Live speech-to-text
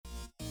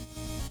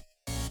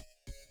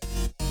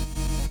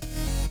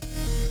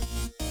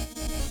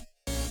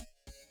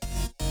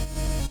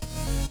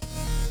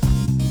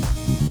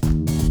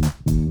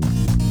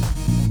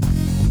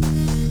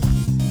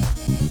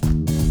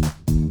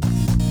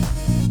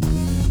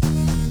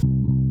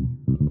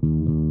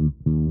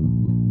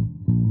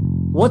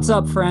What's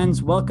up,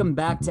 friends? Welcome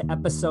back to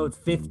episode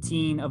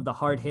 15 of the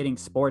Hard Hitting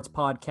Sports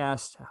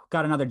Podcast.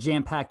 Got another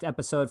jam packed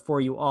episode for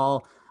you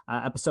all.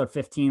 Episode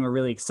 15, we're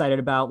really excited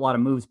about. A lot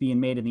of moves being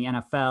made in the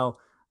NFL,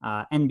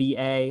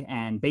 NBA,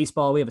 and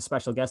baseball. We have a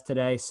special guest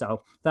today.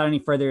 So, without any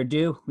further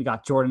ado, we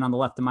got Jordan on the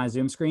left of my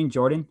Zoom screen.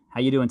 Jordan,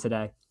 how you doing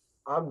today?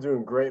 I'm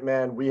doing great,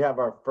 man. We have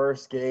our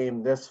first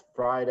game this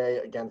Friday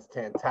against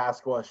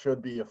Tantascwa.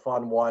 Should be a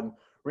fun one.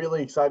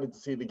 Really excited to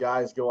see the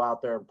guys go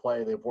out there and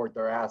play. They've worked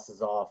their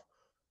asses off.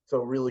 So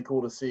really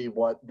cool to see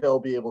what they'll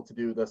be able to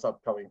do this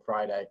upcoming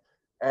Friday.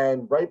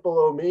 And right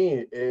below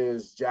me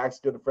is Jack's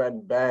good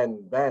friend,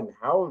 Ben. Ben,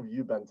 how have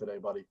you been today,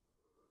 buddy?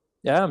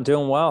 Yeah, I'm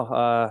doing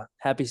well.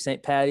 Happy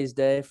St. Patty's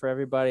Day for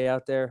everybody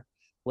out there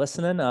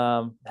listening.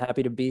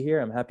 Happy to be here.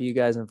 I'm happy you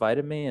guys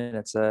invited me, and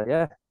it's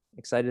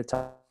excited to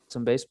talk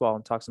some baseball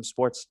and talk some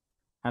sports.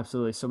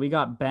 Absolutely. So, we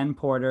got Ben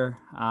Porter.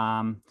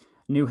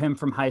 Knew him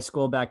from high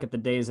school back at the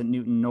days at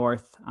Newton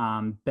North.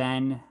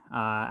 Ben,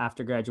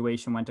 after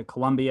graduation, went to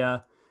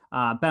Columbia.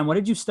 Ben, what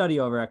did you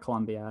study over at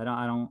Columbia?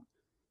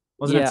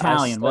 Wasn't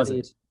Italian, was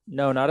it?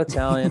 No, not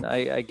Italian.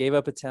 I gave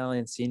up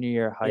Italian senior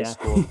year of high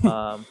school.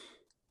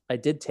 I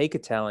did take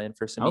Italian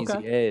for some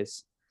easy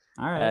A's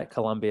at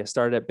Columbia.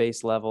 Started at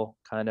base level,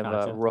 kind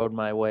of rode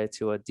my way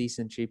to a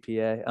decent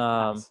GPA.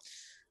 Nice.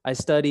 I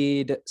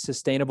studied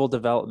sustainable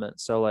development,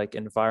 so like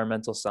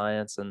environmental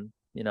science and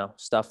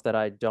stuff that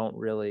I don't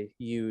really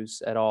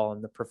use at all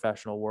in the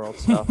professional world.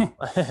 So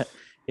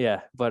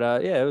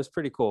it was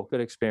pretty cool.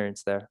 Good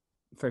experience there.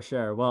 For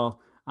sure. Well,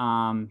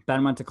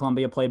 Ben went to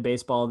Columbia, played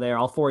baseball there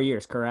all 4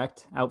 years,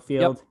 correct?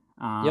 Outfield.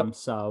 Yep.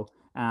 So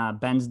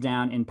Ben's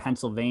down in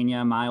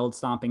Pennsylvania, my old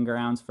stomping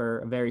grounds, for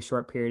a very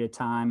short period of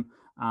time,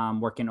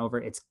 working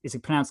over. Is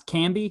it pronounced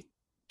Canby?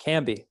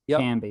 Canby. Yep.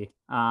 Canby.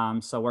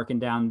 So working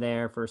down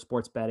there for a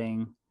sports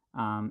betting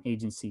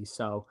agency.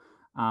 So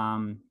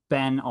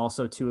Ben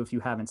also too, if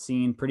you haven't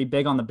seen, pretty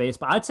big on the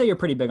baseball. I'd say you're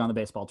pretty big on the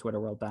baseball Twitter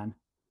world, Ben.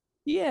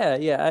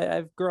 Yeah.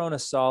 I've grown a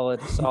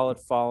solid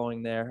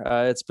following there.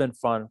 It's been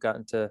fun. I've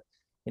gotten to,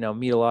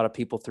 meet a lot of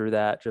people through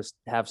that, just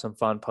have some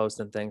fun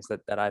posting things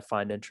that I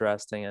find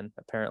interesting, and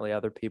apparently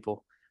other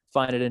people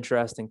find it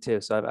interesting too.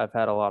 So I've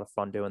had a lot of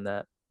fun doing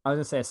that. I was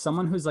gonna say, as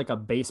someone who's like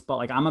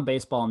I'm a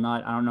baseball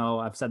nut. I don't know.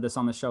 I've said this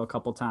on the show a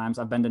couple times.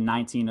 I've been to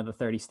 19 of the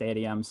 30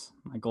 stadiums.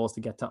 My goal is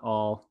to get to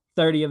all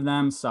 30 of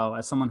them. So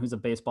as someone who's a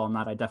baseball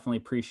nut, I definitely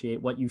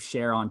appreciate what you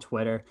share on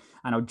Twitter.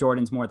 I know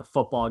Jordan's more the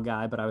football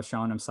guy, but I was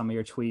showing him some of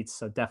your tweets.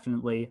 So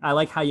definitely, I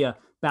like how you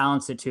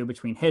balance it too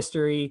between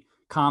history,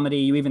 comedy.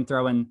 You even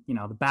throw in,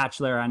 The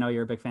Bachelor. I know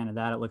you're a big fan of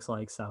that, it looks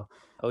like. So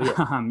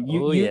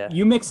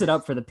you mix it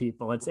up for the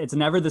people. It's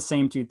never the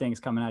same two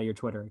things coming out of your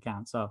Twitter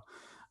account. So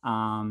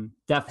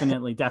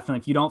definitely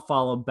if you don't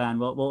follow Ben,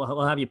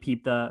 we'll have you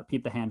peep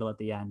the handle at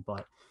the end.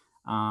 But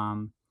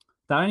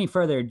without any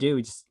further ado,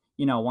 we just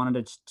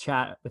wanted to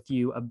chat with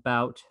you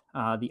about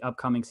the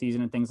upcoming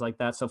season and things like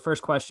that. So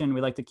first question, we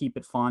like to keep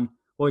it fun.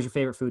 What was your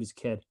favorite food as a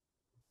kid?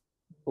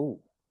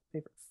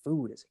 Favorite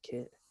food as a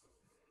kid.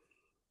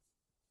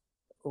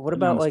 What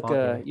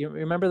about you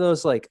remember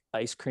those like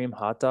ice cream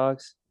hot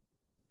dogs?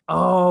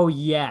 Oh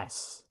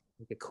yes.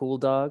 Like a cool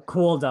dog?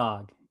 Cool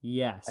dog.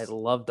 Yes. I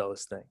love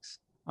those things.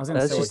 I was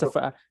gonna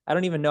say, I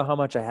don't even know how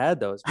much I had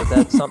those, but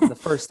that's the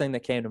first thing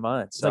that came to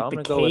mind. So like I'm the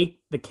gonna cake, go with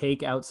the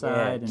cake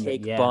outside, and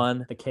cake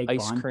bun, the cake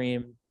ice bun.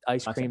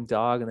 cream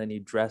dog, and then you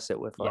dress it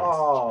with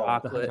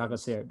chocolate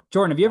syrup.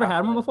 Jordan, have you ever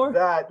had one before?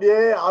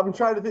 I'm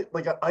trying to think,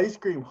 like an ice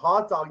cream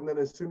hot dog, and then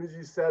as soon as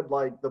you said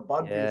like the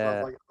bun piece, I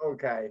was like,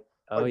 okay.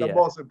 The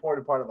most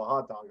important part of a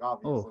hot dog,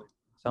 obviously.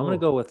 So I'm gonna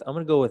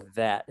go with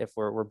that if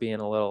we're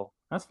being a little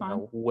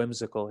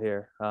whimsical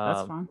here.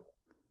 That's fine.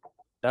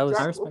 That was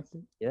I respect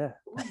it. Yeah.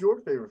 What was your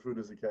favorite food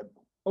as a kid?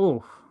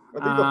 Oh,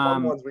 I think the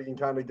fun ones we can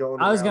kind of go.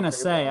 I was gonna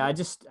say I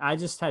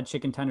just had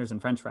chicken tenders and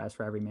French fries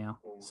for every meal.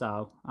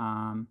 So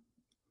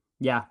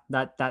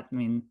that I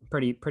mean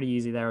pretty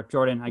easy there.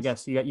 Jordan, I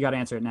guess you got to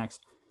answer it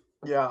next.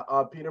 Yeah,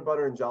 peanut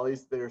butter and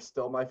jellies, they're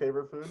still my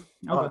favorite food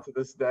to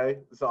this day.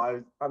 So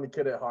I'm a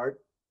kid at heart.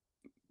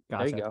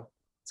 Gotcha. There you go.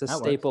 It's a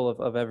staple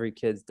of every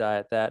kid's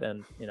diet, that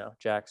and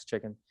Jack's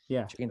chicken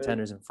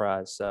tenders and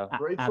fries. So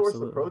great source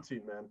of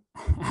protein, man.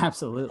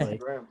 Absolutely.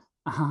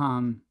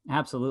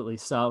 Absolutely.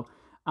 So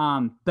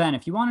Ben,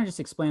 if you want to just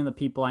explain to the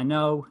people, I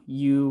know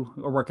you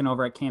are working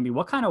over at Canby.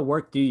 What kind of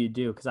work do you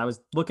do? Because I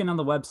was looking on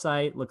the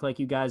website, look like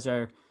you guys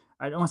are,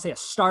 I don't want to say a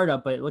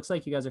startup, but it looks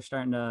like you guys are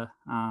starting to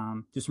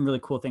do some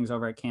really cool things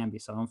over at Canby.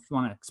 So if you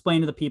want to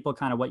explain to the people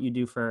kind of what you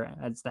do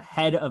as the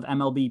head of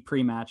MLB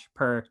pre-match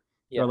per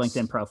your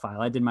LinkedIn profile.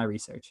 I did my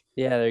research.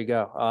 Yeah, there you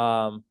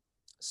go.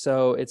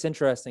 So it's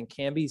interesting.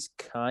 Canby's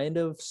kind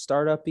of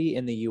startup-y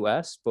in the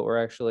US, but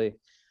we're actually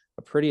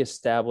a pretty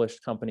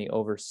established company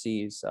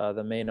overseas.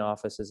 The main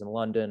office is in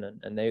London,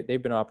 and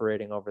they've been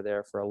operating over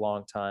there for a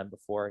long time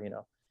before,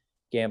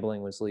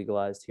 gambling was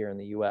legalized here in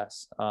the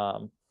US.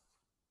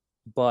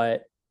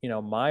 But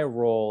my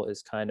role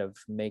is kind of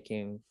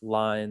making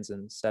lines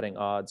and setting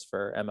odds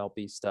for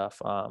MLB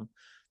stuff.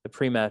 The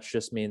pre-match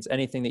just means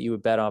anything that you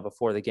would bet on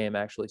before the game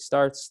actually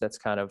starts. That's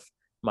kind of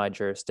my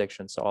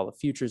jurisdiction. So all the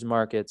futures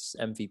markets,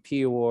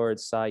 MVP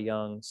awards, Cy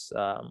Youngs,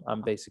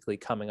 I'm basically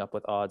coming up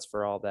with odds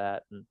for all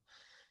that. And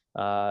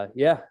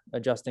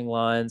adjusting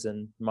lines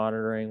and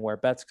monitoring where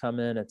bets come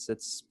in.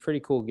 It's pretty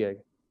cool gig.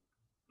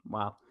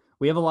 Wow.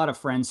 We have a lot of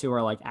friends who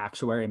are like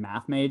actuary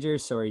math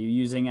majors. So are you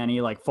using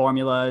any like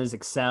formulas,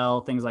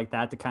 Excel, things like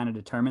that to kind of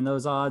determine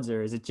those odds,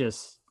 or is it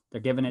just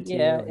they're giving it to you?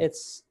 Yeah,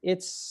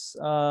 it's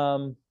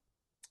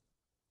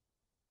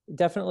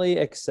definitely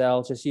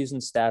Excel, just using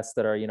stats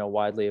that are,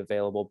 widely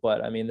available.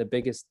 But I mean, the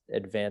biggest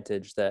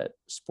advantage that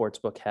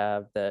sportsbook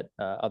have that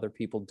other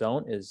people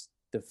don't is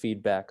the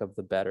feedback of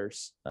the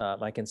bettors.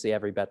 I can see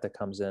every bet that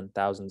comes in,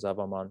 thousands of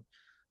them on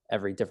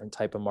every different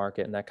type of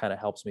market, and that kind of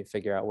helps me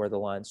figure out where the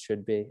lines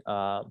should be.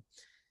 I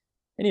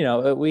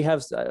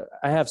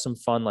have some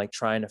fun like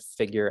trying to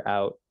figure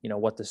out,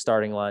 what the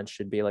starting line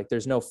should be. Like,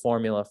 there's no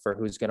formula for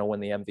who's going to win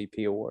the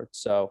MVP award,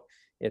 so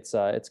it's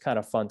kind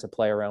of fun to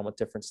play around with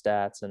different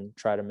stats and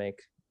try to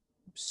make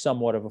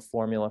somewhat of a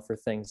formula for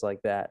things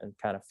like that and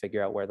kind of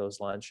figure out where those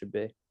lines should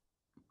be.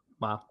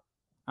 Wow.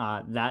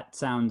 That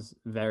sounds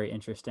very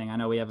interesting. I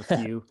know we have a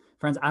few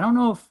friends. I don't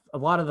know if a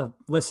lot of the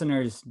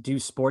listeners do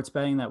sports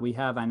betting that we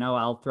have. I know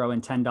I'll throw in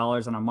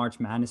 $10 on a March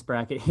Madness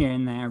bracket here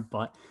and there,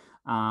 but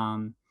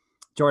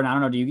Jordan, I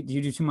don't know. Do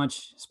you do too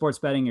much sports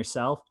betting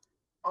yourself?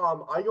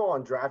 I go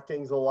on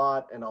DraftKings a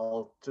lot, and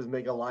I'll just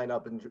make a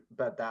lineup and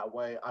bet that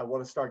way. I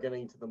want to start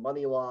getting into the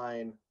money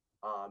line,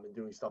 and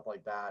doing stuff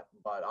like that,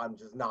 but I'm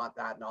just not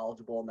that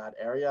knowledgeable in that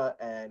area.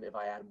 And if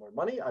I had more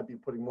money, I'd be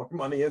putting more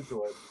money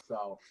into it.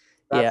 So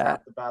that's Yeah.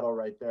 half the battle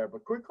right there.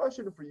 But quick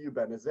question for you,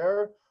 Ben: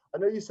 I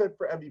know you said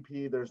for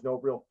MVP, there's no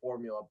real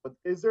formula, but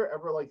is there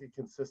ever like a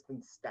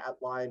consistent stat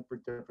line for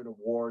different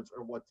awards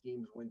or what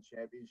teams win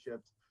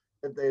championships?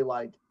 If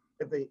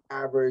they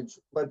average,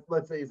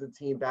 let's say it's a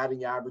team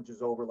batting average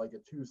is over like a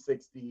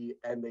 260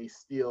 and they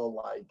steal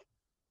like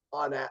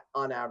on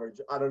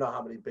average, I don't know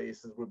how many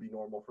bases would be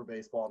normal for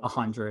baseball.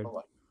 100.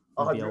 Like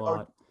Would be a 100,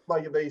 lot.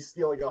 like if they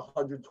steal like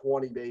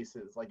 120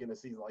 bases like in a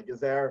season, like is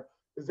there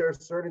a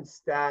certain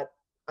stat,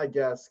 I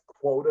guess,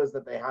 quotas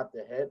that they have to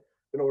hit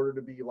in order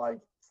to be like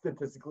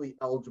statistically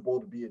eligible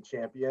to be a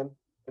champion?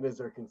 And is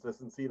there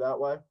consistency that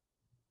way?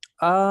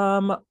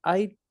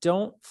 I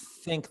don't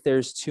think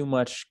there's too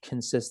much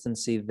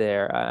consistency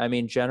there. I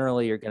mean,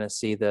 generally you're going to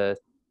see the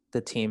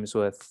teams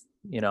with,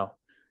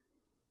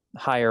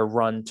 higher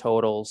run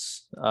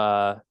totals,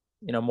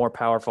 more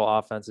powerful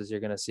offenses.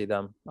 You're going to see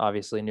them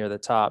obviously near the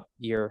top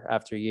year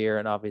after year.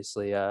 And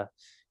obviously, the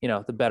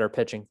better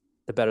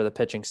the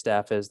pitching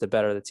staff is, the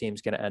better the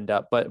team's going to end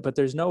up. But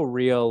there's no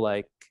real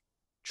like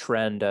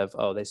trend of,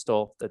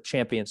 the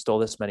champion stole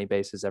this many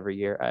bases every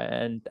year.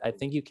 And I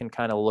think you can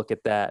kind of look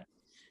at that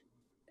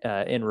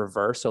in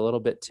reverse a little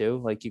bit too.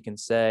 Like you can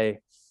say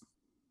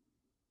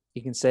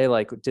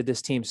like, did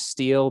this team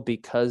steal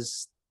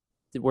because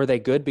were they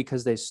good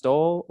because they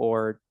stole,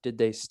 or did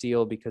they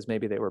steal because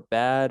maybe they were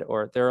bad?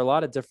 Or there are a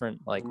lot of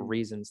different like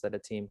reasons that a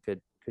team could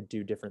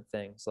do different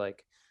things.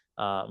 Like,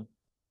 I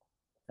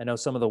know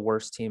some of the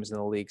worst teams in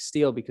the league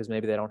steal because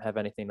maybe they don't have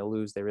anything to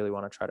lose. They really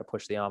want to try to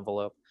push the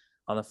envelope.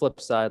 On the flip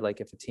side, like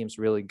if a team's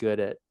really good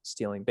at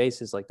stealing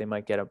bases, like they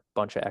might get a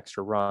bunch of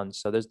extra runs.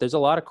 So there's a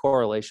lot of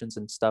correlations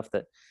and stuff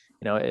that,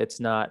 it's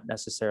not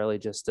necessarily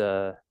just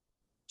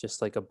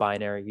like a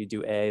binary. You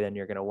do A, then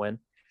you're going to win.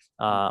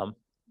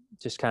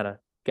 Just kind of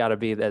got to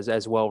be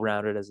as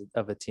well-rounded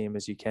of a team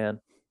as you can.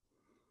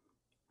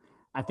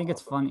 I think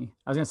it's funny.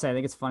 I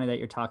think it's funny that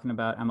you're talking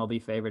about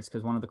MLB favorites,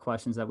 because one of the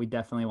questions that we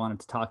definitely wanted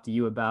to talk to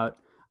you about,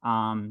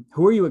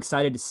 who are you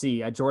excited to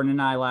see? Jordan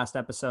and I last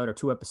episode or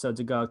 2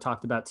 episodes ago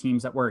talked about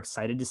teams that we're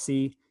excited to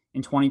see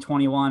in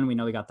 2021. We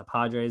know we got the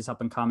Padres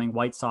up and coming,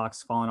 White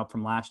Sox following up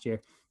from last year.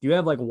 Do you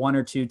have like 1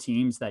 or 2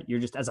 teams that you're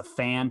just as a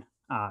fan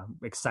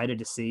excited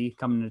to see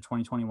coming into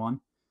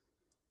 2021?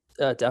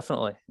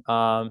 Definitely.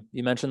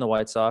 You mentioned the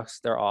White Sox.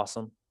 They're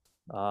awesome.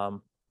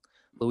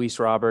 Luis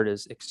Robert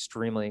is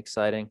extremely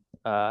exciting.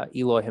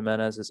 Eloy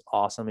Jimenez is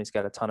awesome. He's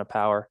got a ton of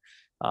power.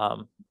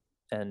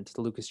 And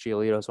Lucas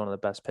Giolito is one of the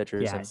best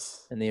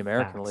pitchers in the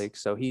American League.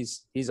 So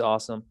he's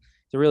awesome.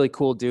 He's a really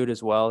cool dude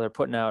as well. They're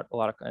putting out a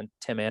lot of, and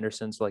Tim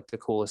Anderson's like the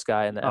coolest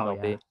guy in the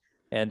MLB. Yeah.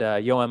 And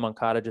Yoan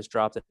Moncada just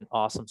dropped an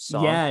awesome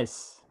song.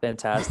 Yes.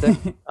 Fantastic.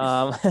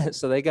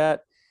 So they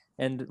got,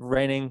 and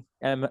reigning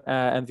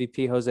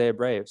MVP Jose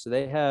Abreu. So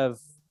they have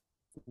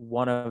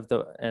one of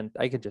the, and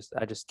I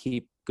just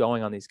keep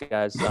going on these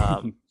guys.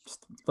 Yasmani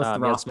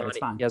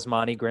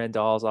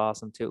Grandal is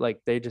awesome too.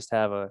 Like they just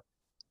have a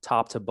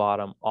top to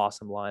bottom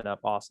awesome lineup,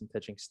 awesome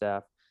pitching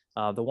staff.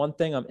 The one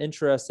thing I'm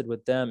interested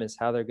with them is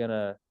how they're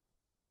gonna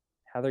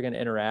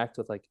interact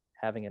with like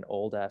having an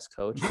old ass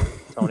coach,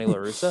 Tony La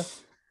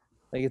Russa.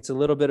 Like it's a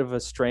little bit of a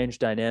strange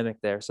dynamic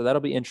there. So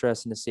that'll be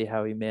interesting to see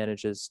how he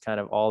manages kind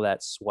of all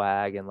that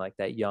swag and like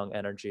that young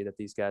energy that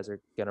these guys are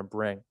going to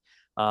bring.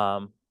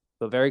 But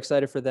very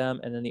excited for them.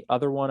 And then the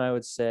other one I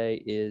would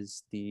say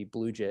is the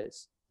Blue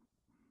Jays.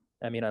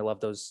 I mean, I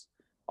love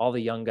all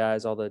the young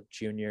guys, all the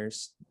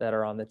juniors that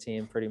are on the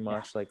team pretty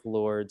much, like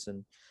Lourdes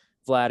and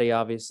Vladdy,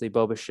 obviously,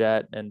 Bo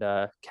Bichette, and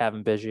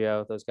Kevin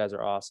Biggio. Those guys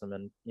are awesome.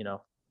 And,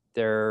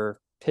 their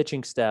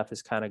pitching staff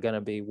is kind of going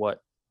to be what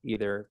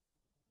either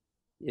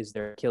is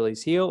their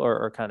Achilles heel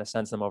or kind of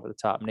sends them over the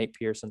top. Nate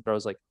Pearson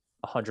throws like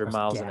 100 That's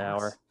miles an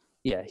gas. hour.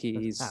 Yeah,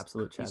 he's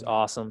absolute he's chugger.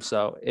 awesome.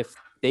 So if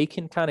they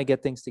can kind of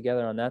get things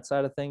together on that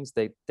side of things,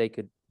 they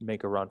could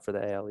make a run for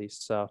the AL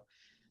East. So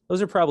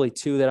those are probably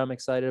two that I'm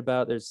excited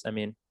about. There's,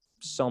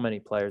 so many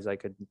players I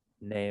could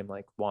name,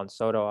 like Juan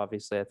Soto,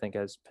 obviously, I think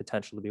has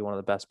potential to be one of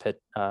the best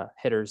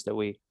hitters that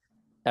we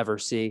ever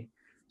see.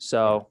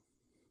 So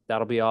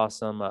that'll be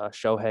awesome.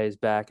 Shohei's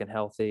back and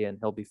healthy, and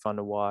he'll be fun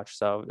to watch.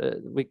 So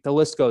the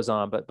list goes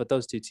on, but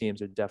those two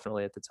teams are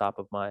definitely at the top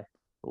of my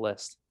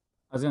list.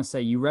 I was going to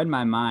say, you read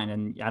my mind,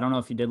 and I don't know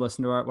if you did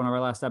listen to one of our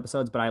last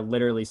episodes, but I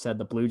literally said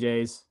the Blue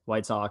Jays,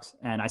 White Sox,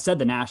 and I said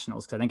the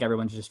Nationals because I think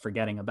everyone's just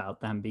forgetting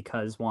about them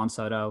because Juan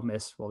Soto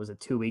missed,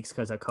 2 weeks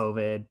because of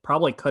COVID.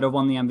 Probably could have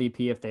won the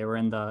MVP if they were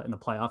in the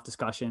playoff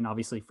discussion.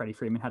 Obviously, Freddie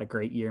Freeman had a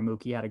great year.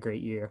 Mookie had a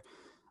great year,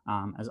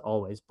 as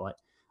always. But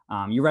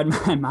you read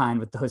my mind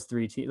with those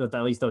three teams, with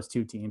at least those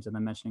two teams, and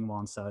then mentioning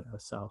Juan Soto.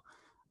 So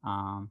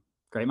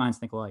great minds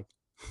think alike.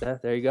 Yeah,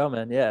 there you go,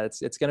 man. Yeah,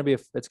 it's gonna be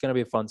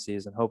a fun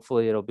season.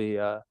 Hopefully it'll be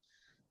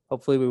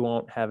hopefully we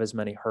won't have as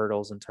many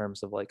hurdles in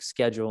terms of like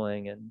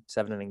scheduling and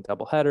 7-inning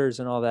doubleheaders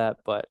and all that.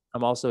 But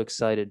I'm also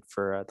excited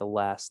for the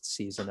last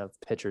season of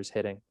pitchers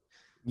hitting.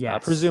 Yeah,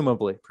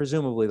 presumably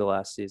the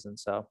last season.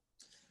 So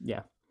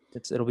yeah,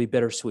 it'll be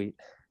bittersweet.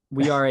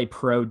 We are a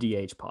pro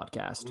DH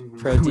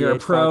podcast. We are a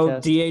pro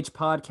podcast. DH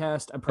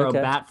podcast, a pro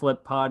bat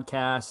flip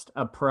podcast,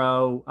 a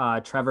pro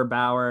Trevor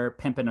Bauer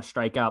pimping a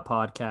strikeout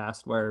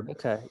podcast.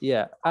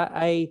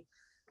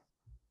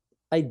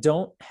 I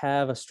don't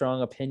have a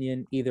strong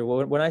opinion either.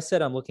 When I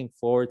said I'm looking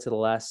forward to the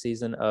last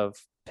season of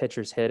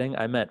pitchers hitting,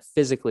 I meant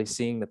physically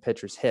seeing the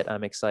pitchers hit.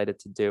 I'm excited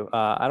to do.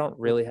 I don't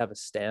really have a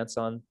stance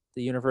on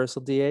the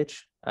universal DH.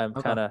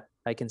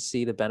 I can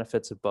see the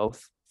benefits of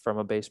both from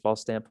a baseball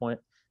standpoint.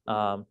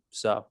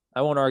 So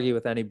I won't argue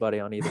with anybody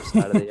on either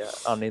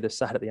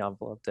side of the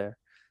envelope there.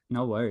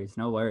 No worries.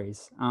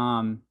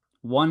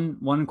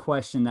 One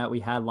question that we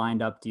had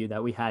lined up to you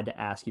that we had to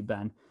ask you,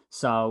 Ben.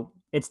 So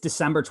it's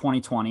December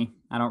 2020.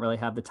 I don't really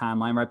have the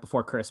timeline, right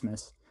before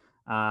Christmas.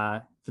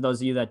 For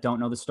those of you that don't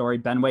know the story,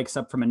 Ben wakes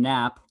up from a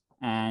nap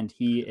and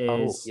he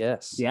is,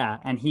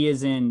 and he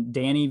is in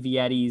Danny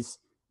Vietti's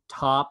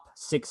top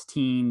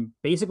 16,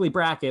 basically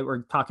bracket.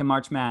 We're talking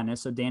March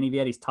Madness. So Danny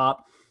Vietti's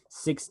top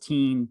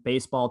 16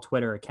 baseball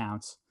Twitter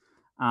accounts.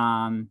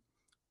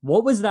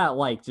 What was that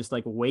like, just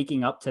like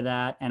waking up to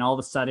that and all of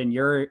a sudden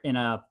you're in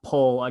a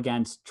poll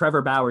against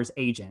Trevor Bauer's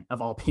agent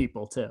of all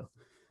people too?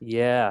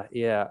 Yeah.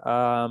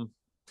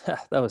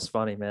 That was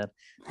funny, man.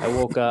 I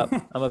woke up.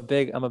 I'm a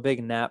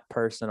big nap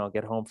person. I'll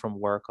get home from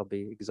work. I'll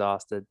be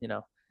exhausted,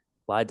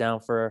 lie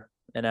down for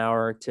an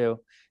hour or two.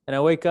 And I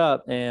wake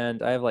up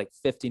and I have like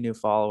 50 new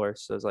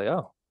followers. So I was like,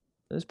 oh,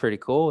 this is pretty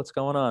cool. What's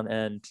going on?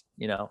 And,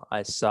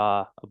 I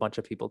saw a bunch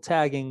of people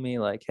tagging me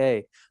like,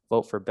 hey,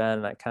 vote for Ben.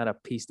 And I kind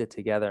of pieced it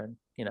together. And,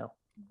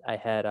 I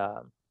had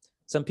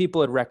some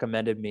people had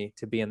recommended me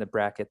to be in the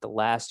bracket the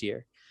last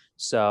year.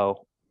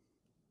 So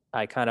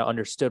I kind of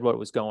understood what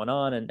was going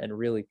on and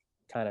really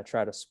kind of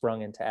tried to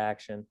sprung into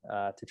action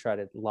to try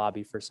to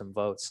lobby for some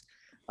votes.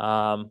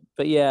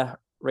 But yeah,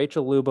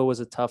 Rachel Luba was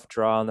a tough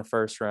draw in the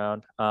first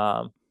round.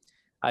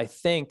 I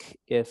think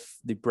if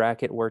the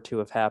bracket were to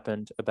have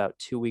happened about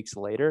 2 weeks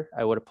later,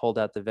 I would have pulled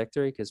out the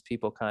victory because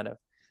people kind of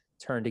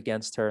turned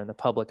against her in the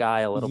public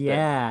eye a little bit.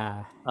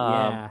 Yeah.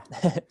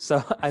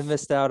 So I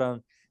missed out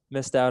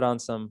on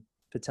some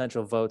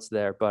potential votes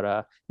there,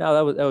 but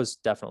no, that was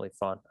definitely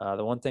fun.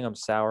 The one thing I'm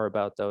sour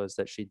about though is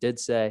that she did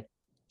say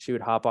she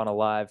would hop on a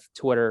live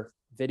Twitter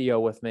video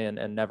with me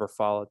and never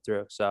followed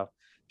through. So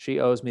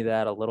she owes me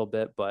that a little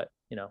bit, but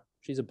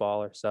she's a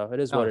baller, so it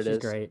is what it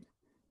is.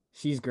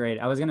 She's great.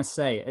 I was going to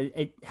say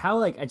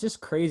it's just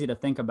crazy to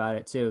think about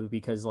it too,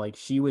 because like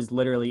she was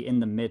literally in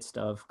the midst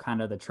of kind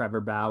of the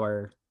Trevor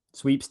Bauer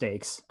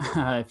sweepstakes,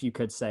 if you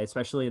could say,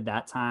 especially at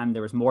that time.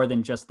 There was more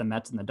than just the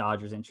Mets and the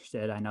Dodgers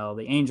interested. I know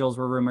the Angels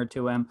were rumored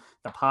to him,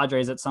 the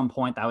Padres at some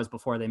point. That was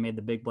before they made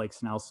the big Blake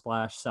Snell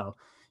splash. So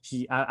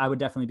I would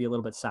definitely be a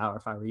little bit sour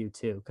if I were you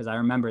too, because I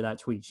remember that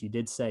tweet. She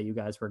did say you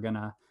guys were going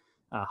to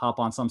hop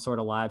on some sort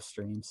of live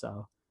stream.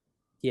 So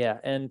yeah.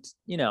 And,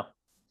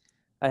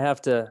 I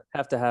have to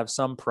have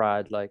some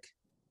pride. Like,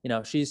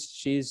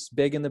 she's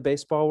big in the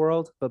baseball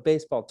world, but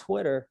baseball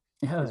Twitter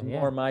is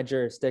more my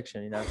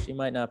jurisdiction. She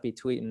might not be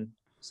tweeting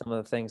some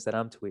of the things that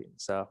I'm tweeting.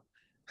 So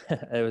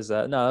it was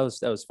that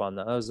was fun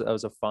though. That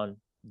was a fun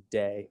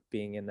day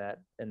being in that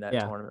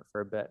tournament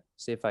for a bit.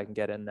 See if I can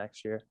get in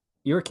next year.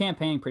 You were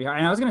campaigning pretty hard.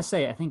 And I was going to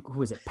say, I think, who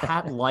was it?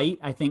 Pat Light,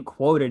 I think,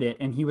 quoted it.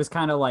 And he was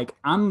kind of like,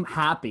 I'm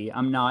happy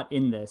I'm not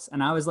in this.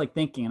 And I was like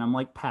thinking, and I'm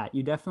like, Pat,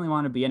 you definitely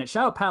want to be in it.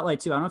 Shout out Pat Light,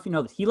 too. I don't know if you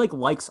know that. He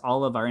likes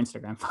all of our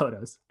Instagram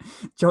photos.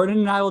 Jordan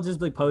and I will just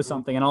post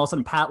something. And all of a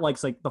sudden, Pat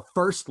likes the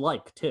first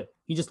like, too.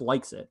 He just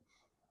likes it.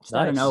 Just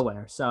out of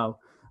nowhere. So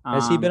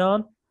has he been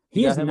on?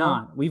 He is got him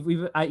on?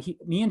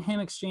 not. Me and him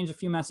exchanged a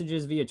few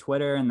messages via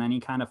Twitter, and then he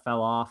kind of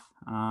fell off.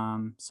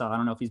 So I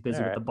don't know if he's busy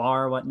All with right. the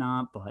bar or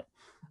whatnot, but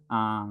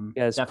You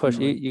guys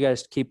definitely. you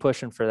guys keep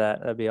pushing for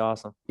that. That'd be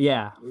awesome.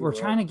 Yeah, We we're will.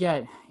 trying to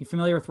get. You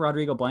familiar with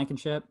Rodrigo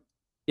Blankenship?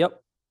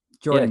 Yep.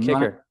 Jordan, yeah, you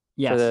wanna- kicker for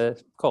Yes,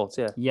 the Colts.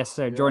 Yeah. yes,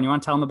 sir. Yeah. Jordan, you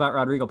want to tell him about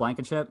Rodrigo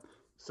Blankenship?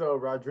 So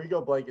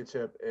Rodrigo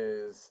Blankenship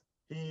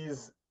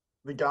he's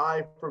the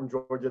guy from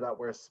Georgia that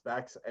wears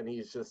specs, and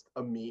he's just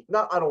a meme.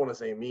 Not I don't want to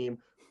say a meme,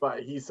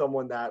 but he's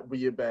someone that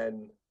we have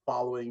been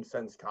following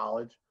since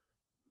college,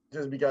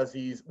 just because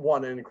he's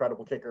one, an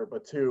incredible kicker,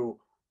 but two,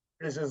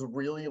 is just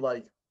really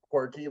like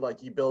quirky. Like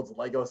he builds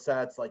Lego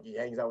sets, like he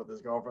hangs out with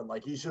his girlfriend.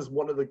 Like he's just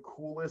one of the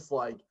coolest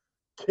like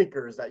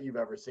kickers that you've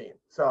ever seen.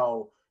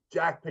 So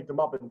Jack picked him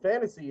up in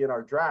fantasy in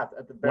our draft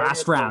at the very Last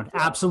end of our round,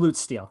 draft. absolute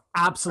steal,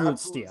 absolute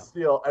steal.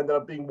 Steal ended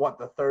up being what,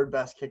 the third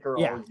best kicker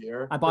Yeah, all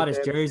year. I bought in his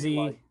fantasy, jersey.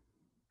 like,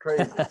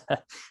 crazy.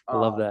 I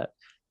love that.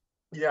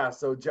 Yeah,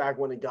 so Jack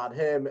went and got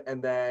him,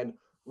 and then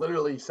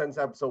literally since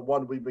episode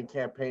 1, we've been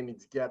campaigning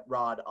to get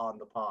Rod on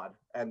the pod,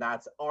 and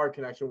that's our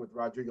connection with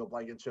Rodrigo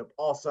Blankenship.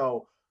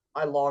 Also,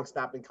 I long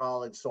snapped in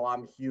college, so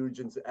I'm huge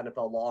into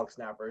NFL long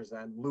snappers,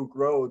 and Luke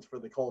Rhodes for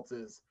the Colts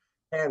is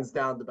hands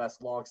down the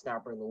best long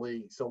snapper in the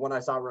league. So when I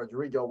saw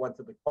Rodrigo went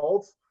to the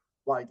Colts,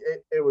 like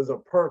it was a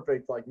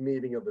perfect like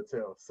meeting of the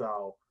two.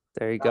 So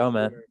There you go,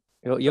 man.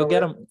 You'll So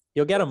get it- him.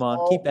 You'll get him on.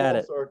 all Keep at full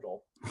it.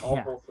 Circle. All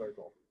Yeah. full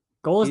circle.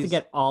 Goal is to He's-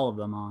 get all of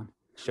them on.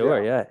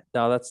 Sure. Yeah.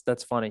 No,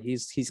 that's funny.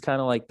 He's kind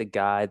of like the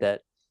guy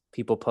that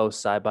people post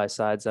side by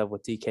sides of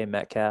with DK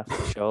Metcalf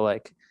to show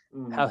like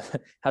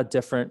Mhm. how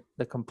different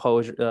the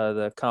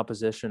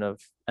composition of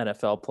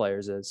NFL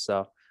players is.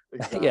 So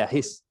yeah,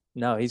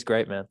 Exactly. he's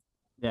great, man.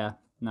 Yeah,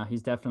 no,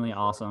 he's definitely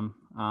awesome.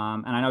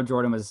 And I know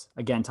Jordan was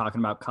again talking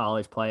about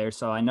college players.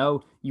 So I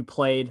know you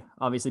played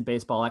obviously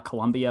baseball at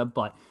Columbia,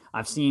 but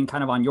I've seen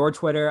kind of on your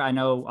Twitter. I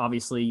know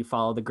obviously you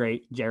follow the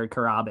great Jared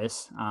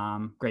Carabas,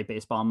 great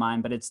baseball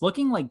mind, but it's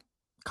looking like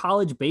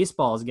college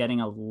baseball is getting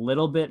a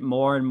little bit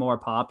more and more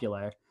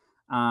popular.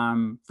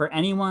 For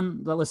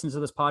anyone that listens to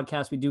this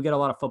podcast, we do get a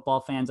lot of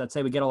football fans. I'd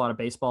say we get a lot of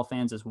baseball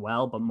fans as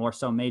well, but more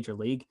so Major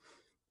League.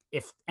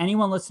 If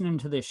anyone listening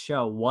to this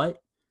show,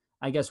 what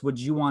I guess would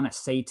you want to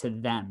say to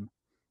them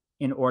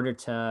in order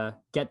to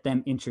get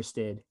them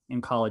interested in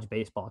college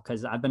baseball?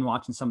 Because I've been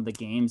watching some of the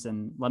games,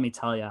 and let me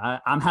tell you,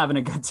 I'm having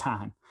a good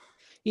time.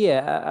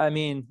 Yeah, I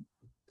mean,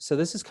 so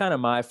this is kind of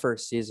my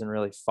first season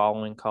really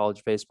following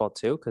college baseball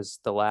too, because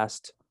the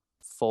last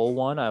full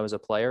one I was a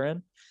player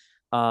in.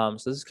 So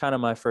this is kind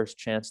of my first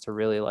chance to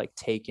really like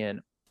take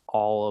in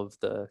all of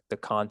the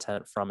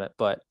content from it.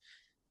 But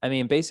I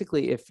mean,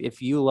 basically,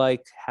 if you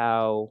like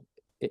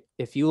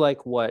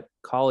what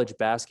college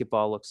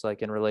basketball looks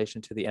like in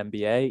relation to the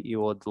NBA, you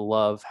would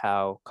love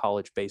how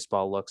college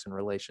baseball looks in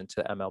relation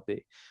to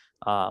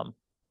MLB.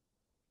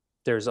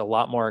 There's a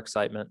lot more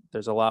excitement.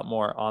 There's a lot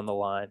more on the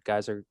line.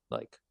 Guys are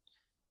like,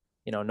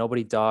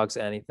 nobody dogs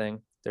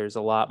anything. There's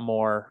a lot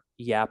more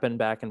yapping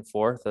back and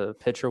forth. A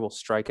pitcher will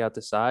strike out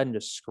the side and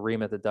just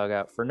scream at the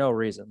dugout for no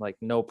reason, like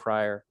no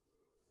prior,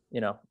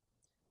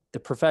 the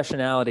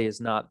professionality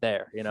is not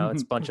there.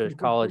 It's a bunch of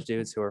college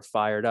dudes who are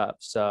fired up.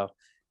 So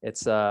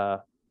it's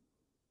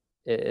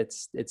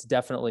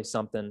definitely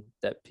something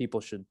that people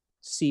should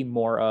see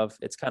more of.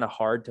 It's kind of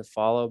hard to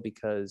follow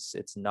because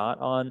it's not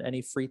on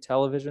any free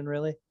television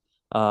really.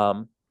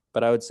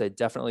 But I would say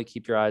definitely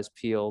keep your eyes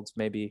peeled,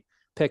 maybe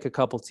pick a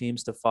couple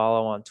teams to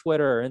follow on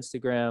Twitter or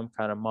Instagram,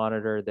 kind of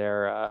monitor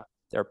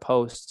their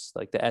posts.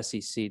 Like the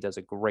SEC does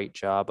a great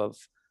job of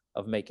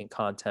making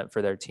content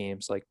for their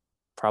teams, like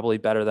probably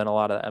better than a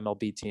lot of the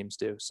MLB teams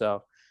do.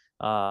 So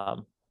I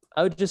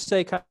would just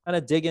say kind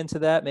of dig into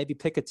that, maybe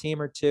pick a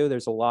team or two.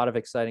 There's a lot of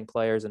exciting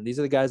players, and these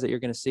are the guys that you're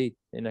going to see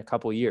in a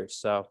couple of years.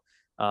 So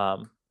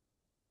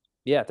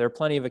yeah, there are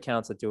plenty of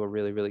accounts that do a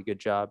really, really good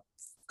job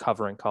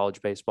covering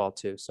college baseball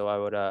too. So I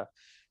would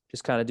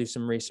just kind of do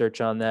some research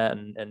on that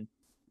and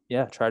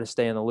yeah, try to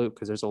stay in the loop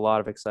because there's a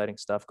lot of exciting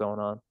stuff going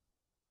on.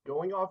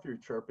 Going off your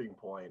chirping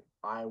point,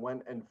 I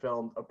went and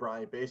filmed a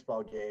Bryant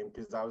baseball game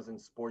because I was in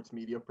sports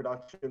media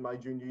production my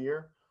junior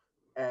year,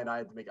 and I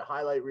had to make a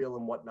highlight reel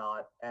and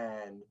whatnot.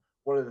 And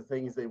one of the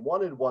things they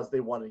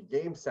wanted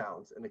game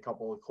sounds in a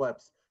couple of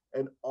clips.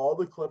 And all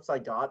the clips I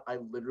got, I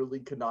literally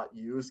could not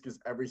use because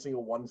every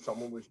single one,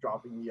 someone was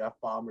dropping the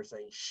F-bomb or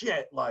saying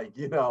shit,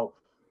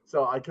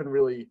 so I couldn't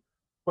really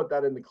put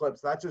that in the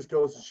clips. That just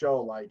goes to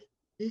show, like,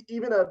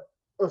 even at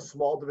a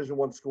small Division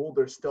I school,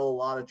 there's still a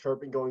lot of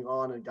chirping going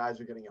on and guys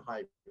are getting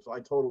hyped. So I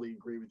totally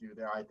agree with you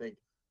there. I think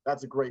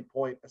that's a great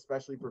point,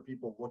 especially for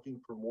people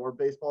looking for more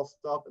baseball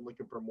stuff and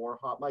looking for more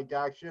hot mic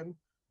action.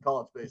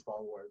 College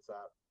baseball where it's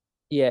at.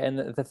 Yeah,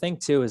 and the thing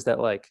too is that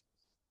like,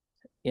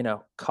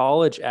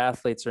 college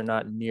athletes are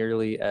not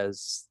nearly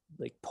as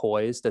like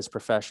poised as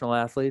professional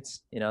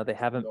athletes. They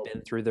haven't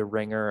been through the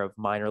ringer of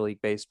minor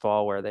league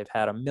baseball where they've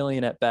had a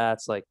million at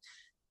bats. Like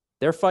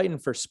they're fighting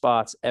for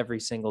spots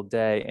every single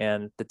day,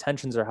 and the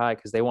tensions are high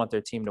because they want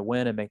their team to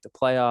win and make the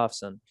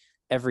playoffs, and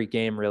every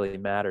game really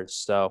matters.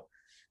 So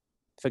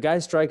if a guy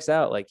strikes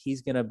out, like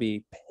he's gonna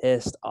be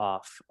pissed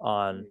off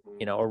on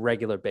a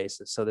regular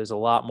basis. So there's a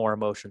lot more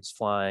emotions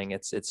flying.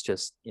 It's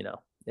just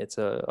it's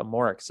a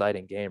more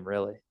exciting game,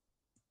 really.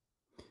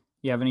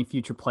 You have any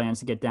future plans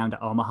to get down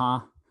to Omaha?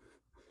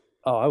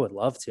 Oh, I would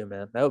love to,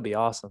 man. That would be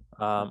awesome.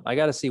 I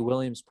got to see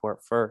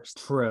Williamsport first,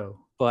 True.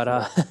 but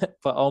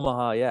but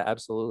Omaha, yeah,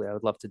 absolutely.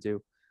 I'd love to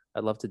do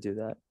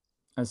that.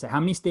 I say, how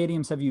many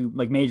stadiums have you,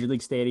 like major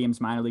league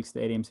stadiums, minor league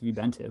stadiums, have you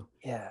been to?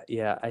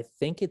 Yeah. I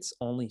think it's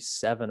only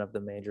 7 of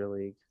the major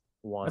league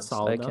ones. That's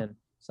solid,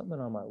 something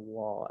on my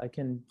wall. I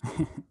can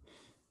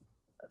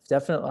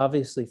definitely,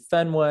 obviously,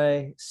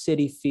 Fenway,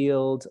 Citi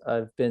Field.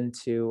 I've been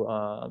to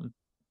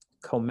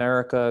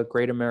Comerica,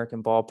 Great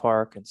American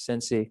Ballpark, and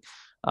Cincy.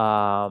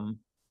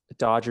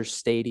 Dodger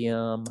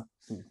Stadium.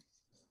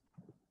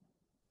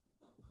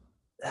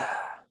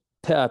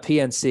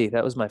 PNC,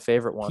 that was my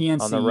favorite one.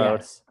 PNC, on the road.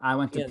 Yes. I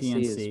went to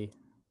PNC.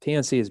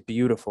 PNC is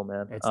beautiful,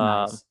 man. It's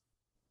nice.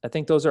 I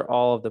think those are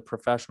all of the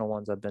professional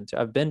ones I've been to.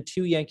 I've been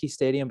to Yankee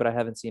Stadium, but I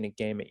haven't seen a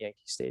game at Yankee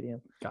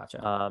Stadium. Gotcha.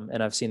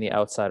 And I've seen the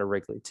outside of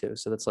Wrigley too.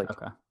 So that's like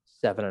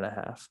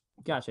 7.5.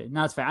 Gotcha.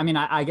 No, it's fair. I mean,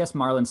 I guess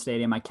Marlins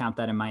Stadium, I count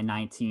that in my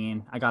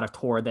 19. I got a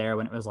tour there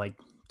when it was like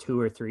 2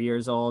 or 3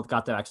 years old.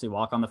 Got to actually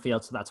walk on the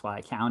field, so that's why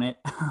I count it.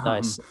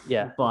 Nice.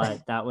 Yeah.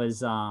 But that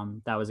was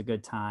a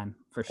good time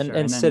for sure.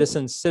 And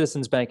then,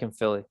 Citizens Bank in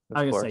Philly.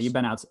 I was gonna say, you've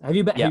been out. Have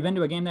you been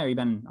to a game there? Or you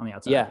been on the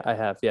outside? Yeah, I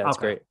have. Yeah, it's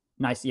great.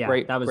 Nice. Yeah.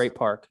 Great, that was great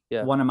park.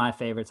 Yeah. One of my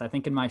favorites. I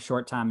think in my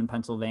short time in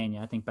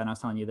Pennsylvania, I think Ben, I was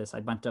telling you this,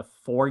 I went to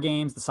 4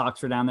 games. The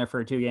Sox were down there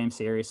for a 2-game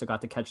series, so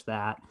got to catch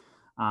that.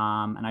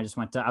 And I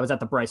was at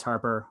the Bryce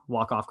Harper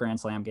walk-off grand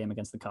slam game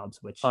against the Cubs,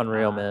 which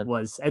unreal, man.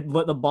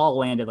 The ball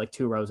landed like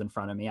 2 rows in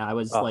front of me. I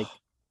was like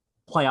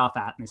playoff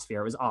atmosphere.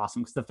 It was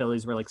awesome because the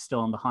Phillies were like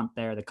still in the hunt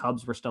there. The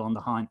Cubs were still in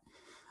the hunt.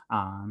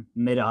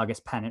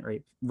 Mid-August pennant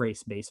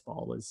race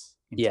baseball was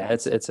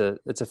intense. Yeah,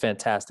 it's a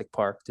fantastic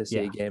park to see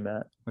a game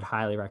at. Would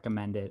highly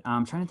recommend it.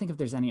 I'm trying to think if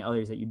there's any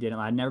others that you didn't.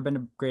 I've never been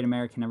to Great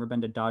American, never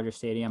been to Dodger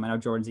Stadium. I know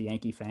Jordan's a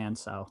Yankee fan,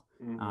 so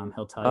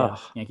he'll tell you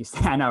Yankee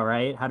Stadium. I know,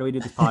 right? How do we do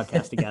this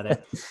podcast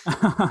together?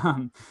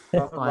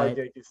 Like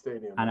Yankee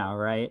Stadium. I know,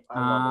 right?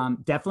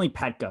 Definitely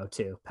Petco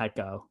too.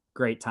 Petco.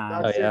 Great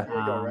time. That's San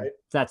Diego, right?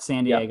 That's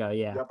San Diego,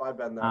 yeah. Yep, I've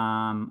been there.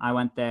 I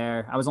went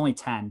there. I was only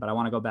 10, but I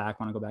want to go back.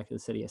 I want to go back to the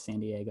city of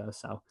San Diego.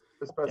 So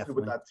especially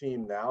with that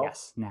team now.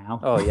 Yes, now.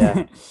 Oh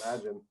yeah.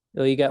 Imagine.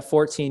 Well, you got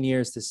 14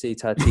 years to see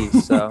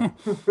Tatis, so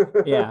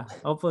yeah.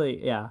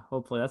 Hopefully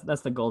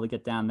that's the goal to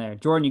get down there.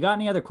 Jordan, you got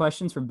any other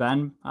questions for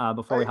Ben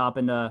before we hop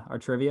into our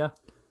trivia?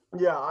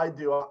 Yeah, I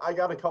do. I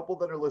got a couple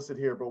that are listed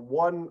here, but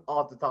one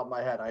off the top of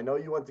my head. I know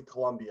you went to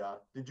Columbia.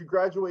 Did you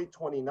graduate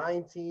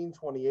 2019,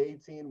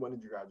 2018? When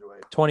did you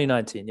graduate?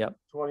 2019, yep.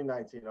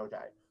 2019, okay.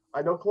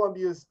 I know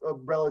Columbia is a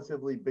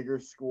relatively bigger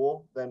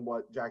school than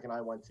what Jack and I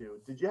went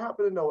to. Did you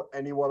happen to know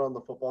anyone on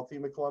the football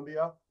team at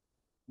Columbia?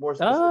 More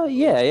specifically?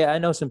 Yeah. I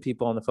know some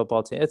people on the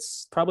football team.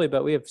 It's probably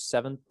we have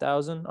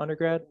 7,000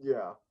 undergrad.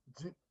 Yeah.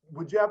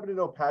 Would you happen to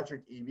know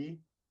Patrick Eby?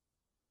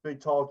 Big,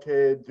 tall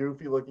kid,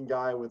 doofy looking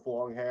guy with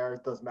long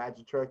hair, does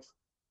magic tricks.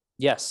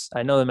 Yes,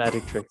 I know the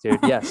magic trick dude.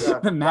 Yes. Yeah,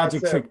 the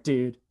magic trick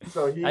dude.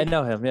 So I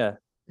know him, yeah.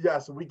 Yeah,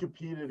 so we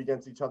competed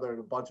against each other in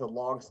a bunch of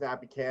long,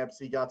 snappy camps.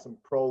 He got some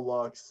pro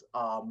looks.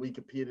 We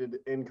competed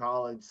in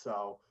college.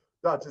 So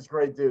that's just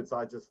great dude.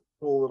 So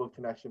cool little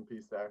connection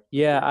piece there.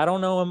 Yeah, I don't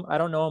know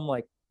him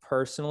like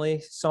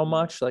personally so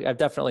much. Like I've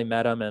definitely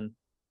met him and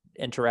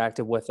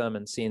interacted with him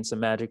and seen some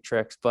magic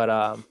tricks.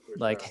 But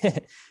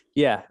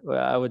yeah,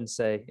 I wouldn't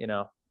say,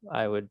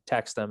 I would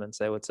text them and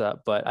say what's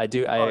up, but I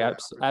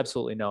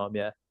absolutely know him.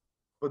 Yeah.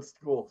 But it's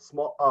cool.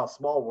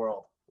 Small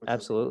world.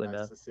 Absolutely, nice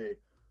man. To see.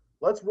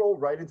 Let's roll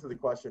right into the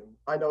question.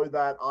 I know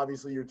that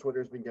obviously your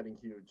Twitter's been getting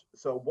huge.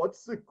 So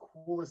what's the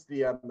coolest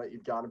DM that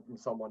you've gotten from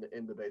someone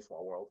in the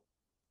baseball world?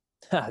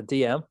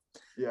 DM?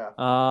 Yeah.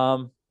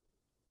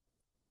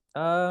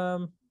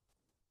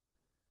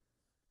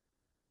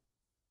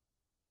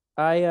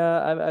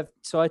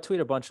 I tweet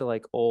a bunch of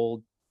like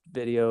old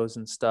videos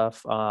and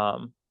stuff.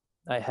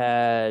 I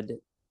had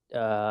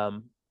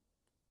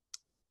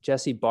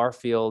Jesse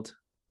Barfield,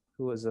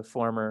 who was a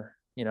former,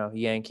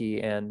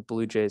 Yankee and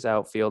Blue Jays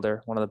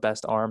outfielder, one of the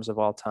best arms of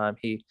all time.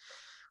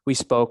 We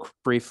spoke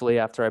briefly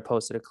after I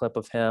posted a clip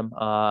of him.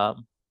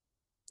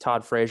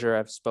 Todd Frazier,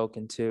 I've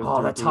spoken to.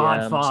 Oh, the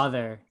Todd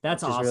father.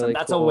 That's awesome. Really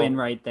That's cool. a win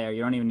right there.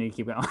 You don't even need to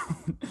keep going.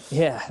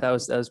 Yeah, that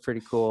was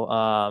pretty cool.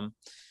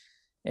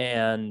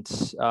 And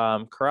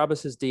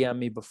Carabas has DM'd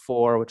me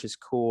before, which is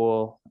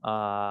cool.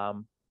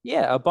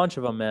 Yeah, a bunch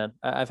of them, man.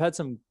 I've had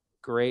some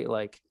great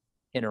like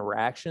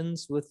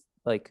interactions with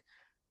like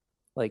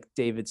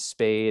David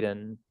Spade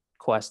and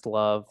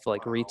Questlove,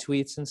 like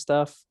retweets and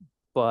stuff.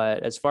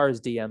 But as far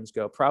as DMs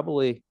go,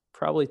 probably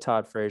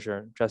Todd Frazier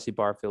and Jesse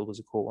Barfield was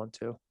a cool one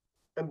too.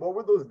 And what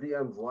were those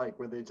DMs like?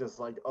 Were they just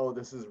like, oh,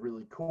 this is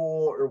really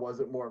cool? Or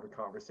was it more of a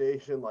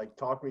conversation? Like,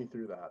 talk me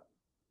through that.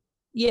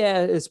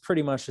 Yeah, it's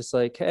pretty much just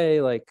like,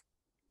 hey, like,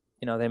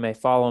 they may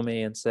follow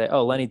me and say,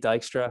 oh, Lenny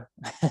Dykstra.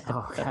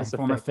 Oh, God,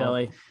 former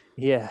Philly.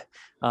 Yeah.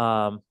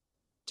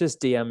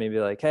 Just DM me, be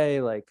like,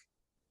 hey, like,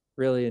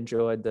 really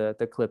enjoyed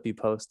the clip you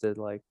posted,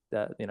 like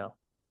that,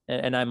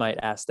 and I might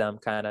ask them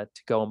kind of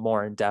to go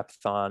more in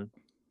depth on,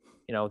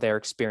 their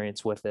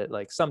experience with it.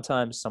 Like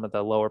sometimes some of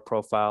the lower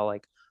profile,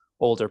 like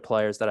older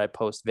players that I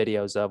post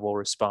videos of will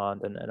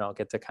respond, and I'll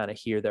get to kind of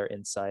hear their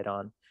insight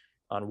on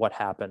what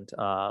happened.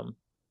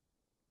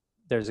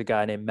 There's a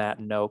guy named Matt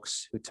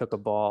Noakes who took a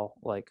ball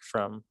like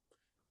from,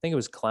 I think it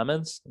was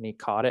Clemens, and he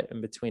caught it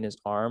in between his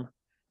arm,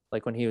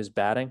 like when he was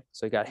batting.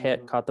 So he got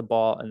hit, caught the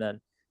ball, and then,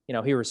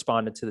 he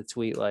responded to the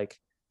tweet like,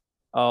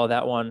 oh,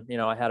 that one,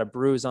 I had a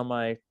bruise on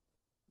my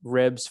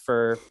ribs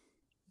for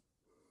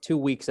 2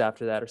 weeks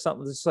after that or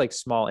something. Just like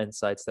small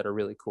insights that are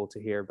really cool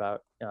to hear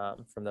about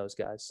from those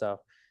guys. So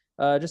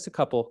just a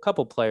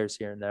couple players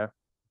here and there.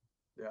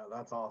 Yeah,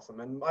 that's awesome.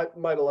 And I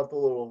might have left a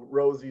little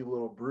rosy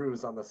little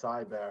bruise on the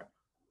side there.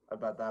 I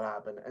bet that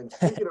happened. And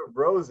speaking of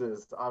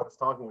roses, I was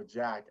talking with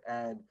Jack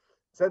and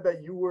said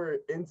that you were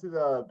into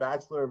the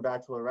Bachelor and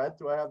Bachelorette.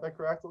 Do I have that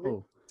correctly?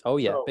 Ooh. Oh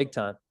yeah, So, big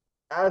time.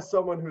 as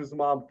someone whose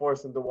mom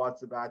forced him to watch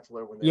The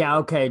Bachelor when they Yeah, were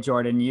okay,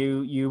 Jordan,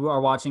 you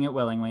are watching it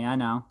willingly. I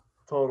know.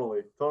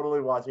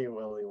 totally watching it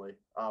willingly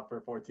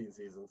for 14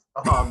 seasons.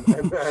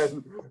 And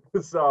then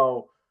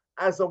so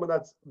as someone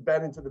that's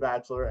been into The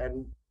Bachelor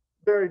and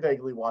very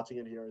vaguely watching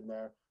it here and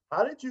there,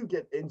 how did you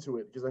get into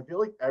it? Because I feel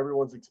like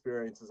everyone's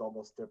experience is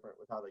almost different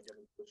with how they get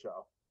into the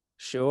show.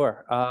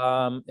 Sure.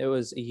 It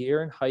was a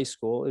year in high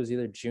school. It was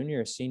either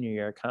junior or senior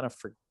year. I kind of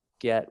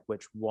forget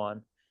which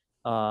one.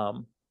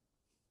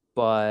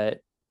 But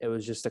it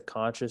was just a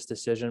conscious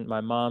decision.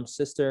 My mom,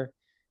 sister,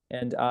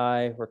 and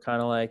I were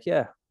kind of like,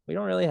 yeah, we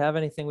don't really have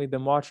anything we've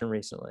been watching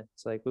recently.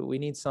 It's like, we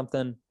need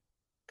something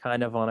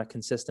kind of on a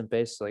consistent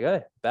basis. Like,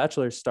 hey,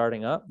 Bachelor's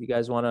starting up. You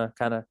guys want to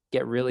kind of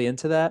get really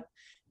into that?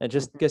 And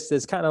just guess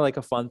it's kind of like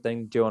a fun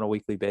thing to do on a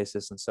weekly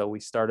basis. And so we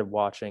started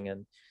watching,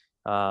 and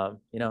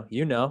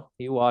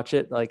you watch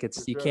it, like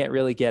you can't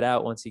really get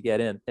out once you get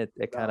in.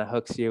 It kind of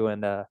hooks you,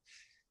 and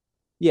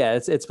yeah,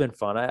 it's been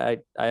fun. I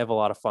have a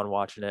lot of fun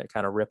watching it,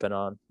 kind of ripping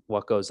on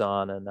what goes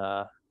on,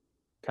 and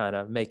kind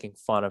of making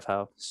fun of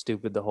how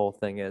stupid the whole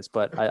thing is.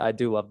 But I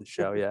do love the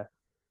show. Yeah.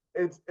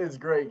 It's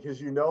great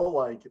because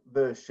like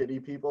the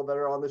shitty people that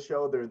are on the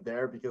show, they're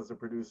there because the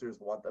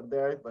producers want them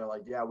there. They're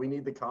like, yeah, we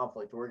need the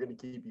conflict. We're gonna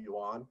keep you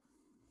on,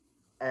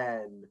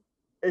 and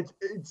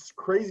it's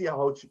crazy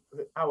how it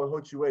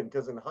hooks you in.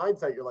 Because in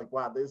hindsight, you're like,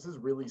 wow, this is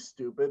really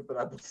stupid. But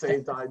at the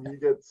same time, you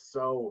get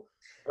so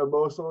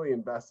emotionally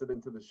invested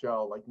into the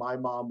show. Like my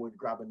mom would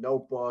grab a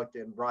notebook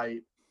and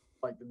write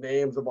like the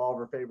names of all of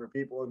her favorite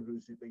people and who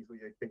she thinks will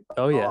get kicked off.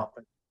 Oh yeah.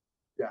 And,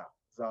 yeah.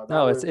 So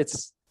no,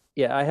 it's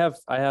yeah. I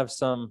have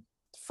some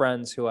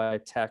friends who I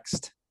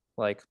text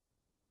like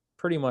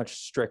pretty much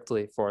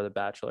strictly for The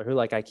Bachelor, who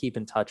like I keep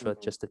in touch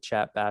with just to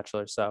chat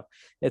Bachelor. So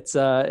it's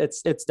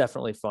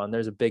definitely fun.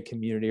 There's a big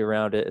community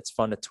around it. It's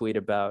fun to tweet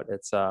about.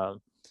 It's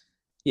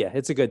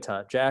it's a good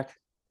time. Jack,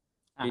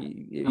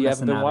 you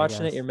haven't been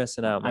watching it, you're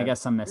missing out, man. I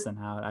guess I'm missing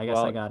out. I guess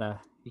I gotta.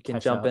 You can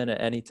jump in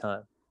at any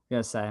time. I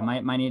gotta say, I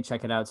might need to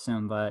check it out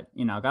soon, but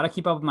gotta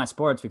keep up with my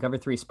sports. We cover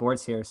 3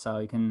 sports here, so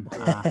you can,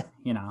 gotta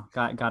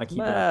keep it up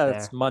there.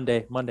 It's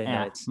Monday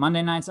nights.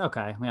 Monday nights.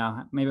 Okay,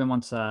 yeah, maybe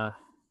once.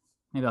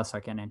 Maybe I'll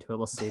start getting into it.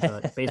 We'll see.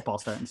 But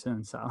baseball's starting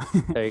soon, so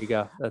there you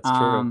go. That's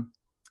true.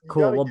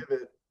 Cool. Well,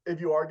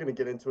 if you are going to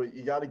get into it,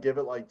 you got to give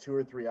it like 2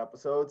 or 3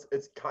 episodes.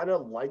 It's kind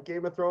of like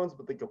Game of Thrones,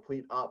 but the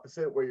complete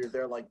opposite, where you're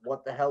there like,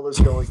 what the hell is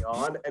going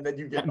on? And then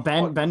you get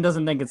Ben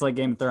doesn't think it's like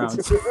Game of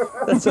Thrones.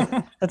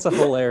 that's a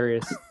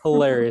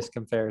hilarious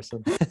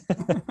comparison.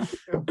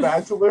 If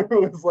Bachelor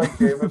was like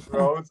Game of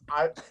Thrones,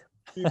 I'd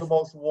be the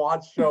most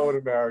watched show in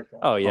America.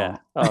 Oh yeah.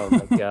 Oh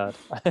my God.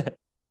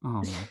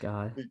 Oh my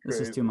God, this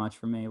is too much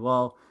for me.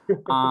 Well,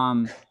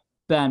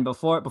 Ben,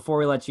 before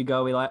we let you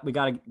go, we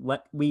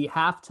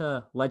have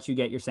to let you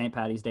get your St.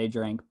 Patty's Day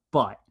drink,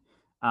 but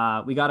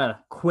we got a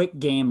quick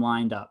game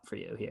lined up for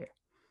you here.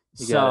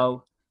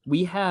 So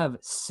we have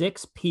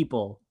 6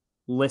 people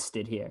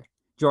listed here.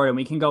 Jordan,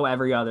 we can go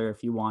every other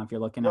if you want, if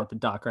you're looking at the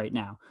doc right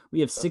now.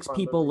 We have 6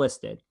 people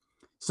listed.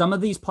 Some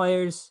of these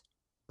players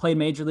played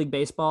Major League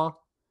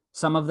Baseball.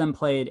 Some of them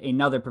played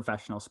another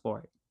professional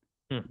sport.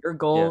 Your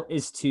goal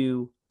is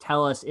to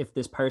tell us if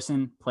this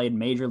person played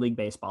Major League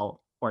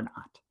Baseball or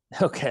not.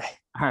 Okay.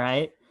 All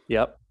right.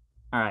 Yep.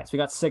 All right. So we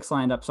got 6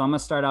 lined up. So I'm going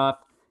to start off.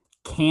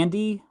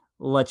 Candy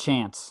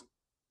LaChance.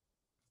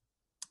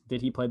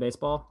 Did he play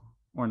baseball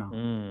or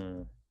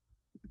no?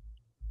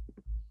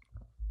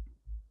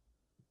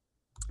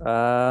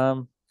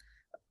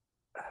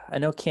 I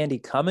know Candy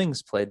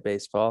Cummings played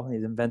baseball. He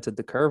invented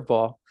the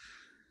curveball.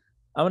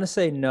 I'm going to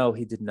say no,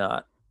 he did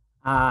not.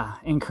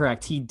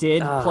 Incorrect. He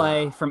did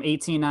play from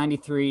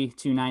 1893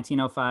 to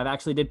 1905.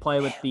 Actually did play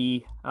with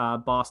the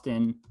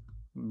Boston,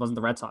 wasn't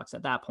the Red Sox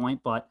at that point,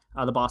 but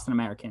the Boston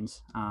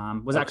Americans.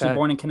 Was actually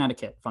born in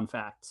Connecticut, fun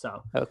fact.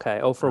 So okay,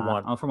 0 for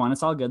 1. 0 for 1.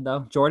 It's all good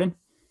though. Jordan?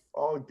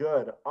 All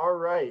good. All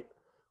right.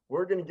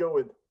 We're going to go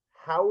with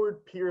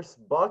Howard Pierce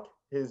Buck.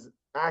 His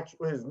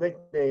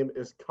nickname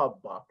is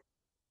Cub Buck.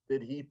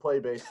 Did he play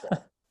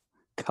baseball?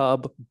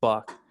 Cub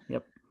Buck.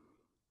 Yep.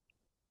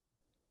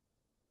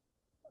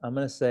 I'm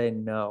going to say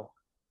no.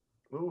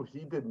 Ooh,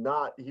 he did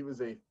not. He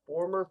was a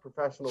former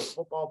professional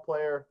football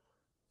player,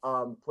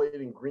 played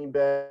in Green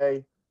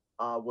Bay,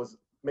 was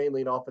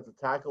mainly an offensive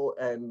tackle.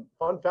 And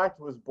fun fact,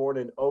 he was born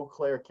in Eau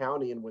Claire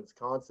County in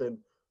Wisconsin.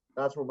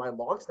 That's where my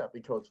long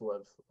snapping coach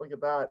lives. Look at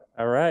that.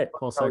 All right.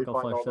 Full How we circle,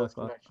 find flush all those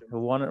circle. connections.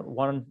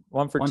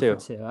 One for One two. for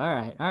two. All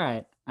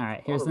right.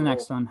 Here's On the a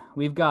next roll. one.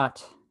 We've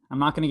got, I'm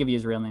not going to give you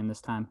his real name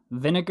this time.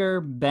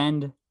 Vinegar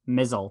Bend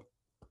Mizzle.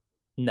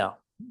 No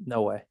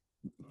way.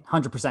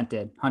 100%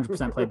 did.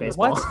 100% played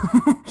What? baseball.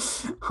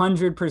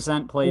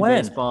 100% played When?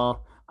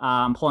 baseball.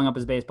 I'm pulling up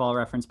his baseball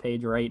reference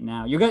page right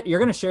now. You're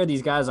going to share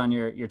these guys on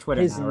your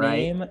Twitter His now,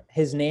 right?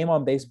 name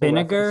on baseball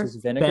Vinegar reference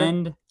is Vinegar.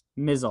 Bend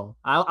Mizzle.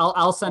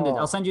 I'll send it. Oh.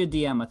 I'll send you a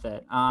DM with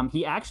it.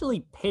 He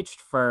actually pitched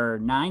for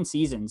 9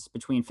 seasons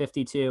between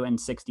 52 and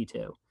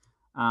 62.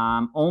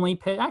 Only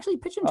pitched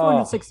in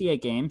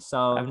 268 games.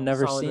 So I've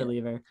never solid seen-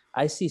 reliever.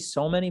 I see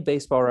so many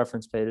baseball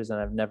reference pages and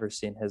I've never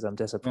seen his. I'm I'm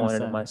gonna disappointed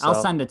in say- myself.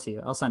 I'll send it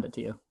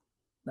to you.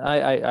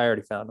 I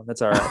already found him.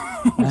 That's all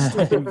right. Just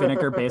fucking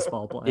Vinegar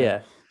baseball player.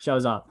 Yeah.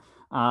 Shows up.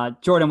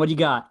 Jordan, what do you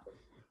got?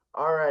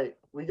 All right,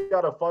 we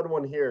got a fun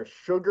one here.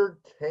 Sugar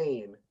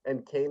cane,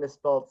 and cane is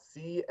spelled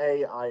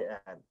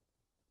C-A-I-N.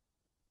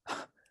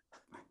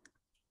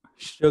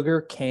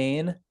 Sugar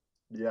cane.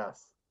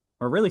 Yes.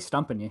 We're really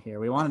stumping you here.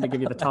 We wanted to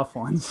give you the tough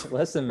ones.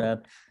 Listen,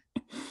 man.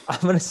 I'm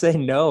gonna say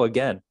no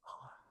again.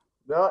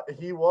 No,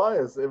 he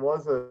was. It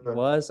was a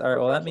Was all right.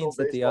 Well, that professional means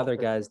that the baseball other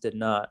pitcher. guys did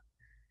not.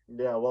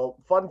 Yeah, well,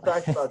 fun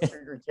fact about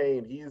Sugar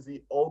Cane, he is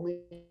the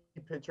only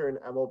pitcher in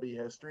MLB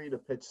history to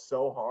pitch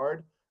so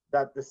hard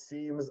that the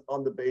seams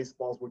on the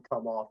baseballs would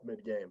come off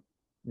mid-game.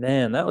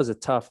 Man, that was a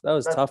tough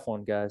That's- tough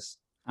one, guys.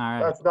 All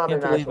right. That's not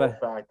Can't an believe actual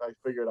fact. I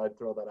figured I'd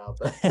throw that out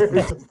there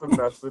just to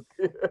mess with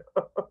you.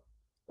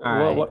 All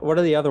right. What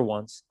are the other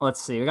ones?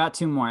 Let's see. We got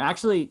 2 more.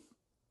 Actually,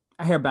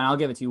 here, Ben, I'll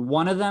give it to you.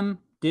 One of them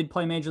did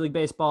play Major League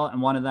Baseball,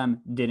 and one of them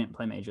didn't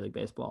play Major League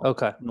Baseball.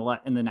 Okay.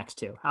 In the next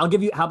 2. I'll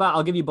give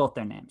you both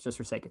their names just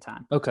for sake of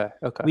time. Okay.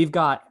 We've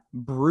got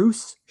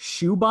Bruce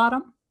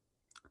Shoebottom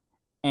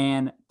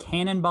and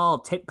Cannonball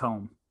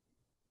Titcomb.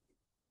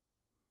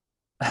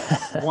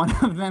 One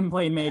of them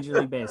played Major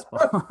League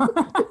Baseball.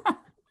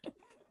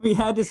 We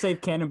had to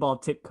save Cannonball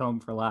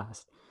Titcomb for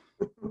last.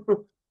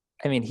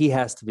 I mean, he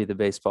has to be the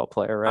baseball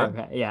player, right?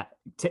 Okay, yeah.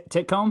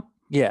 Titcomb?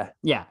 Yeah.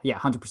 Yeah,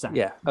 100%.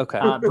 Yeah. Okay.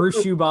 Bruce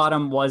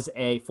Shoebottom was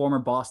a former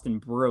Boston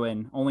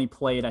Bruin, only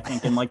played, I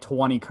think, in like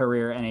 20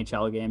 career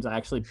NHL games. I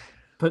actually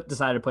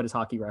decided to put his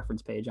hockey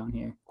reference page on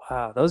here.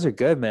 Wow, those are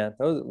good, man.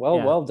 Those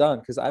Yeah. well done.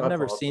 Because I've That's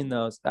never awesome. seen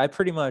those. I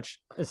pretty much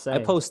Just I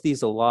saying. post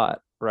these a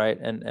lot, right?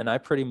 And I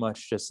pretty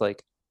much just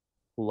like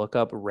look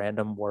up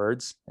random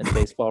words in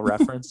baseball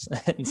reference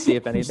and see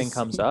if anything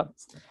comes up.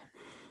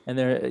 And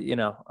there,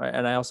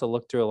 and I also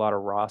look through a lot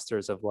of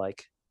rosters of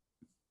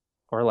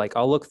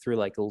I'll look through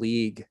like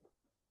league,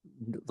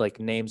 like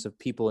names of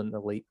people in the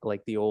league,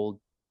 like the old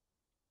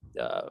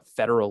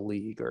federal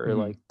league or Mhm.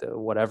 like the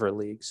whatever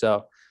league.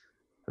 So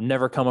I've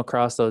never come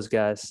across those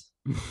guys.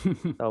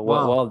 So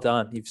Wow. well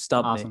done. You've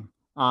stumped me.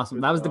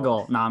 Awesome. That was the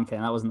goal. No, I'm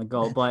kidding. That wasn't the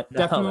goal. But No,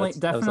 definitely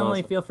that was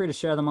awesome. feel free to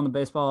share them on the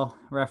baseball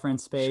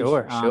reference page.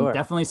 Sure.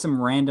 Definitely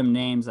some random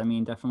names. I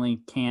mean,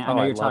 definitely I Oh,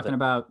 know I you're love talking it.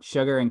 about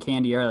sugar and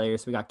candy earlier.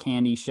 So we got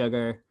candy,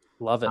 sugar,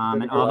 Love it. and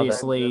Vinegar, love it.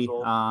 obviously,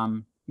 Mizzle.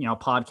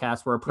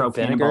 podcast. We're a pro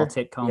Vinegar, Cannonball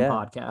Titcomb yeah.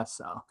 podcast.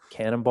 So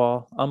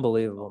Cannonball.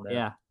 Unbelievable,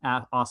 man.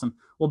 yeah, awesome.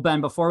 Well,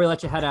 Ben, before we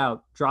let you head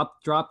out,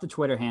 drop the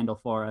Twitter handle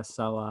for us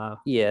so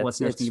Yeah, it's-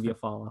 listeners can it's give you a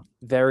follow.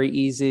 Very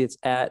easy. It's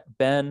at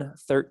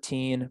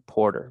Ben13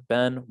 Porter.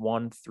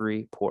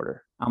 Ben13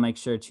 Porter. I'll make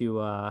sure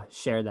to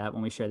share that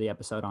when we share the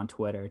episode on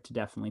Twitter to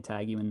definitely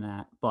tag you in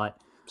that. But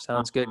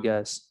Sounds good,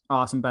 guys.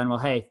 awesome, Ben. Well,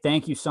 hey,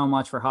 thank you so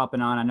much for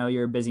hopping on. I know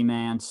you're a busy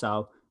man,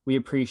 so we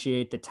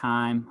appreciate the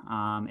time.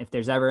 If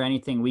there's ever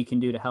anything we can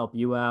do to help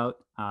you out,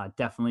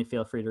 definitely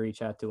feel free to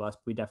reach out to us.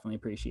 We definitely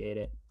appreciate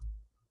it.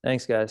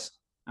 Thanks, guys.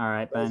 All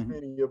right, Nice Ben.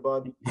 meeting you,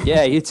 bud.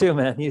 Yeah, you too,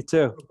 man. You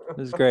too. It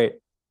was great.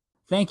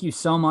 Thank you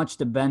so much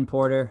to Ben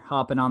Porter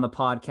hopping on the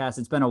podcast.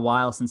 It's been a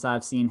while since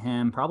I've seen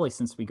him, probably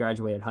since we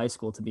graduated high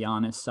school, to be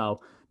honest. So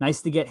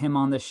nice to get him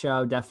on the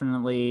show.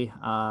 Definitely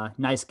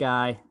nice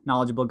guy,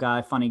 knowledgeable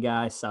guy, funny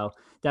guy. So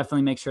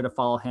definitely make sure to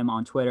follow him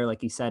on Twitter,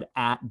 like he said,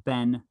 at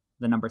Ben,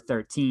 the number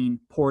 13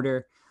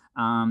 Porter.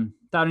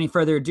 Without any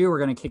further ado, we're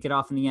going to kick it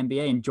off in the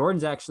NBA. And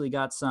Jordan's actually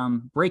got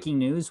some breaking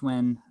news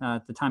when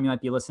at the time you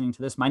might be listening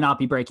to this might not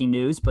be breaking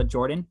news, but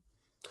Jordan.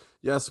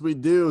 Yes, we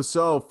do.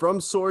 So,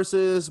 from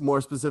sources, more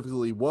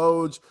specifically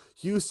Woj,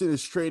 Houston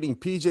is trading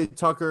PJ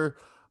Tucker,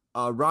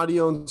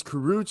 Rodion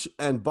Kuruc,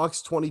 and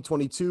Bucks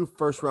 2022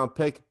 first-round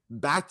pick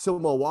back to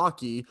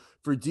Milwaukee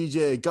for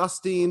DJ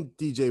Augustine,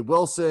 DJ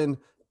Wilson,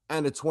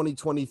 and a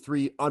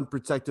 2023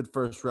 unprotected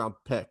first-round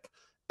pick.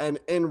 And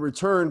in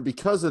return,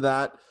 because of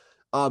that,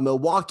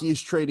 Milwaukee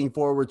is trading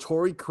forward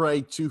Torrey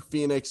Craig to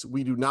Phoenix.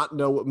 We do not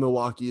know what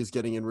Milwaukee is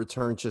getting in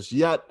return just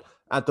yet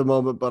at the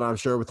moment, but I'm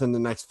sure within the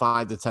next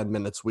 5 to 10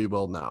 minutes we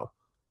will know.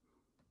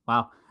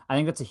 Wow. I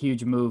think that's a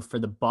huge move for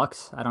the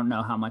Bucks. I don't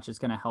know how much it's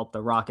going to help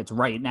the Rockets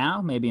right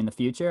now, maybe in the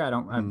future.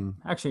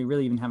 I actually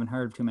really even haven't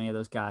heard of too many of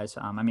those guys.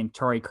 I mean,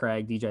 Torrey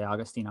Craig, DJ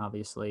Augustine,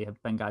 obviously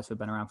have been guys who've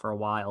been around for a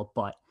while,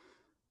 but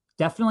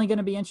definitely going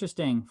to be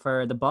interesting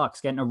for the Bucks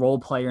getting a role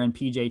player in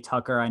PJ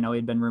Tucker. I know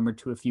he'd been rumored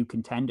to a few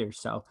contenders,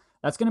 so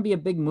that's going to be a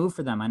big move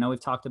for them. I know we've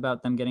talked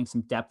about them getting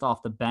some depth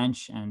off the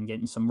bench and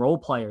getting some role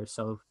players.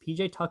 So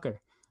PJ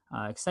Tucker,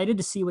 excited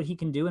to see what he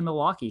can do in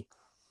Milwaukee.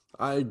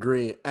 I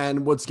agree.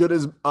 And what's good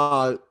is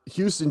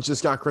Houston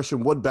just got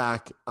Christian Wood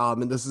back.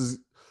 And this is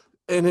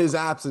in his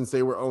absence,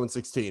 they were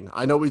 0-16.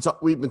 I know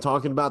we've been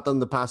talking about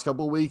them the past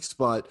couple of weeks,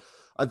 but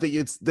I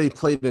think they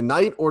played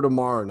tonight or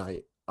tomorrow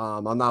night.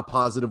 I'm not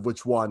positive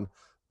which one,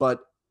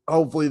 but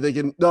hopefully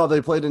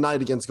they play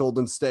tonight against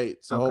Golden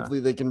State. So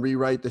hopefully they can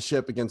rewrite the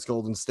ship against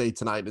Golden State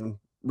tonight and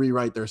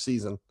rewrite their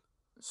season.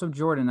 So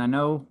Jordan, I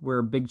know we're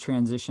a big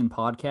transition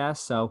podcast.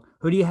 So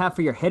who do you have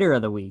for your hitter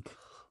of the week?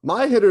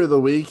 My hitter of the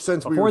week,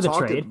 since we were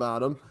talking trade.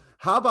 about him,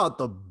 how about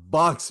the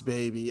Bucks,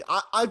 baby?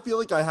 I feel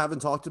like I haven't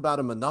talked about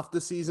him enough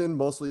this season,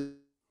 mostly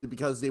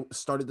because they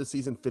started the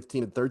season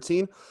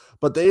 15-13,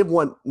 but they've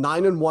won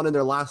 9-1 in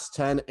their last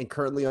 10 and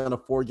currently on a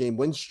 4-game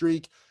win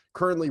streak.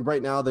 Currently,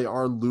 right now, they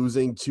are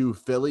losing to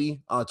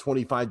Philly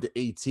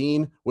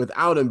 25-18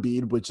 without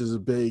Embiid, which is a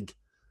big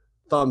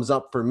thumbs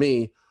up for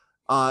me.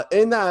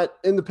 In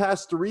the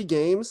past 3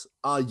 games,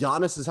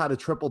 Giannis has had a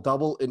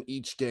triple-double in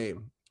each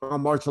game.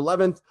 On March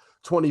 11th,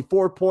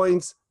 24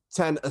 points,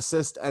 10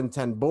 assists, and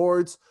 10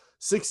 boards,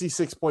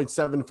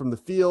 66.7 from the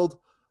field,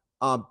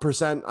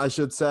 percent, I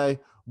should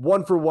say,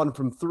 1 for 1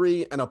 from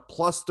 3, and a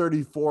plus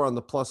 34 on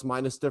the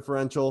plus-minus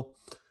differential.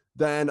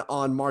 Then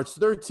on March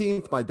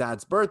 13th, my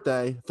dad's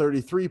birthday,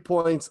 33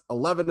 points,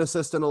 11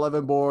 assists, and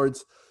 11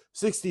 boards,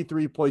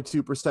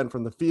 63.2%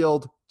 from the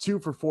field, 2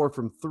 for 4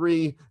 from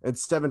 3, and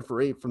 7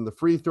 for 8 from the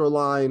free throw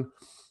line.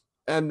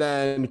 And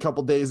then 2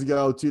 days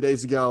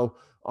ago,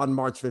 on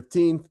March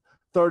 15th,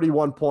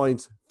 31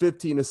 points,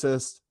 15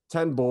 assists,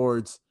 10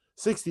 boards,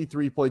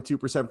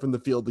 63.2% from the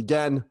field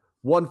again,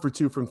 1 for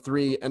 2 from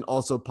 3, and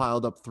also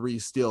piled up 3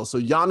 steals. So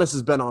Giannis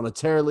has been on a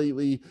tear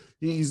lately.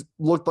 He's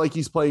looked like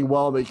he's playing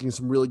well, making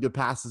some really good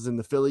passes in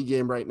the Philly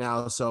game right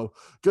now. So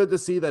good to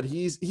see that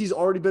he's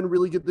already been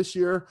really good this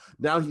year.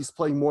 Now he's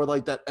playing more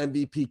like that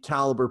MVP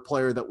caliber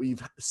player that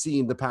we've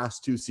seen the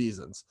past 2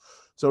 seasons.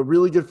 So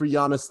really good for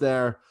Giannis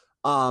there.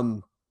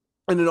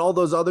 And in all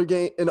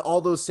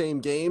those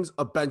same games,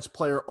 a bench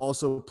player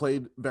also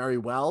played very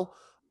well.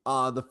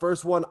 The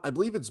first one, I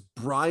believe it's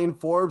Brian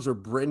Forbes or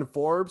Bryn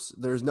Forbes.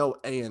 There's no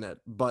A in it,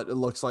 but it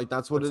looks like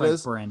that's what it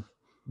is.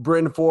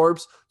 Bryn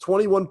Forbes,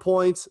 21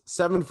 points,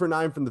 7 for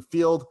 9 from the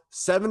field,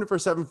 7 for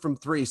 7 from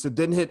 3. So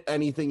didn't hit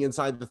anything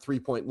inside the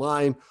 3-point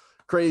line.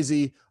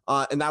 Crazy.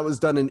 And that was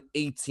done in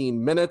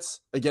 18 minutes.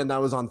 Again,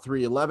 that was on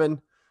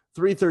 3-11.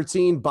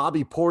 3-13,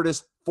 Bobby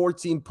Portis,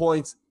 14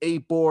 points,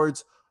 8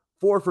 boards,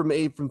 4 from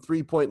 8 from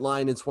 3-point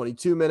line in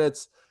 22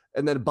 minutes.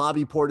 And then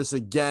Bobby Portis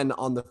again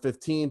on the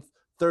 15th,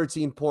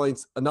 13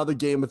 points, another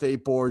game with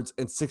 8 boards,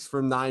 and 6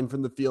 from 9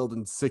 from the field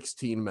in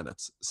 16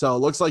 minutes. So it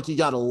looks like he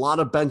got a lot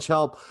of bench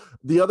help.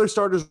 The other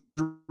starters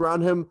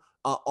around him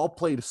all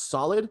played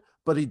solid,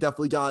 but he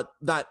definitely got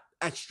that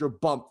extra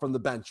bump from the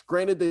bench.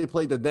 Granted, they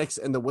played the Knicks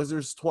and the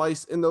Wizards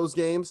twice in those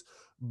games,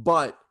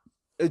 but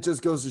it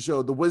just goes to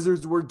show the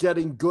Wizards were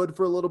getting good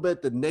for a little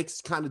bit. The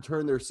Knicks kind of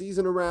turned their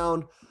season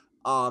around,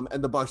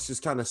 and the Bucks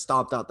just kind of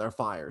stomped out their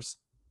fires.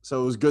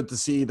 So it was good to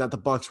see that the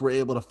Bucks were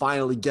able to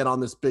finally get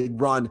on this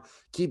big run,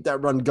 keep that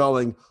run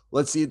going.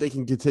 Let's see if they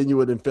can continue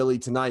it in Philly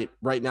tonight.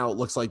 Right now, it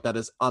looks like that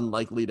is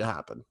unlikely to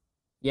happen.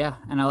 Yeah,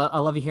 and I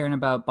love hearing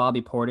about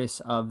Bobby Portis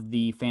of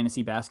the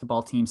fantasy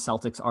basketball team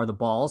Celtics Are the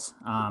Balls,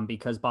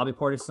 because Bobby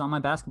Portis is on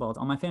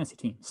my fantasy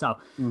team. So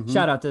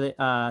shout out to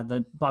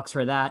the Bucks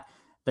for that.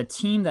 The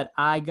team that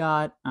I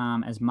got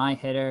as my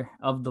hitter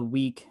of the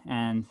week,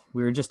 and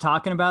we were just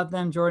talking about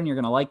them, Jordan, you're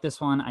going to like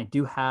this one. I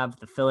do have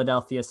the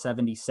Philadelphia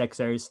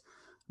 76ers.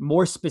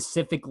 More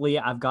specifically,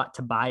 I've got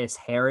Tobias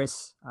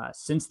Harris.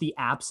 Since the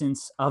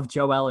absence of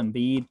Joel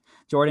Embiid,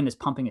 Jordan is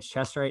pumping his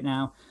chest right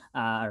now,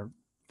 or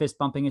fist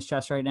bumping his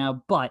chest right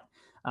now. But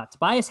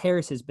Tobias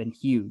Harris has been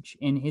huge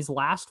in his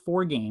last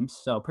 4 games,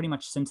 so pretty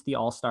much since the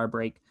All-Star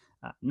break.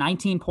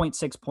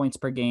 19.6 points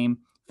per game,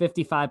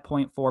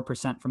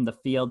 55.4% from the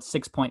field,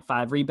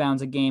 6.5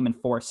 rebounds a game, and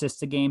 4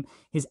 assists a game.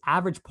 His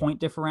average point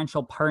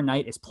differential per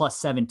night is plus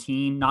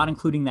 17, not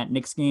including that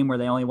Knicks game where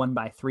they only won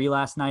by 3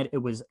 last night. It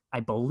was, I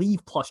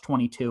believe, plus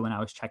 22 when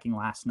I was checking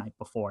last night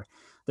before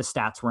the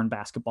stats were in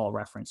Basketball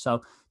Reference.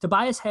 So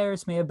Tobias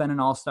Harris may have been an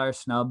all-star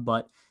snub,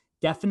 but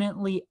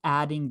definitely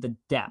adding the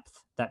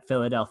depth that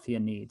Philadelphia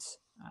needs.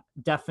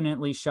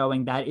 Definitely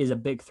showing that is a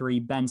big 3,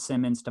 Ben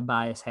Simmons,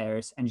 Tobias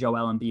Harris, and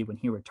Joel Embiid when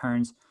he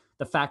returns.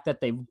 The fact that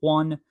they've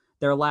won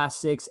their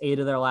last 6, 8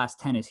 of their last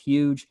 10 is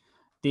huge.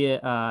 The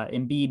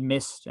Embiid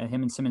missed,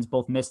 him and Simmons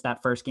both missed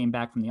that first game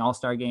back from the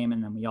All-Star game,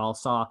 and then we all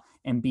saw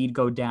Embiid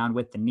go down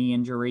with the knee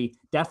injury.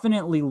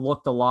 Definitely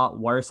looked a lot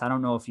worse. I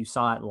don't know if you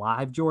saw it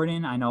live,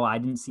 Jordan. I know I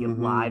didn't see it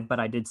live, but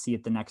I did see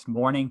it the next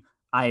morning.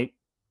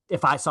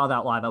 if I saw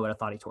that live, I would have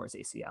thought he tore his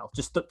ACL.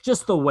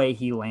 Just the way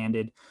he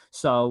landed.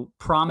 So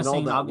promising.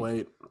 And all that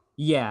weight.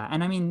 Yeah,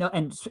 and I mean, no,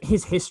 and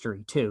his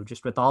history too,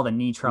 just with all the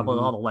knee trouble,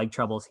 all the leg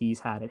troubles he's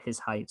had at his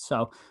height.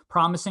 So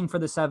promising for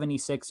the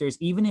 76ers,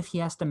 even if he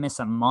has to miss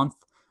a month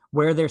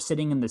where they're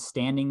sitting in the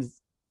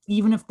standings,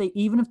 even if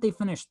they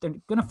finish, they're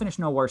going to finish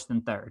no worse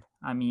than third.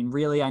 I mean,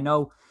 really, I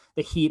know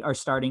the Heat are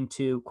starting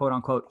to quote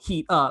unquote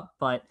heat up,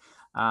 but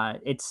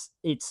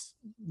it's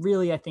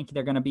really, I think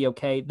they're going to be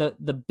okay.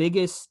 The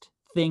biggest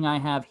thing I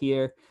have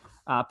here,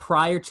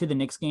 prior to the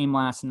Knicks game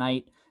last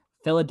night,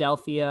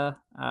 Philadelphia,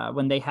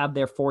 when they have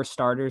their 4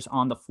 starters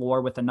on the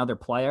floor with another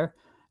player,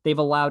 they've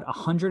allowed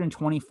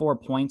 124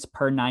 points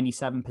per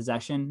 97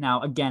 possession.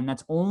 Now, again,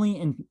 that's only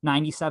in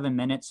 97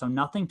 minutes, so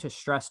nothing to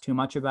stress too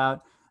much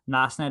about.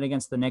 Last night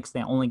against the Knicks,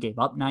 they only gave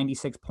up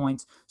 96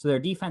 points. So their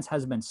defense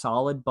has been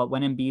solid, but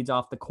when Embiid's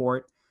off the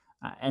court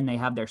and they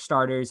have their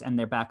starters and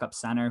their backup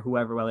center,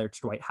 whoever, whether it's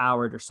Dwight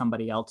Howard or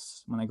somebody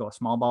else, when they go a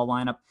small ball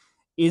lineup,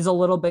 is a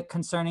little bit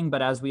concerning.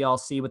 But as we all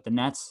see with the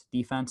Nets,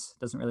 defense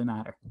doesn't really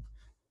matter.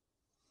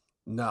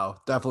 No,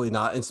 definitely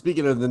not. And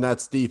speaking of the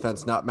Nets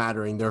defense not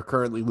mattering, they're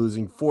currently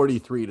losing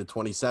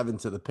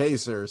 43-27 to the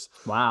Pacers.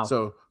 Wow.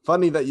 So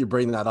funny that you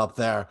bring that up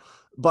there.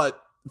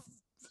 But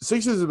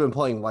Sixers have been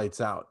playing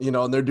lights out,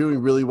 and they're doing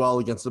really well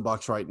against the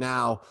Bucks right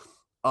now.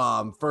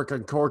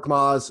 Furkan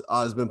Korkmaz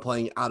has been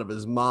playing out of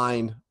his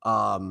mind.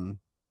 I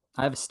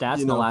have stats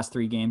in the last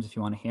 3 games if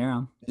you want to hear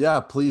them. Yeah,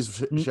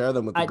 please share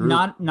them with the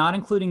group. Not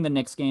including the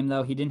Knicks game,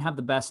 though. He didn't have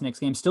the best Knicks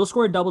game. Still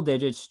scored double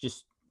digits.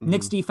 Just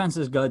Knicks defense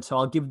is good, so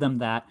I'll give them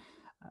that.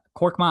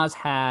 Korkmaz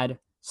had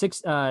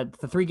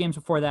the 3 games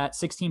before that,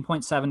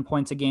 16.7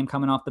 points a game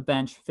coming off the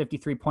bench,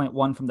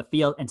 53.1 from the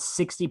field, and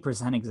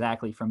 60%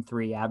 exactly from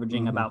 3,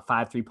 averaging about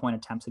 5 3-point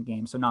attempts a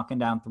game. So knocking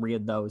down 3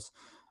 of those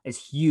is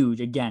huge.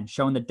 Again,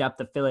 showing the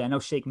depth of Philly. I know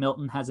Shake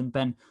Milton hasn't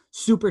been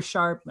super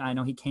sharp. I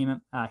know he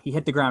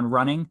hit the ground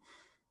running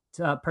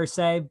per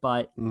se,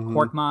 but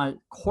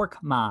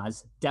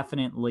Korkmaz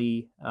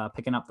definitely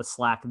picking up the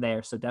slack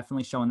there. So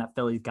definitely showing that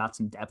Philly's got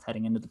some depth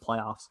heading into the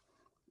playoffs.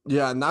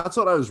 Yeah, and that's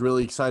what I was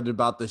really excited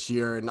about this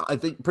year. And I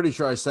think pretty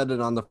sure I said it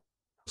on the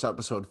first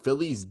episode.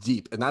 Philly's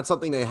deep, and that's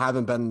something they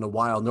haven't been in a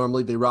while.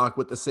 Normally they rock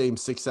with the same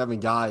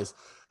 6-7 guys.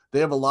 They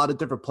have a lot of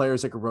different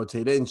players that can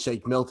rotate in.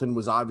 Shake Milton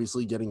was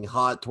obviously getting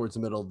hot towards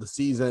the middle of the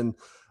season.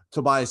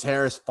 Tobias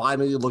Harris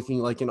finally looking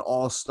like an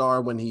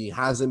all-star when he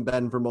hasn't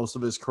been for most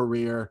of his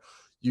career.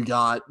 You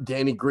got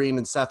Danny Green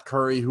and Seth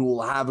Curry, who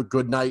will have a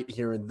good night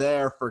here and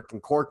there.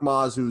 Furkan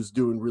Korkmaz, who's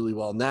doing really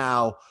well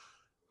now.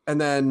 And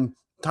then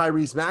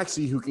Tyrese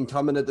Maxey, who can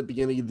come in at the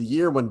beginning of the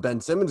year when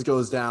Ben Simmons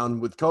goes down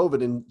with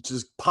COVID and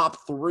just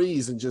pop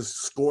threes and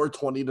just score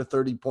 20 to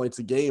 30 points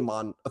a game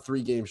on a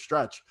 3-game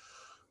stretch.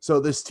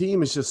 So this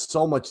team is just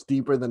so much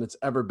deeper than it's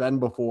ever been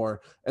before.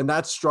 And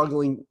that's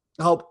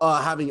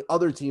having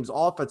other teams'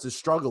 offenses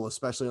struggle,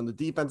 especially on the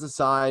defensive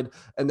side.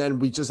 And then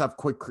we just have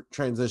quick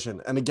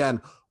transition. And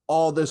again,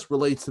 all this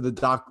relates to the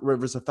Doc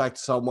Rivers effect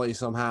some way,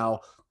 somehow.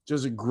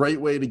 Just a great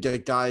way to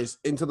get guys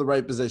into the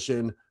right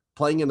position,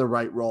 playing in the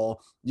right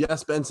role.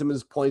 Yes, Ben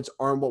Simmons' points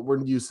aren't what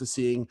we're used to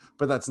seeing,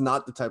 but that's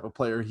not the type of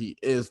player he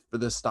is for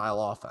this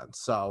style offense.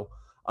 So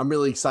I'm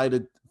really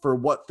excited for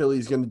what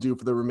Philly's going to do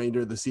for the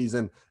remainder of the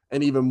season,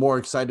 and even more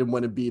excited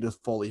when Embiid is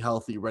fully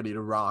healthy, ready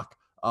to rock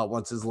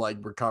once his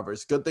leg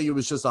recovers. Good thing it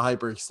was just a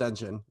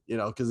hyperextension,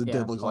 because it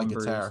did look like a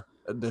tear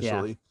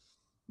initially.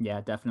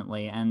 Yeah,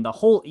 definitely. And the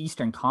whole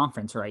Eastern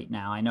Conference right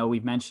now, I know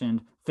we've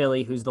mentioned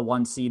Philly, who's the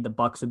 1 seed. The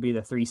Bucks would be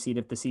the 3 seed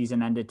if the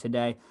season ended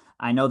today.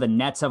 I know the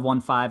Nets have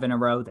won 5 in a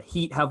row. The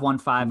Heat have won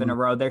 5 in a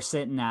row. They're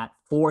sitting at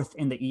 4th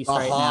in the East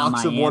right now.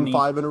 Hawks have won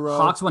 5 in a row.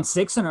 Hawks won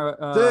 6 in a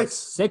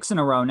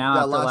row now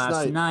after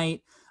last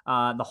night.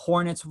 The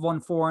Hornets have won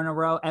 4 in a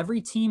row. Every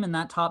team in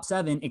that top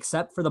 7,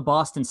 except for the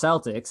Boston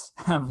Celtics,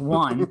 have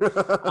won,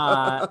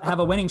 have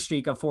a winning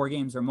streak of 4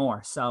 games or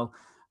more. So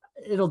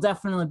it'll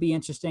definitely be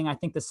interesting. I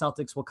think the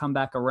Celtics will come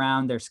back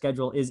around. Their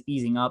schedule is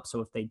easing up. So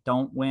if they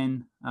don't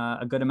win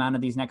a good amount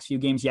of these next few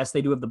games, yes,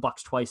 they do have the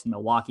Bucks twice in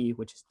Milwaukee,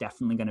 which is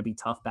definitely going to be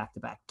tough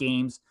back-to-back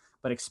games,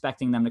 but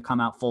expecting them to come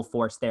out full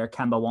force there.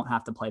 Kemba won't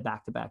have to play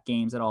back-to-back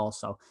games at all.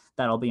 So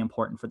that'll be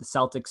important for the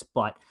Celtics.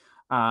 But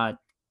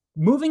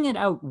moving it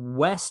out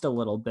west a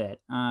little bit,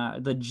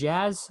 the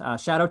Jazz,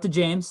 shout out to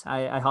James.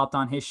 I hopped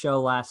on his show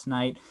last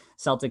night.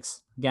 Celtics,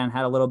 again,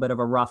 had a little bit of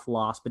a rough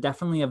loss, but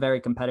definitely a very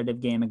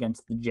competitive game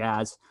against the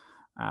Jazz.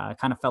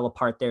 Kind of fell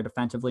apart there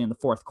defensively in the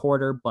 4th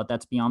quarter, but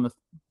that's beyond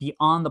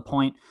the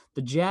point.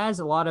 The Jazz,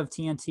 a lot of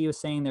TNT was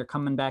saying they're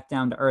coming back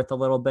down to earth a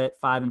little bit,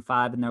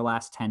 5-5 in their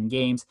last 10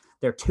 games.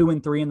 They're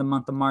 2-3 in the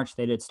month of March.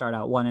 They did start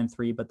out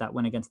 1-3, but that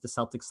win against the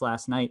Celtics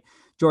last night.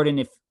 Jordan,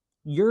 if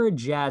you're a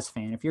Jazz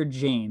fan, if you're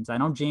James, I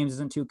know James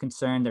isn't too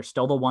concerned. They're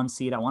still the 1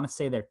 seed. I want to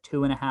say they're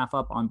 2.5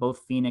 up on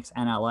both Phoenix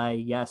and LA.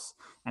 Yes.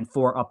 And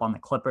 4 up on the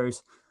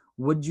Clippers.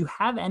 Would you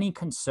have any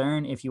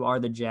concern if you are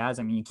the Jazz?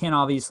 I mean, you can't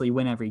obviously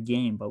win every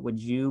game, but would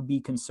you be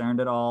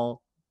concerned at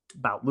all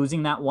about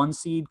losing that 1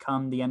 seed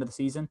come the end of the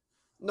season?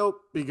 Nope,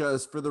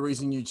 because for the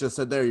reason you just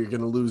said there, you're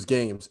going to lose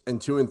games, and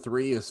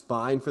 2-3 is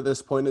fine for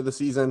this point of the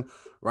season.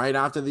 right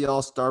after the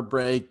All-Star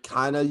break,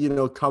 kind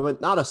of, coming,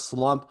 not a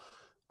slump.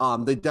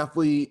 They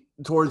definitely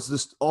towards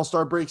this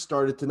All-Star break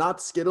started to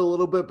not skid a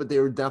little bit, but they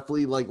were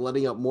definitely like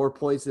letting up more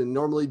points than they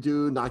normally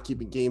do, not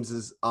keeping games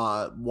as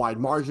wide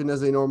margin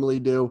as they normally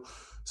do.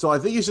 So I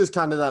think it's just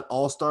kind of that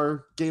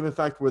All-Star game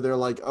effect where they're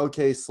like,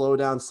 okay, slow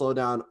down.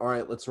 All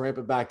right, let's ramp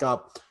it back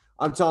up.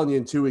 I'm telling you,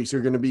 in 2 weeks,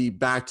 you're going to be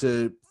back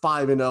to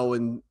 5-0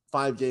 in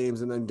 5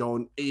 games and then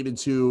going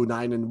 8-2,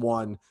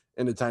 9-1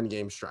 in a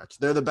 10-game stretch.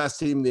 They're the best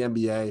team in the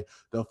NBA.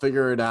 They'll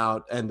figure it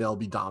out and they'll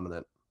be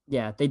dominant.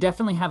 Yeah, they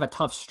definitely have a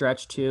tough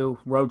stretch too.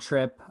 Road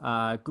trip.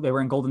 They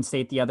were in Golden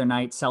State the other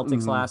night,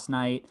 Celtics last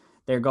night.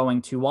 They're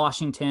going to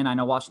Washington. I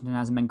know Washington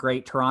hasn't been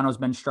great. Toronto's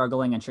been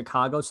struggling, and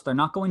Chicago. So they're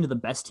not going to the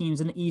best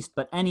teams in the East,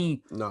 but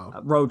any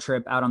road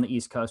trip out on the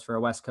East Coast for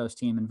a West Coast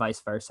team and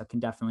vice versa can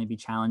definitely be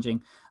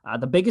challenging.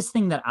 The biggest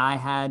thing that I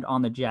had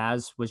on the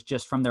Jazz was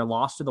just from their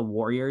loss to the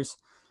Warriors.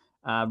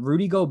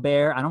 Rudy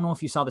Gobert, I don't know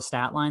if you saw the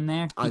stat line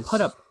there. He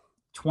put up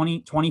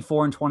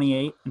 24 and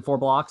 28 and 4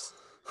 blocks.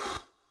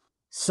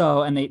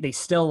 So, and they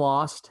still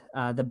lost.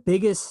 The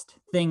biggest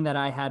thing that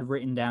I had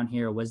written down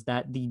here was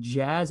that the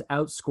Jazz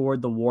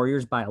outscored the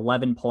Warriors by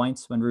 11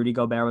 points when Rudy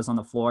Gobert was on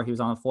the floor. He was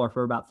on the floor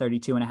for about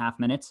 32 and a half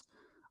minutes.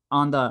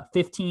 On the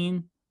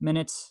 15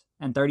 minutes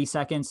and 30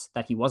 seconds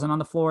that he wasn't on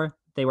the floor,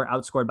 they were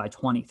outscored by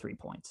 23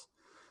 points.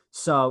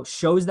 So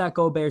shows that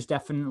Gobert's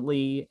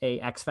definitely a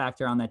X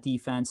factor on that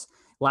defense.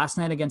 Last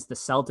night against the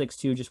Celtics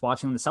too, just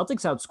watching them, the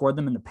Celtics outscored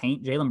them in the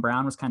paint. Jaylen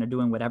Brown was kind of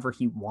doing whatever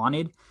he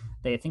wanted.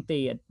 I think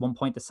at one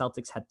point, the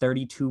Celtics had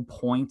 32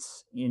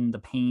 points in the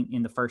paint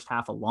in the first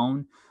half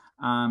alone.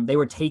 They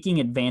were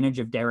taking advantage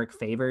of Derek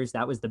Favors.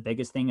 That was the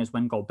biggest thing, is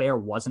when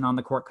Gobert wasn't on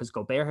the court, because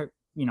Gobert,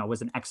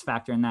 was an X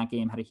factor in that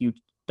game, had a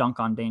huge dunk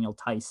on Daniel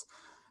Tice.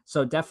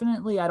 So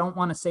definitely, I don't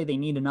want to say they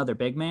need another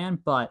big man,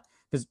 but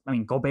because,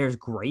 Gobert's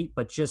great,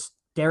 but just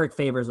Derek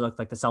Favors looked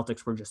like the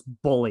Celtics were just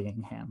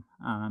bullying him.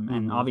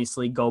 And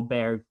obviously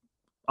Gobert,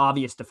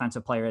 obvious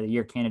defensive player of the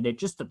year candidate,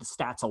 just at the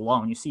stats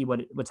alone. You see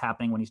what's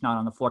happening when he's not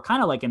on the floor,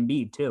 kind of like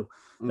Embiid too.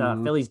 The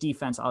Phillies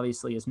defense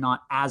obviously is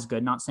not as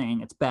good, not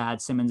saying it's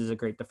bad. Simmons is a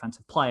great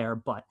defensive player,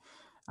 but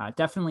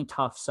definitely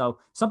tough. So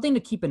something to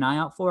keep an eye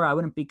out for. I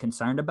wouldn't be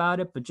concerned about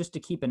it, but just to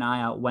keep an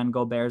eye out when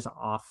Gobert's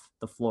off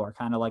the floor,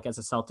 kind of like as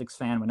a Celtics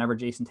fan, whenever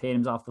Jason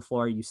Tatum's off the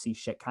floor, you see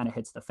shit kind of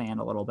hits the fan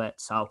a little bit.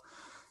 So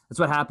that's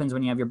what happens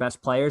when you have your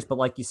best players. But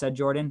like you said,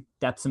 Jordan,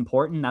 depth's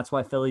important. That's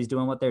why Philly's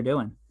doing what they're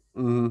doing.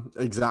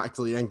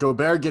 Exactly. And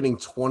Gobert getting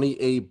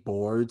 28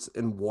 boards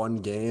in one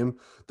game.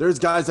 There's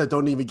guys that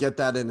don't even get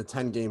that in a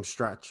 10-game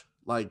stretch.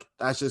 Like,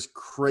 that's just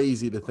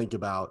crazy to think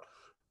about,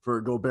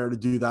 for Gobert to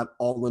do that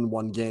all in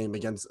one game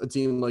against a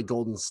team like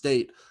Golden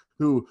State,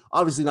 who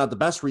obviously not the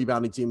best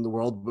rebounding team in the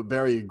world, but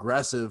very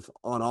aggressive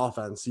on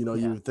offense. You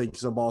would think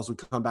some balls would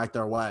come back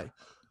their way.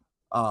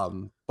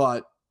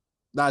 But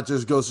that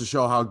just goes to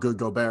show how good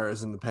Gobert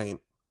is in the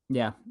paint.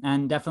 Yeah,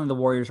 and definitely the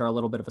Warriors are a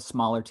little bit of a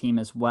smaller team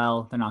as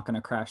well. They're not going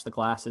to crash the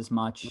glass as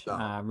much.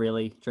 No.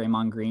 Really,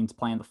 Draymond Green's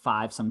playing the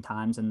 5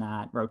 sometimes in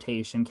that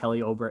rotation.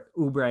 Kelly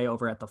Oubre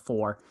over at the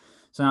 4.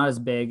 So not as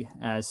big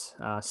as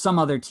some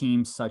other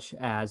teams, such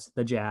as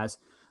the Jazz.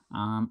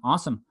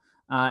 Awesome.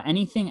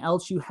 Anything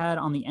else you had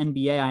on the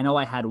NBA? I know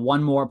I had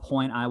one more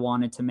point I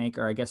wanted to make,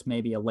 or I guess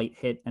maybe a late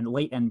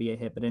NBA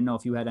hit, but I didn't know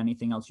if you had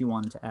anything else you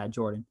wanted to add,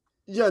 Jordan.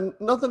 Yeah,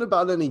 nothing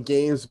about any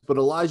games, but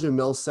Elijah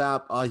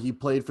Millsap, he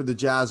played for the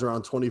Jazz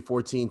around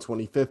 2014,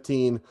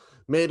 2015,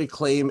 made a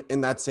claim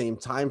in that same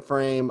time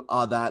frame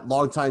that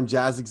longtime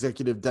Jazz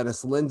executive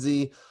Dennis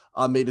Lindsey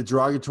made a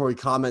derogatory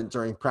comment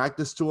during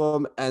practice to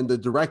him. And the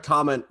direct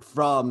comment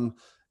from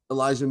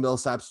Elijah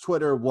Millsap's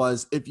Twitter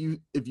was, if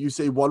you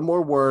say one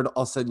more word,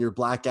 I'll send your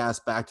black ass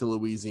back to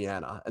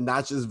Louisiana. And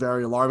that's just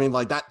very alarming.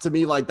 Like, that, to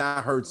me, like,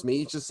 that hurts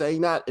me, just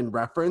saying that in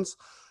reference.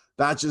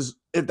 That's just,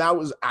 if that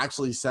was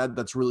actually said,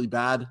 that's really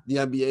bad. The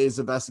NBA is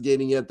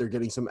investigating it. They're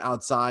getting some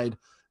outside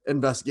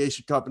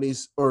investigation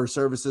companies or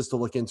services to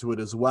look into it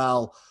as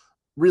well.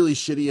 Really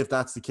shitty if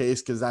that's the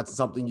case, because that's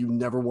something you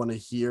never want to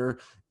hear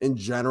in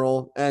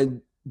general.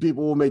 And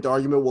people will make the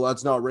argument, well,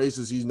 that's not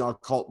racist. He's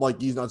not called,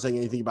 like, he's not saying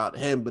anything about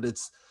him, but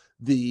it's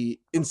the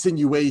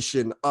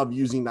insinuation of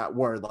using that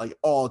word. Like,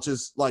 oh,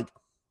 just like,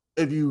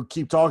 if you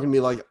keep talking to me,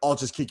 like, I'll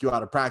just kick you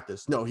out of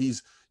practice. No,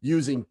 he's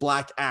using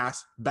black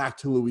ass back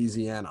to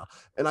Louisiana.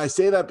 And I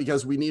say that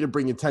because we need to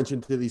bring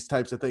attention to these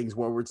types of things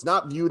where it's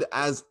not viewed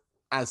as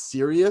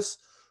serious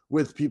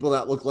with people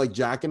that look like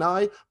Jack and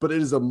I, but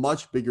it is a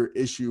much bigger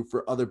issue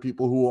for other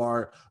people who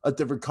are a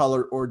different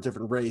color or a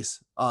different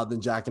race than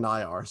Jack and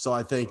I are. So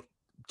I think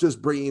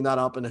just bringing that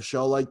up in a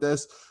show like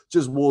this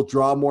just will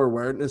draw more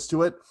awareness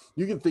to it.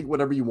 You can think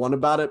whatever you want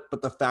about it,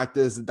 but the fact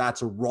is that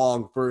that's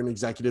wrong for an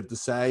executive to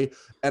say.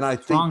 And I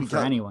think wrong for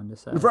anyone to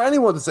say. For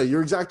anyone to say,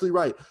 you're exactly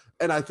right.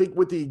 And I think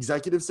with the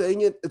executive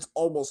saying it, it's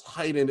almost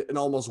heightened and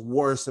almost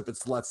worse if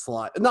it's let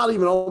slide. Not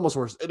even almost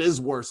worse. It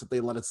is worse if they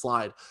let it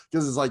slide,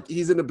 because it's like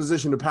he's in a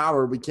position of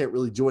power. We can't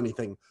really do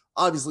anything.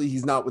 Obviously,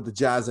 he's not with the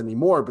Jazz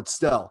anymore, but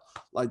still,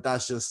 like,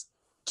 that's just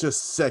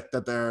sick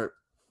that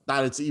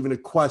it's even a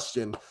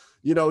question.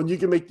 You know, and you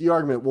can make the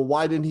argument, well,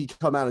 why didn't he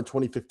come out in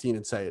 2015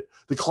 and say it?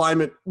 The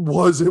climate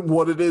wasn't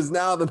what it is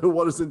now than it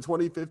was in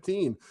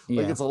 2015.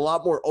 Like, Yeah. it's a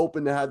lot more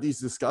open to have these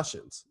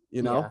discussions,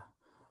 you know? Yeah.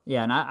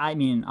 Yeah. And I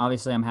mean,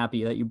 obviously, I'm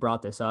happy that you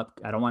brought this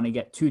up. I don't want to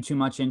get too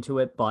much into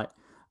it, but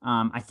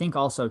I think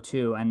also,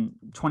 too, and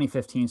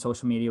 2015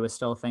 social media was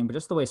still a thing, but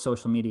just the way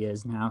social media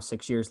is now,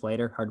 6 years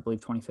later, hard to believe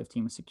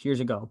 2015 was 6 years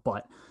ago,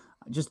 but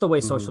just the way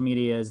social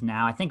media is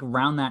now, I think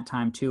around that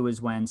time, too,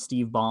 is when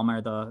Steve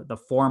Ballmer, the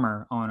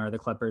former owner of the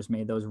Clippers,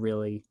 made those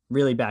really,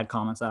 really bad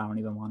comments that I don't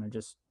even want to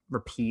just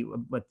repeat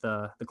with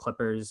the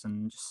Clippers,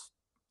 and just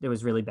it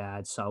was really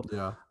bad. So,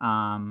 Yeah.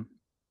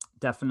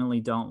 definitely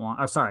don't want,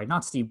 or sorry,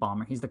 not Steve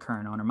Ballmer. He's the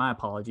current owner. My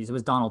apologies. It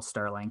was Donald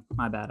Sterling.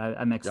 My bad.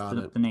 I mixed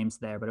the names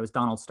there, but it was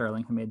Donald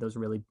Sterling who made those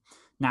really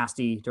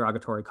nasty,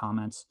 derogatory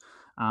comments.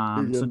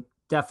 So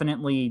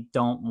definitely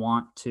don't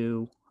want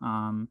to,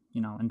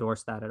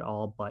 endorse that at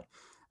all. But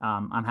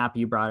I'm happy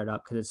you brought it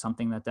up because it's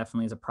something that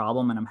definitely is a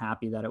problem. And I'm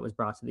happy that it was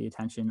brought to the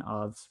attention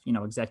of,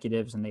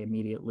 executives, and they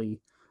immediately,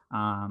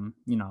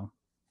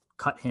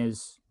 cut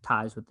his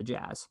ties with the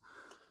Jazz.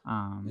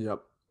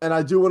 Yep. And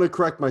I do want to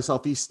correct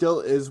myself. He still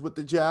is with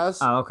the Jazz.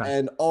 Oh, okay.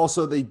 And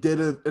also they did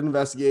an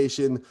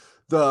investigation.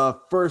 The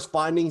first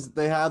findings that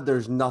they had,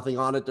 there's nothing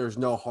on it. There's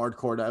no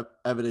hardcore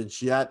evidence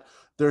yet.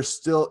 It's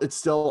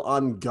still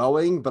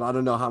ongoing, but I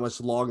don't know how much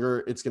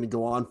longer it's going to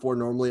go on for.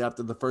 Normally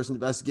after the first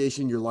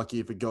investigation, you're lucky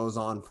if it goes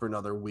on for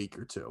another week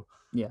or two.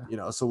 Yeah.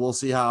 So we'll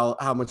see how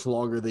much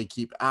longer they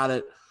keep at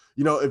it.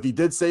 If he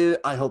did say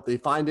it, I hope they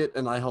find it,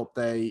 and I hope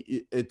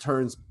it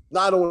turns.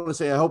 I don't want to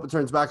say I hope it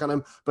turns back on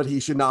him, but he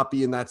should not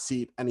be in that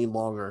seat any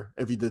longer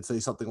if he did say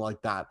something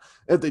like that.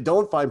 If they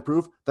don't find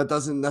proof, that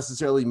doesn't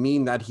necessarily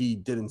mean that he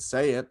didn't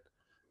say it.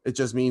 It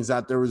just means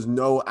that there was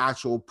no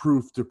actual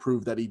proof to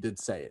prove that he did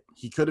say it.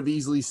 He could have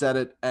easily said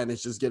it, and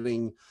it's just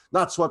getting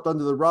not swept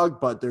under the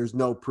rug, but there's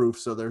no proof,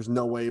 so there's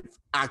no way of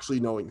actually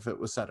knowing if it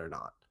was said or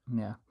not.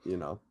 Yeah.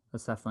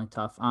 That's definitely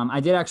tough.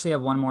 I did actually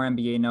have one more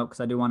NBA note because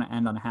I do want to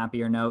end on a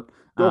happier note.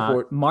 Go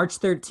for it. March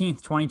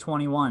 13th,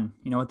 2021.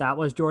 You know what that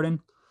was, Jordan?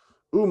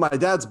 Ooh, my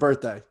dad's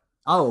birthday.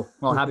 Oh,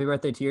 well, happy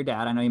birthday to your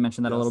dad. I know you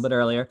mentioned that a little bit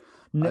earlier.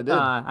 I did.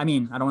 I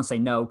mean, I don't want to say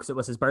no because it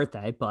was his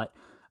birthday, but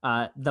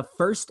the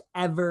first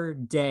ever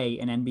day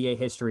in NBA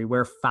history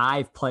where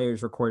 5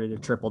 players recorded a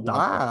triple-double.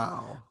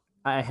 Wow.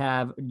 I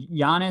have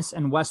Giannis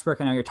and Westbrook.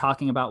 I know you're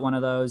talking about one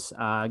of those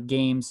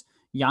games.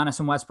 Giannis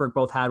and Westbrook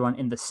both had one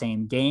in the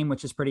same game,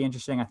 which is pretty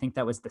interesting. I think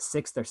that was the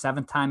 6th or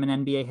 7th time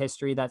in NBA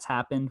history that's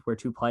happened where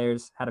 2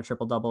 players had a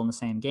triple-double in the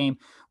same game.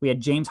 We had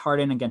James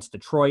Harden against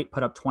Detroit,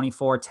 put up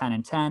 24, 10,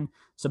 and 10.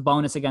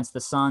 Sabonis against the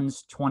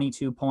Suns,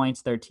 22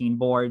 points, 13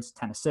 boards,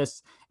 10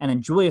 assists. And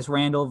then Julius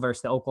Randle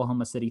versus the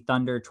Oklahoma City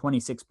Thunder,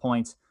 26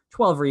 points,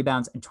 12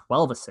 rebounds, and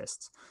 12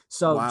 assists.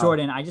 So, wow.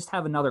 Jordan, I just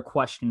have another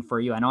question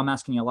for you. I know I'm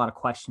asking you a lot of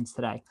questions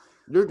today.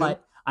 You're good.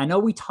 But I know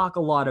we talk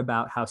a lot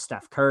about how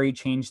Steph Curry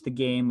changed the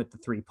game with the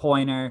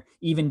three-pointer.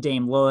 Even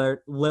Dame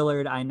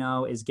Lillard, I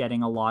know, is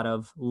getting a lot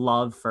of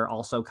love for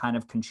also kind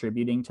of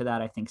contributing to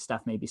that. I think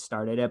Steph maybe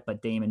started it,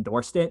 but Dame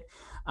endorsed it.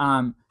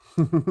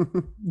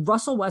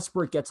 Russell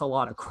Westbrook gets a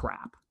lot of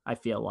crap, I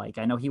feel like.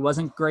 I know he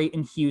wasn't great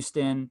in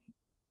Houston.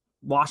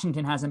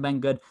 Washington hasn't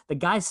been good. The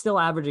guy's still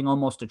averaging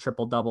almost a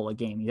triple-double a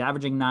game. He's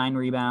averaging 9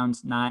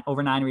 rebounds,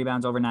 over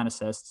 9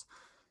 assists.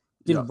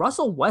 Did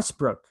Russell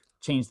Westbrook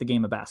change the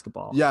game of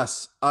basketball?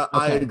 Yes,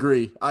 I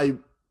agree. I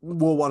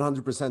will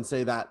 100%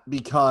 say that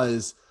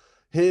because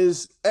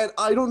and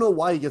I don't know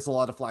why he gets a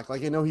lot of flack.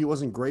 Like, I know he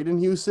wasn't great in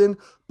Houston,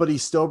 but he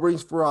still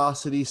brings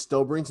ferocity,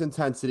 still brings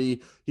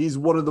intensity. He's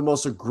one of the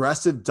most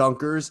aggressive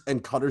dunkers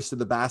and cutters to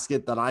the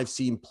basket that I've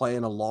seen play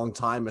in a long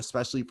time,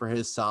 especially for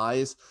his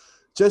size.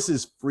 Just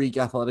his freak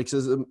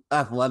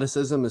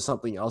athleticism is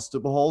something else to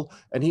behold.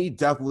 And he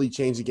definitely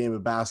changed the game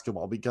of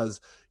basketball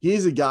because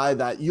he's a guy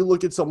that you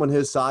look at someone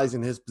his size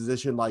and his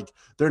position, like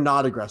they're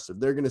not aggressive.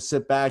 They're going to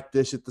sit back,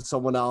 dish it to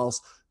someone else.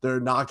 They're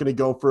not going to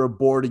go for a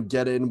board and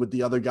get in with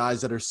the other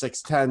guys that are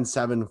 6'10",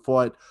 7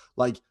 foot.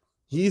 Like,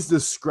 he's the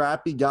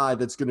scrappy guy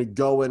that's going to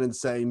go in and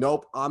say,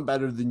 nope, I'm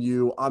better than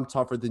you. I'm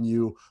tougher than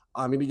you.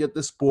 I'm going to get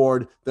this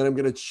board. Then I'm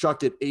going to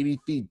chuck it 80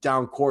 feet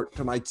down court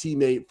to my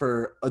teammate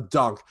for a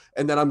dunk.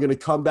 And then I'm going to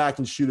come back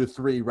and shoot a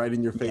 3 right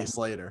in your face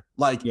later.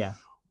 Like,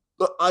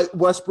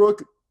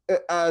 Westbrook,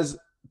 as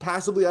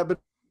passively I've been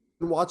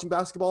watching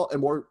basketball,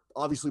 and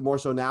obviously more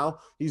so now,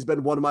 he's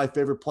been one of my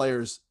favorite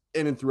players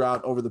in and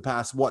throughout over the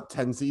past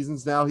 10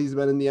 seasons now he's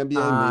been in the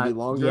NBA, maybe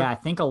longer. Yeah, I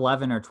think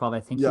 11 or 12.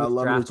 I think he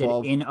was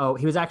drafted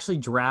he was actually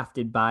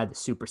drafted by the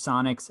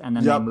Supersonics, and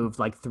then they moved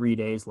like 3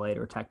 days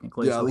later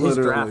technically. So his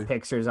draft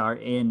pictures are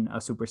in a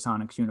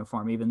Supersonics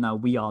uniform, even though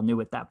we all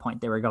knew at that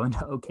point they were going to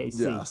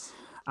OKC. Yes.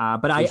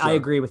 But I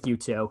agree with you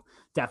too.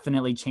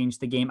 Definitely changed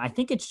the game. I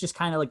think it's just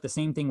kind of like the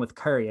same thing with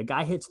Curry. A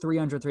guy hits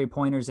 300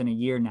 3-pointers in a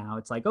year now.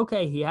 It's like,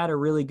 okay, he had a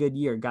really good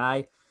year.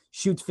 Guy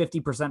shoots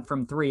 50%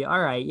 from 3.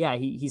 All right. Yeah.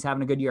 He's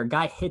having a good year.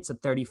 Guy hits a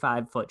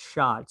 35-foot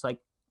shot. It's like,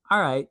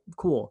 all right,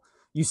 cool.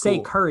 You say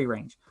Curry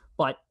range,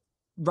 but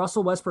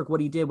Russell Westbrook,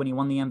 what he did when he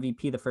won the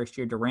MVP the first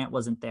year, Durant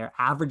wasn't there,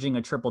 averaging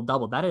a triple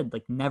double. That had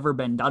like never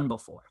been done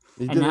before.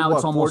 He And did now it,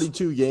 it's almost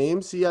 42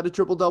 games. He had a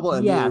triple double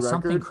NBA yeah, record.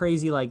 something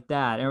crazy like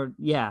that. Or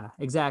yeah,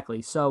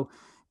 exactly. So,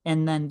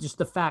 and then just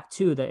the fact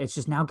too that it's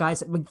just now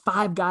guys like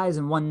 5 guys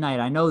in one night.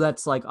 I know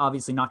that's like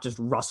obviously not just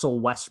Russell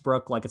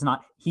Westbrook. Like it's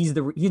not he's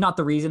not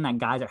the reason that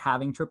guys are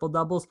having triple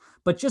doubles,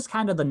 but just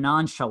kind of the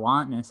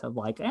nonchalantness of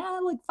like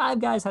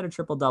 5 guys had a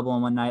triple double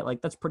in one night.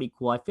 Like that's pretty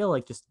cool. I feel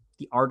like just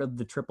the art of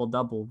the triple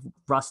double.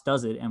 Russ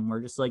does it, and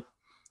we're just like,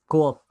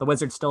 cool. The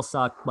Wizards still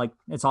suck. Like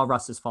it's all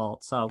Russ's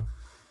fault. So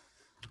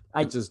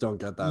I just don't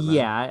get that. Man.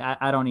 Yeah,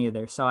 I don't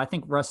either. So I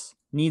think Russ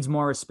needs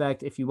more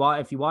respect. If you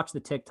watch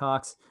the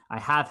TikToks, I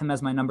have him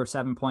as my number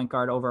 7 point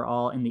guard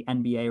overall in the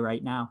NBA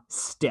right now.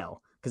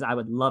 Still, because I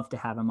would love to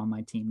have him on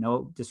my team.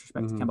 No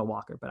disrespect to Kemba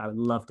Walker, but I would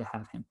love to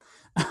have him.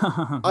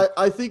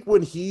 I think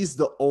when he's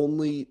the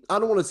only, I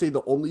don't want to say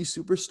the only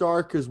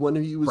superstar, because when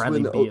he was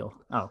Bradley Beal.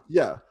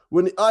 Yeah.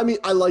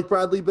 I like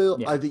Bradley Beal.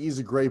 Yeah. I think he's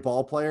a great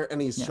ball player, and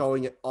he's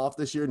showing it off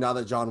this year now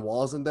that John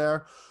Wall isn't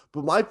there.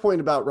 But my point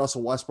about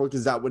Russell Westbrook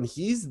is that when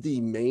he's the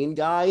main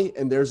guy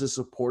and there's a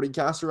supporting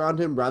cast around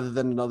him rather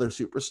than another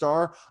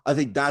superstar, I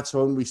think that's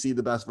when we see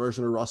the best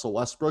version of Russell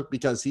Westbrook,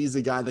 because he's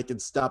the guy that can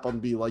step up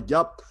and be like,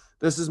 yep,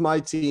 this is my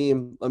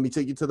team. Let me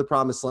take you to the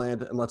promised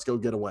land and let's go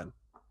get a win.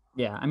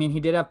 Yeah, I mean, he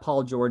did have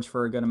Paul George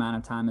for a good amount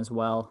of time as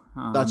well.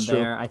 That's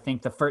true. I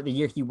think the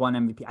year he won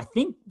MVP, I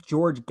think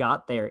George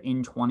got there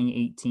in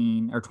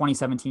 2018 or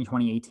 2017,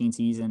 2018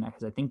 season,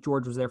 because I think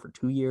George was there for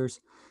 2 years,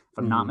 if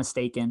I'm not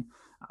mistaken.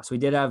 So we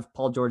did have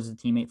Paul George as a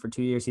teammate for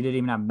 2 years. He did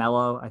even have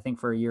Melo, I think,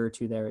 for a year or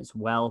two there as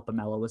well, but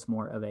Melo was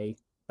more of a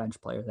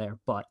bench player there.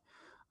 But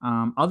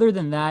other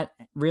than that,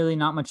 really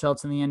not much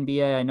else in the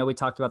NBA. I know we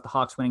talked about the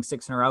Hawks winning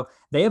 6 in a row.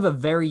 They have a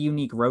very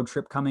unique road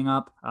trip coming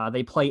up.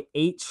 They play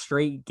 8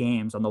 straight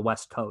games on the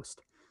West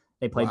Coast.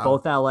 They play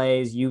both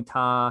LAs,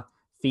 Utah,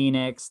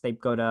 Phoenix. They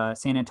go to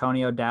San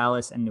Antonio,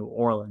 Dallas, and New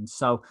Orleans.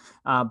 So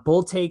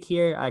bull take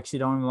here. I actually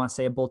don't even want to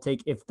say a bull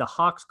take. If the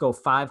Hawks go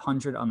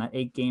 500 on that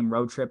 8-game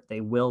road trip, they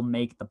will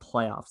make the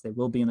playoffs. They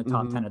will be in the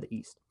top 10 of the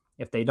East.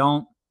 If they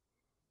don't,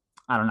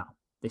 I don't know.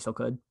 They still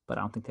could, but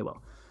I don't think they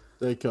will.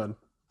 They could.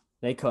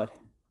 They could.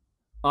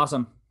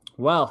 Awesome.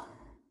 Well,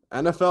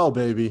 NFL,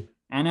 baby.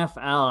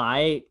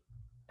 NFL.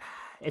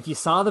 If you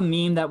saw the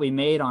meme that we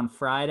made on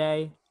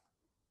Friday,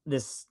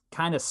 this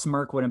kind of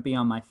smirk wouldn't be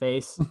on my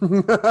face.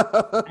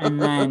 And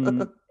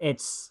then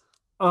it's,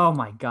 oh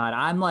my God.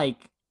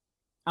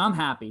 I'm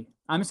happy.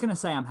 I'm just going to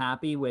say I'm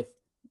happy with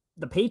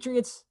the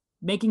Patriots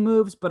making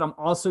moves, but I'm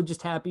also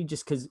just happy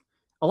just because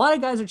a lot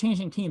of guys are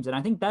changing teams. And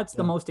I think that's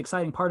the most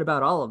exciting part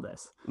about all of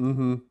this.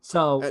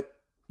 So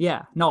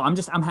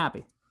I'm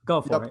happy. Go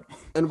for it.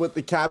 And with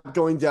the cap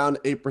going down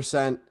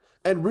 8%,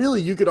 and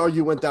really you could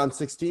argue went down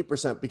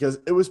 16% because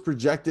it was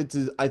projected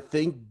to, I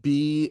think,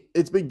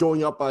 it's been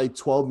going up by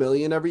 12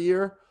 million every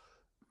year.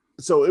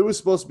 So it was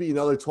supposed to be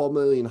another 12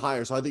 million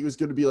higher. So I think it was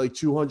going to be like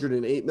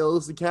 208 mil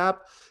is the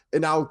cap.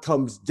 And now it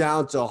comes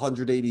down to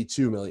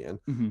 182 million,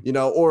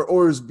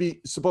 or is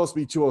supposed to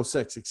be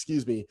 206,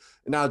 excuse me.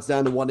 And now it's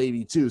down to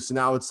 182. So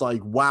now it's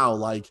like, wow,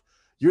 like,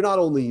 you're not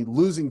only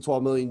losing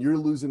 12 million, you're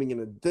losing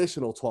an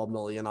additional 12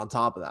 million on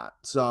top of that.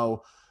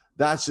 So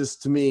that's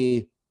just, to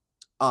me,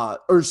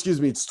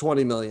 it's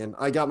 20 million.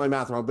 I got my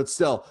math wrong, but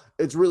still,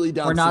 it's really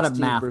down. We're not 16%. a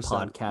math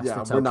podcast.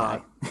 Yeah, it's we're okay.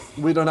 not.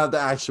 We don't have the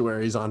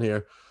actuaries on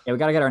here. Yeah, we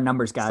got to get our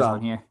numbers guys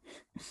on here.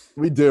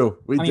 We do.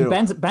 I mean,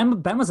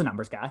 Ben was a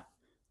numbers guy.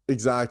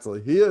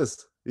 Exactly. He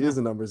is. He is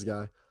a numbers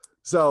guy.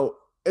 So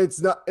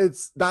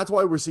that's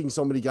why we're seeing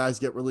so many guys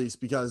get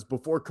released, because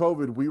before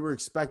COVID, we were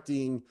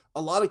expecting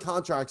a lot of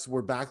contracts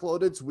were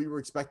backloaded. So we were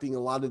expecting a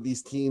lot of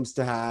these teams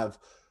to have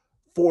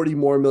 $40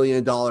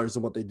 million more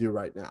than what they do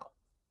right now.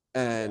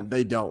 And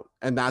they don't.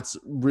 And that's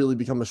really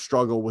become a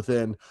struggle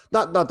within,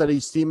 not that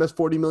each team has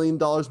 $40 million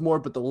more,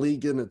 but the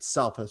league in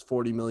itself has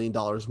 $40 million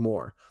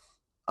more.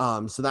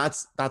 So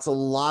that's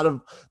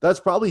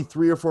probably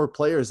 3 or 4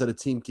 players that a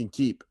team can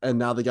keep. And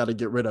now they got to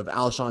get rid of.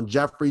 Alshon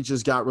Jeffrey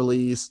just got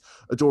released.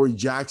 Adoree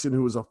Jackson,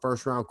 who was a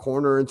first-round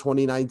corner in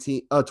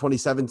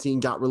 2017,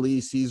 got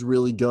released. He's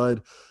really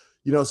good.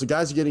 So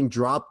guys are getting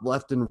dropped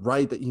left and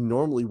right that you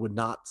normally would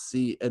not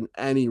see in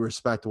any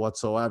respect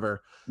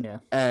whatsoever. Yeah.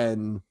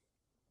 And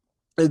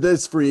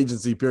this free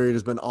agency period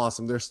has been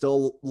awesome. There's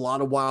still a lot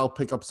of wild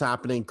pickups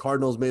happening.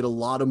 Cardinals made a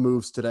lot of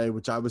moves today,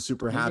 which I was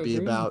super happy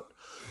about.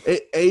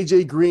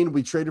 AJ Green,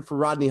 we traded for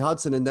Rodney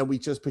Hudson, and then we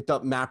just picked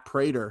up Matt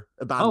Prater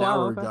about an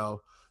hour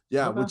ago.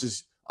 Yeah, which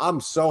is,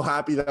 I'm so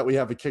happy that we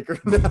have a kicker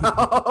now.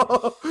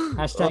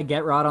 Hashtag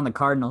get Rod on the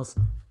Cardinals.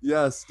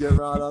 Yes, get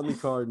Rod on the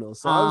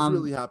Cardinals. So I was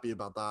really happy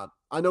about that.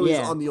 I know he's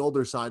on the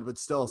older side, but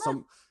still,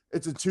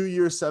 it's a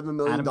 2-year, $7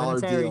 million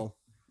deal.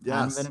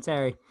 Yes. Adam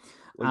Vinatieri.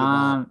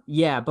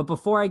 But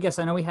before, I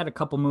know we had a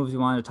couple moves we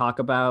wanted to talk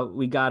about.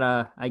 We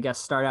gotta,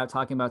 start out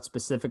talking about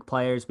specific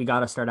players. We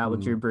gotta start out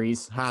with Drew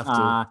Brees. Have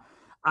to.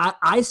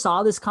 I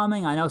saw this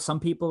coming. I know some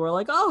people were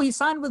like, "Oh, he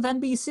signed with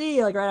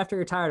NBC like right after he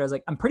retired." I was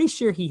like, "I'm pretty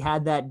sure he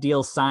had that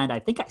deal signed." I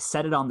think I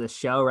said it on this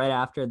show right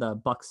after the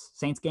Bucks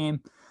Saints game.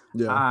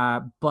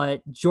 Yeah.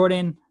 But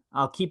Jordan,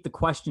 I'll keep the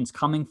questions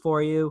coming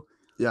for you.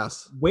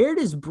 Yes. Where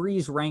does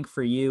Breeze rank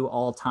for you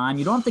all time?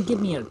 You don't have to give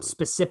me a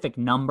specific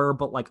number,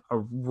 but like a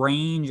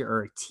range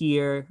or a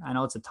tier. I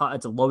know it's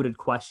a loaded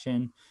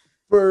question.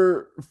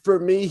 For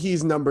me,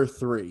 he's number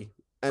 3.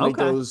 And it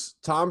Okay. goes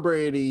Tom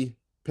Brady,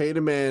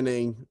 Peyton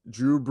Manning,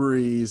 Drew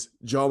Brees,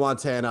 Joe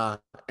Montana,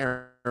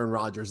 Aaron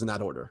Rodgers in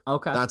that order.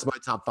 Okay. That's my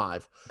top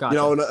 5. Gotcha.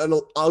 You know,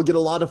 and I'll get a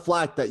lot of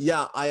flack that,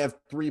 yeah, I have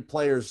 4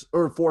 players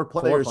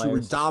who were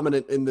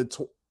dominant in the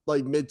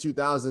mid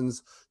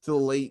 2000s to the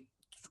late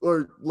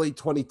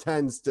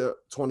 2010s to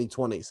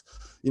 2020s.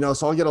 You know,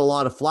 so I'll get a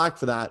lot of flack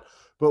for that.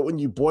 But when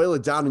you boil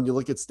it down and you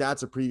look at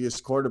stats of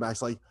previous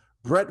quarterbacks, like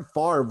Brett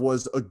Favre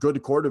was a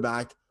good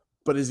quarterback,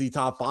 but is he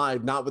top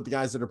 5? Not with the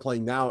guys that are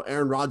playing now.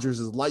 Aaron Rodgers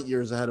is light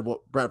years ahead of what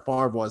Brett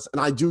Favre was. And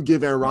I do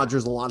give Aaron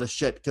Rodgers a lot of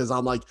shit because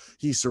I'm like,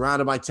 he's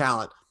surrounded by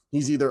talent.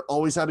 He's either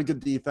always had a good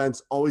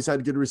defense, always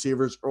had good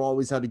receivers, or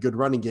always had a good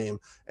running game.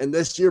 And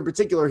this year in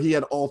particular, he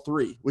had all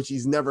 3, which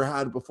he's never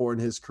had before in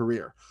his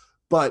career.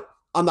 But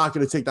I'm not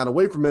going to take that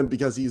away from him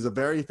because he's a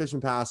very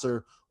efficient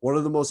passer, one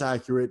of the most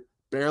accurate,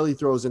 barely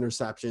throws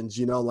interceptions.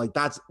 You know, like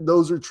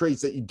those are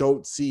traits that you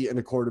don't see in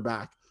a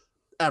quarterback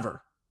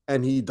ever.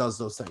 And he does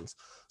those things.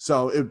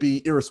 So it'd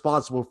be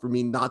irresponsible for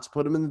me not to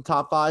put him in the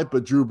top 5,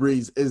 but Drew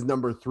Brees is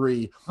number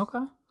 3.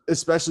 Okay.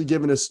 Especially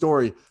given his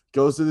story.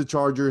 Goes to the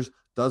Chargers,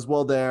 does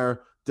well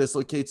there,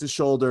 dislocates his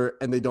shoulder,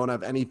 and they don't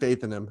have any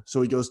faith in him.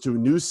 So he goes to a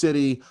new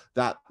city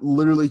that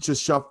literally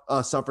just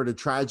suffered a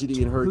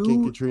tragedy in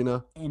Hurricane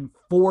Katrina. And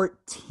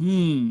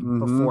 14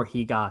 before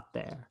he got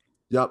there.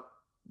 Yep.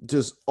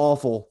 Just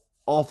awful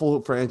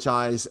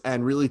franchise,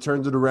 and really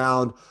turned it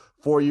around.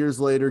 4 years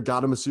later,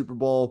 got him a Super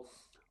Bowl.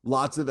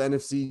 Lots of not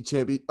NFC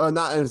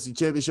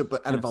championship,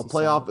 but NFL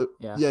playoff.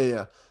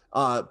 Yeah.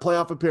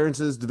 Playoff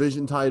appearances,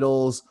 division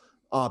titles,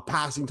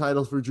 passing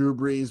titles for Drew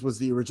Brees. Was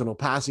the original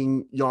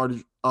passing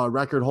yard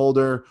record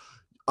holder.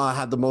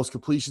 Had the most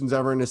completions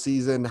ever in a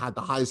season. Had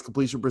the highest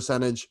completion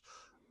percentage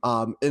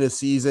in a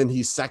season.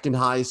 He's second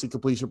highest in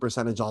completion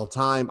percentage all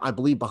time, I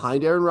believe,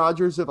 behind Aaron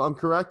Rodgers, if I'm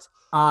correct.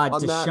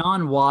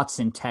 Deshaun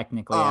Watson,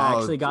 technically. I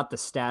actually got the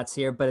stats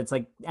here, but it's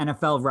like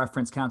NFL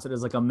reference counts it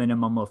as like a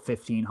minimum of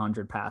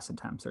 1,500 pass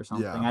attempts or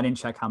something. Yeah. I didn't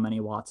check how many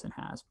Watson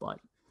has, but.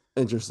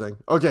 Interesting.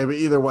 Okay, but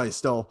either way,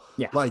 still,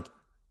 like,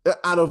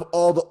 out of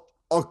all the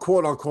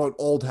quote unquote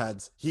old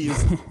heads, he's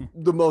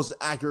the most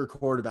accurate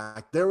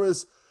quarterback.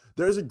 There's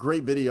a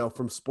great video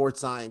from Sports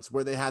Science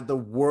where they had the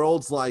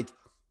world's like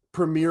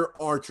premier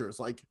archers,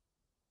 like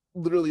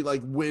literally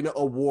like win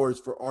awards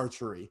for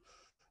archery,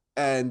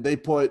 and they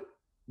put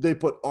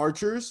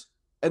archers,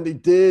 and they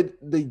did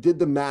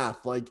the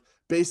math, like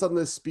based on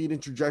the speed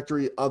and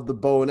trajectory of the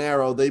bow and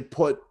arrow. They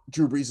put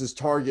Drew Brees'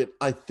 target,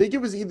 I think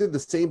it was either the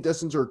same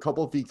distance or a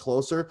couple of feet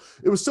closer.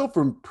 It was still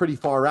from pretty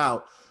far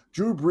out.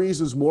 Drew Brees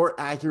was more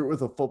accurate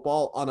with a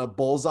football on a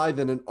bullseye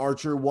than an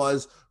archer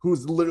was,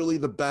 who's literally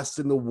the best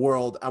in the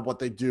world at what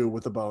they do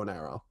with a bow and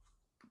arrow.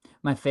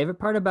 My favorite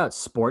part about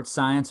Sports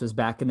Science was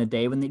back in the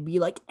day when they'd be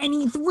like, and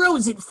he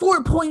throws it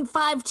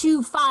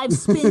 4.525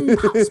 spin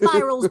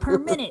spirals per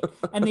minute.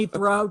 And they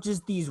throw out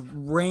just these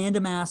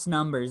random ass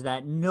numbers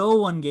that no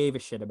one gave a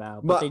shit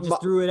about. But they just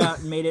threw it out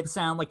and made it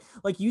sound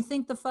like you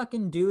think the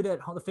fucking dude at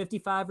home, the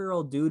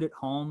 55-year-old dude at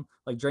home,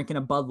 like drinking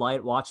a Bud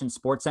Light, watching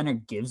Sports Center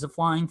gives a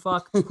flying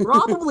fuck?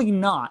 Probably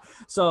not.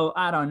 So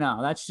I don't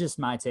know. That's just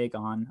my take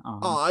on.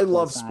 I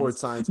love Sports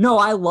Science. No,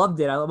 I loved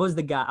it. I was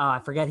the guy. I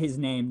forget his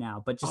name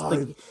now, but just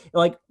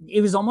like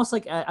it was almost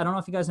like, I don't know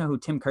if you guys know who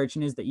Tim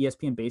Kirchin is, the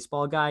ESPN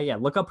baseball guy. Yeah,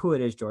 look up who it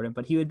is, Jordan.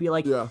 But he would be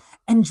like,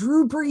 and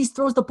Drew Brees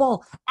throws the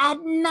ball at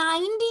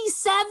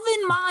 97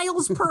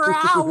 miles per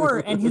hour.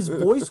 And his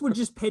voice would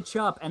just pitch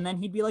up. And then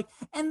he'd be like,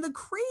 and the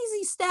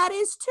crazy stat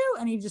is too.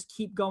 And he'd just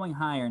keep going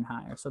higher and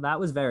higher. So that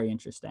was very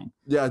interesting.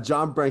 Yeah,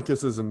 John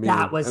Brankus is a meme.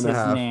 That was his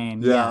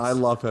name. Yeah, yes. I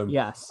love him.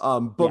 Yes.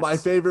 But my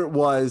favorite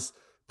was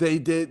they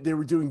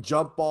were doing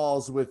jump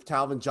balls with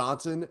Calvin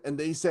Johnson, and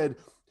they said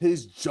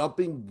his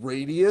jumping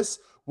radius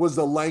was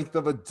the length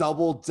of a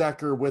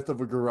double-decker width of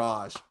a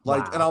garage.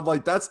 Like, wow. And I'm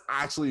like, that's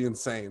actually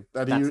insane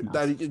that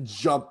he could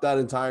jump that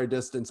entire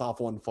distance off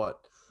one foot.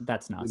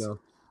 That's nuts. You know?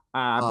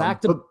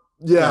 Back to I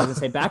was gonna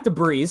say back to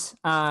Brees.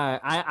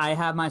 I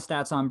have my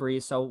stats on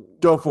Brees. So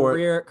go for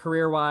it.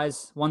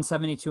 Career-wise,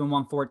 172 and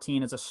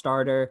 114 as a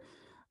starter.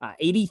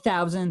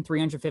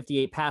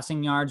 80,358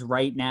 passing yards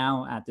right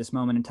now at this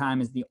moment in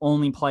time, is the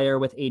only player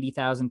with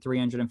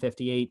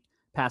 80,358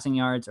 passing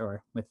yards,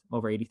 or with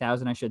over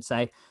 80,000, I should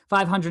say.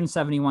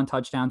 571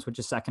 touchdowns, which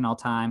is second all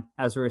time.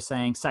 As we were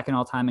saying, second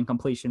all time in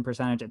completion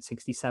percentage at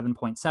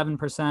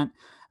 67.7%.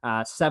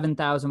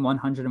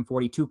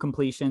 7,142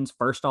 completions,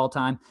 first all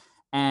time.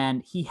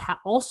 And he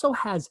also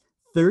has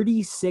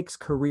 36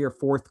 career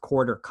fourth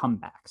quarter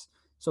comebacks.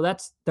 So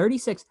that's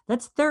 36.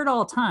 That's third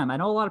all time. I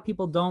know a lot of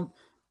people don't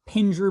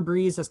pin Drew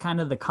Brees as kind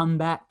of the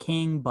comeback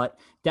king, but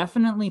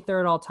definitely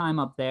third all time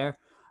up there.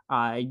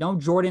 I know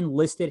Jordan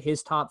listed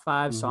his top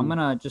 5, so I'm going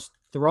to just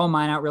throw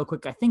mine out real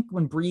quick. I think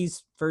when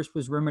Breeze first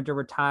was rumored to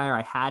retire,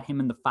 I had him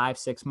in the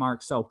 5-6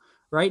 mark. So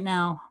right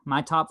now,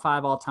 my top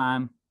 5 all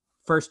time,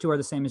 first 2 are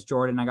the same as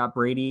Jordan. I got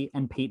Brady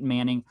and Peyton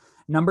Manning.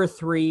 Number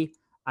 3,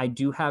 I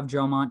do have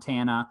Joe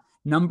Montana.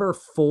 Number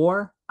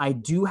 4, I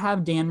do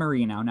have Dan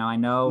Marino. Now, I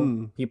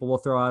know people will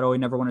throw out, oh, he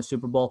never won a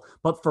Super Bowl.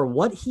 But for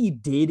what he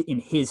did in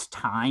his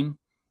time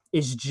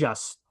is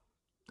just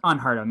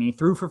unheard of. I mean, he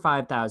threw for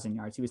 5,000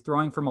 yards. He was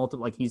throwing for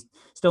multiple, like he's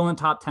still in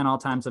the top 10 all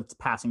times of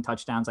passing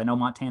touchdowns. I know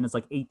Montana's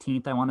like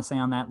 18th, I want to say,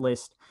 on that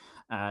list.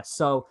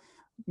 So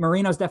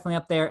Marino's definitely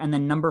up there. And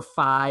then number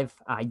 5,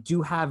 I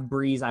do have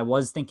Breeze. I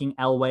was thinking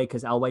Elway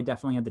because Elway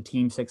definitely had the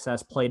team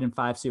success, played in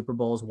 5 Super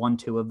Bowls, won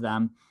 2 of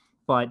them.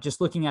 But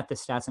just looking at the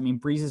stats, I mean,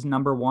 Breeze is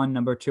number 1,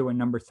 number 2, and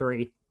number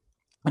 3.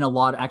 And a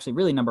lot, actually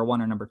really number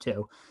 1 or number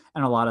 2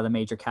 in a lot of the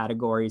major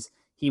categories.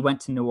 He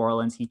went to New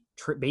Orleans. He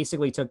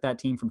basically took that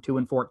team from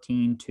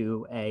 2-14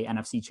 to a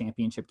NFC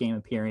Championship game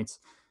appearance,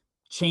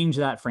 changed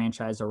that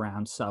franchise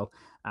around. So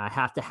I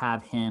have to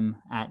have him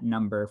at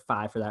number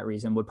 5 for that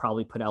reason. Would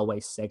probably put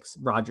Elway 6,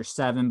 Rodgers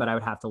 7, but I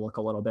would have to look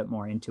a little bit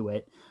more into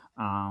it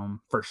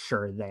for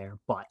sure there.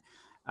 But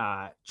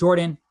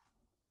Jordan,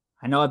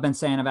 I know I've been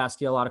saying I've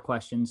asked you a lot of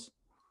questions.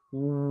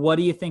 What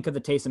do you think of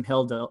the Taysom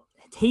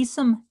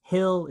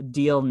Hill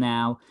deal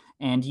now?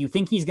 And do you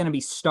think he's going to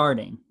be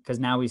starting? Because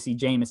now we see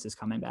Jameis is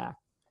coming back.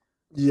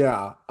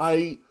 Yeah,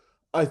 I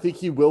think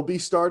he will be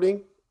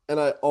starting. And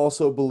I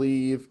also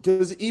believe,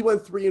 because he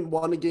went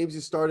 3-1 in games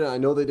he started. I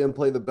know they didn't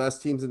play the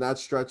best teams in that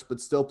stretch,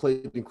 but still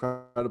played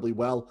incredibly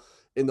well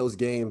in those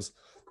games.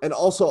 And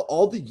also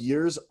all the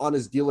years on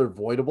his deal are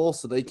voidable,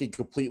 so they can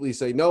completely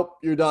say, nope,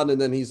 you're done.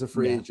 And then he's a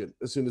free agent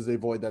as soon as they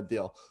void that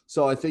deal.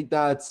 So I think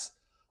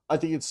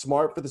it's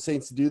smart for the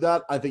Saints to do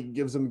that. I think it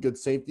gives them a good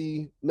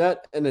safety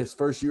net, and his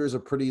first year is a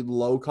pretty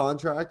low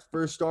contract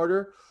for a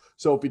starter.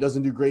 So if he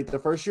doesn't do great the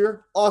first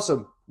year,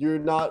 awesome. We're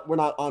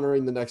not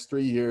honoring the next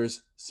 3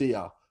 years. See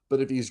ya. But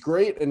if he's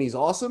great and he's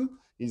awesome,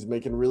 he's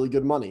making really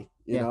good money,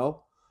 you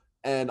know?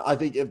 And I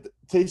think if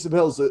Taysom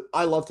Hill's,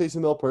 I love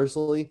Taysom Hill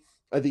personally.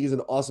 I think he's an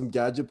awesome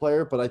gadget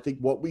player, but I think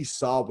what we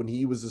saw when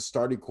he was a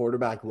starting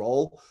quarterback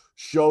role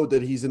showed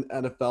that he's an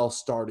NFL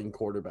starting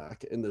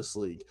quarterback in this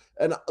league.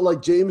 And like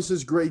Jameis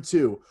is great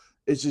too.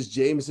 It's just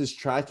Jameis's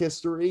track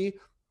history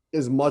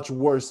is much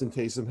worse than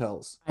Taysom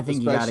Hill's. I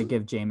think you got to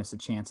give Jameis a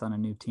chance on a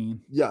new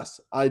team.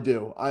 Yes, I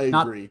do. I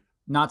agree.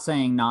 Not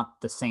saying not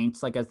the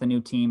Saints like as the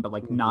new team, but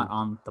like not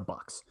on the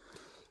Bucs.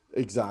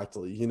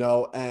 Exactly. You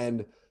know,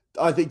 and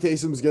I think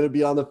Taysom's going to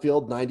be on the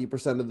field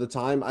 90% of the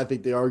time. I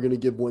think they are going to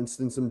give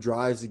Winston some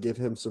drives to give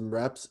him some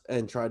reps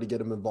and try to get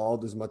him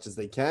involved as much as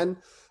they can.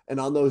 And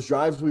on those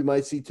drives, we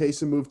might see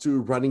Taysom move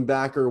to running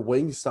back or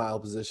wing style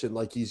position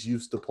like he's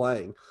used to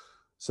playing.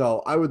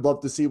 So I would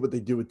love to see what they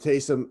do with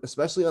Taysom,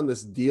 especially on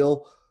this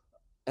deal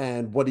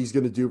and what he's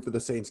going to do for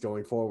the Saints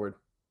going forward.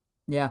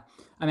 Yeah.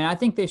 I mean, I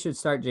think they should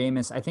start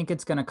Jameis. I think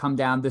it's going to come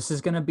down. This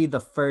is going to be the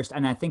first,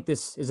 and I think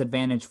this is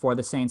advantage for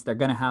the Saints. They're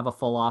going to have a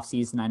full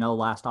offseason. I know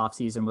last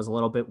offseason was a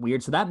little bit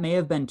weird. So that may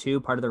have been, too,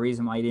 part of the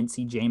reason why you didn't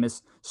see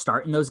Jameis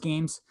start in those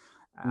games.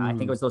 I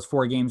think it was those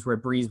 4 games where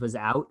Breeze was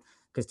out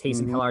because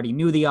Taysom Hill already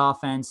knew the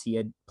offense. He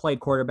had played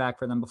quarterback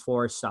for them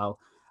before. So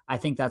I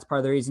think that's part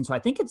of the reason. So I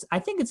think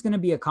it's going to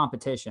be a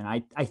competition.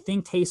 I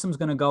think Taysom's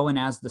going to go in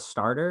as the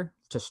starter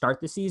to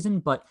start the season,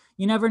 but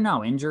you never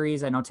know.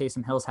 Injuries. I know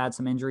Taysom Hill's had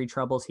some injury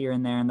troubles here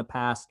and there in the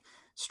past.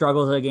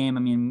 Struggles of the game. I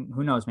mean,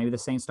 who knows? Maybe the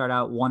Saints start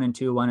out 1-2,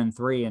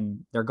 1-3,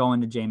 and they're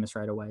going to Jameis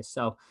right away.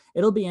 So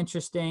it'll be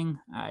interesting.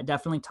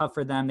 Definitely tough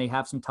for them. They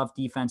have some tough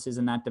defenses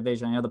in that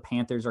division. I know the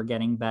Panthers are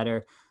getting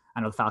better.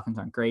 I know the Falcons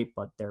aren't great,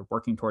 but they're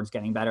working towards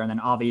getting better. And then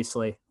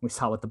obviously we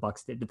saw what the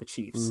Bucs did to the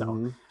Chiefs.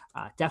 So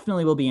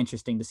definitely will be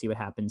interesting to see what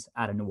happens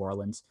out of New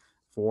Orleans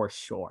for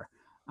sure.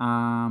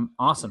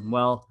 Awesome.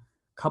 Well,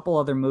 a couple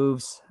other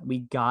moves we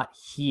got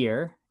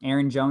here.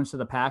 Aaron Jones to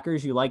the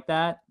Packers. You like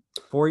that?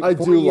 4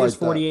 years,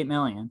 $48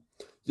 million.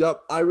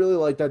 Yep, I really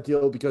like that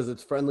deal because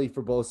it's friendly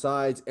for both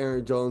sides.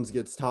 Aaron Jones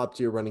gets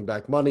top-tier running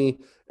back money,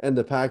 and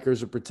the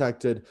Packers are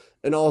protected.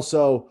 And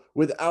also,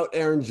 without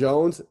Aaron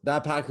Jones,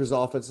 that Packers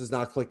offense does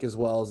not click as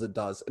well as it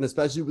does. And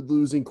especially with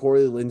losing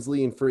Corey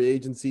Linsley in free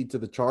agency to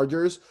the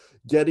Chargers,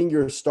 getting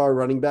your star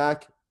running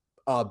back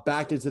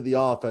back into the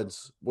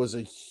offense was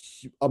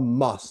a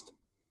must,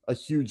 a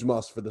huge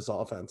must for this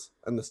offense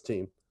and this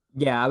team.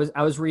 Yeah,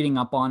 I was reading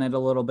up on it a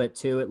little bit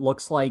too. It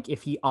looks like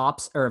if he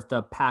opts or if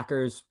the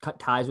Packers cut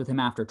ties with him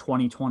after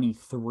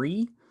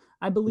 2023,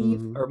 I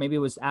believe, or maybe it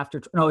was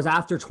after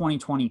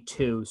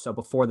 2022, so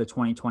before the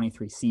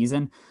 2023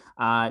 season,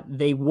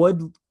 it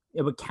would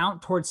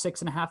count towards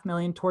 $6.5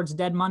 million towards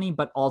dead money,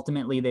 but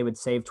ultimately they would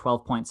save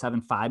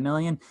 $12.75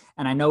 million.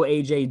 And I know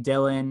AJ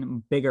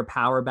Dillon, bigger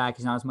power back,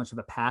 he's not as much of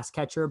a pass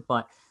catcher,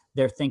 but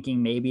they're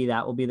thinking maybe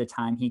that will be the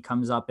time he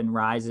comes up and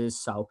rises.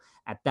 So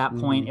at that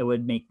point, it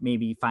would make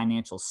maybe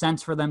financial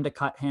sense for them to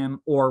cut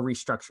him or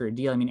restructure a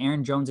deal. I mean,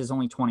 Aaron Jones is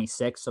only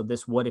 26, so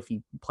this would, if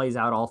he plays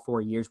out all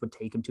 4 years, would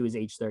take him to his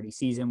age 30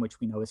 season, which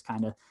we know is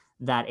kind of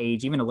that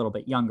age, even a little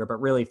bit younger, but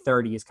really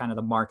 30 is kind of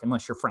the mark,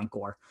 unless you're Frank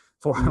Gore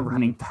for a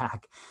running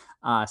back.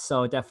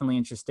 So definitely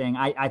interesting.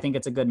 I think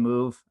it's a good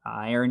move.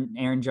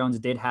 Aaron Jones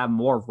did have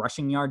more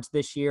rushing yards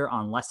this year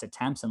on less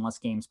attempts and less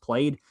games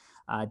played.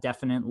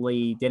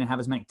 Definitely didn't have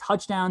as many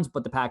touchdowns,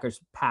 but the Packers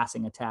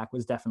passing attack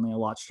was definitely a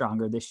lot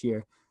stronger this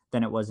year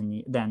than it was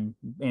in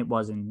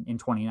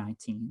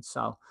 2019.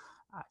 So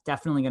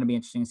definitely going to be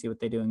interesting to see what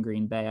they do in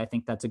Green Bay. I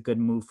think that's a good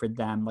move for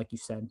them. Like you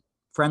said,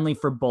 friendly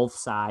for both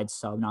sides.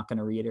 So I'm not going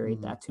to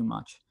reiterate that too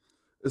much.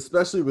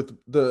 Especially with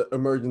the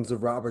emergence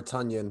of Robert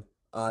Tonyan.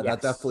 That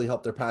Yes. definitely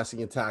helped their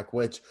passing attack,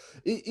 which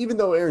even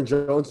though Aaron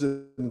Jones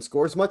didn't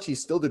score as much, he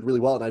still did really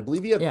well. And I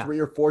believe he had 3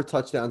 or 4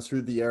 touchdowns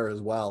through the air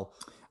as well.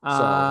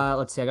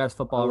 Let's see. I got his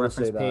football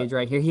reference page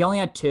right here. He only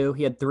had 2.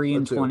 He had 3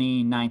 in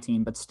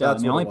 2019, but still,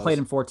 he only played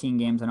in 14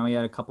 games. I know he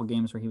had a couple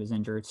games where he was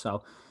injured.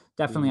 So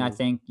definitely, I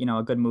think,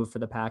 a good move for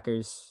the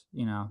Packers.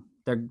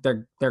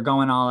 They're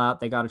going all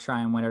out. They got to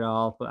try and win it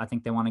all, but I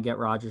think they want to get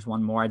Rodgers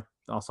one more.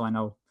 I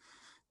know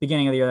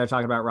beginning of the year they're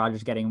talking about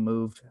Rodgers getting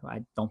moved.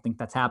 I don't think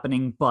that's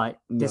happening, but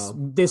this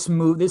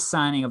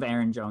signing of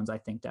Aaron Jones, I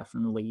think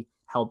definitely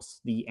helps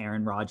the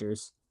Aaron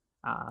Rodgers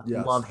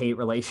love-hate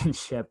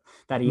relationship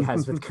that he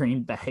has with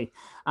Green Bay.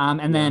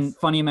 And then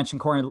funny you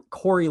mentioned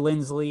Corey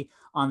Linsley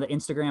on the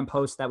Instagram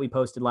post that we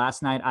posted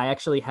last night. I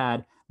actually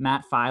had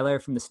Matt Filer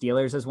from the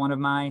Steelers as one of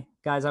my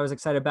guys I was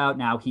excited about.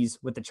 Now he's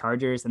with the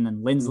Chargers, and then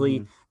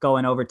Linsley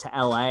going over to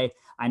LA.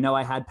 I know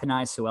I had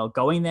Penei Sewell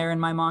going there in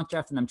my mock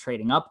draft and them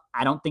trading up.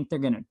 I don't think they're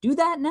going to do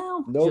that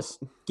now,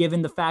 just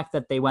given the fact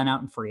that they went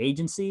out in free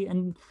agency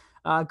and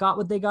got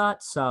what they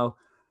got. So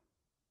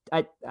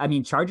I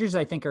mean, Chargers,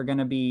 I think, are going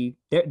to be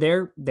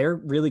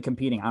they're really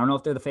competing. I don't know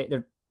if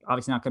they're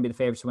obviously not going to be the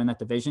favorites to win that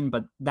division,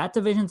 but that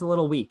division's a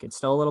little weak. It's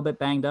still a little bit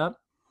banged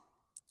up.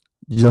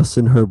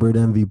 Justin Herbert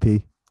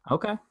MVP.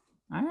 Okay.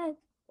 All right.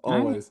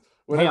 Always.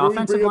 All right. Whenever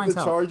we bring up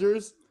the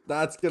Chargers,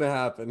 that's going to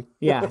happen.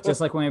 Yeah,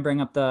 just like when we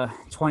bring up the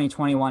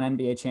 2021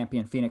 NBA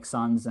champion Phoenix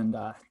Suns and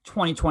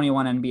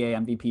 2021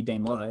 NBA MVP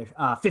Dame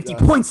Lillard. 50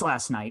 points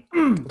last night.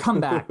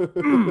 Comeback.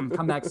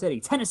 Comeback City.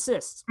 10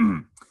 assists.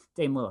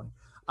 Dame Lillard.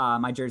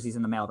 My jersey's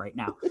in the mail right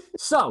now.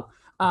 So,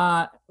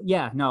 I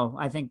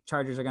think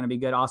Chargers are going to be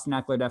good. Austin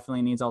Eckler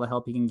definitely needs all the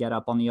help he can get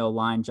up on the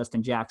O-line.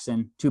 Justin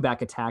Jackson,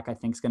 2-back attack, I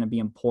think is going to be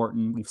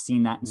important. We've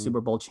seen that in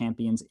Super Bowl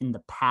champions in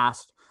the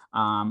past.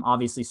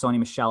 Obviously, Sony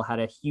Michel had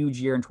a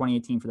huge year in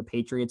 2018 for the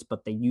Patriots,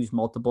 but they used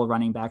multiple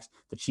running backs.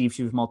 The Chiefs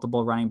used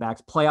multiple running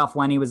backs. Playoff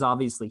Lenny was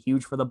obviously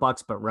huge for the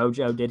Bucs, but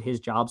Rojo did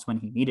his jobs when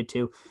he needed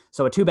to.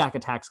 So a 2-back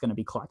attack is going to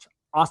be clutch.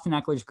 Austin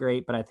Eckler's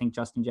great, but I think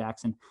Justin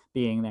Jackson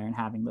being there and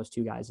having those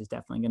 2 guys is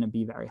definitely going to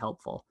be very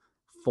helpful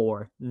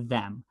for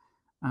them.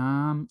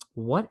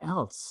 What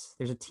else?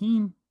 There's a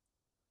team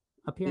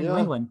up here in New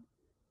England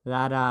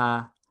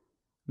that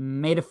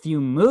made a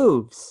few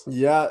moves.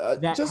 Yeah,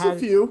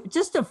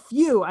 just a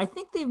few. I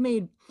think they've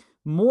made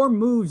more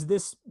moves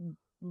this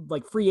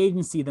free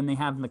agency than they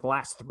have in the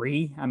last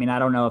 3. I mean, I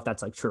don't know if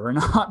that's true or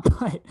not,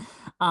 but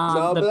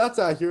but that's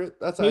accurate.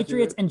 That's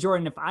Patriots accurate. And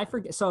Jordan. If I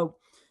forget, so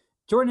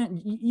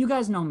Jordan, you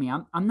guys know me.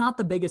 I'm not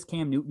the biggest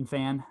Cam Newton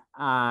fan.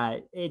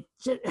 It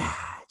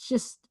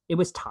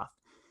was tough.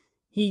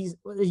 He's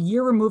a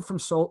year removed from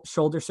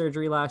shoulder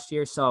surgery last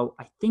year. So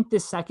I think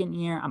this second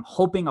year, I'm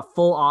hoping a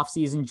full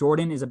offseason.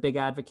 Jordan is a big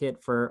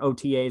advocate for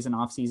OTAs and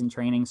offseason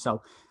training.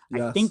 So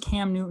I think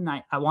Cam Newton,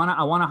 I want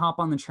to hop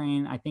on the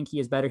train. I think he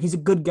is better. He's a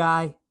good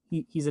guy.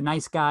 He's a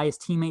nice guy. His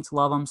teammates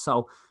love him.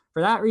 So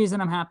for that reason,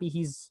 I'm happy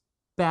he's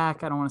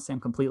back. I don't want to say I'm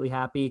completely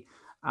happy.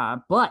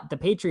 But the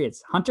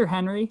Patriots, Hunter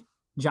Henry,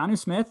 Jonnu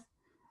Smith,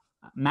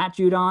 Matt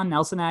Judon,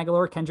 Nelson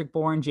Aguilar, Kendrick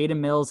Bourne, Jaden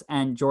Mills,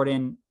 and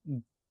Jordan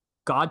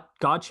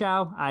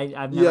Godchow.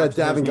 I've never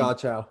Gavin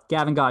Godchow.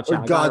 Gavin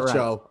Godchow. Or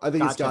Godchow. I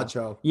think it's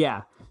Godchow.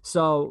 Yeah.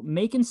 So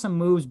making some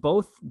moves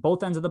both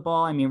ends of the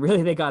ball. I mean,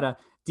 really, they got a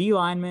D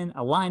lineman,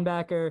 a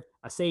linebacker,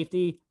 a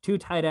safety, 2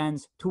 tight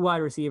ends, 2 wide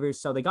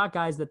receivers. So they got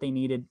guys that they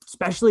needed,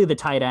 especially the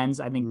tight ends.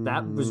 I think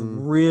that was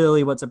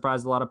really what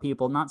surprised a lot of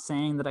people. Not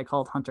saying that I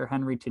called Hunter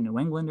Henry to New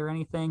England or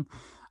anything.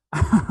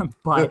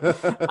 But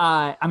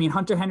I mean,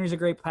 Hunter Henry's a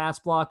great pass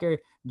blocker.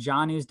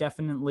 Jonnu's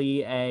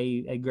definitely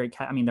a great.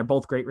 I mean, they're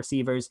both great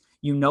receivers.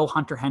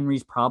 Hunter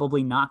Henry's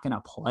probably not going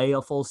to play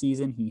a full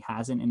season. He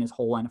hasn't in his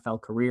whole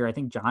NFL career. I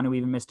think Jonnu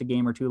even missed a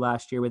game or 2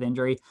 last year with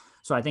injury.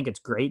 So I think it's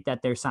great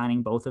that they're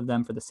signing both of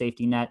them for the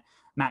safety net.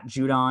 Matt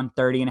Judon,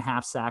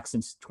 30.5 sacks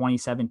since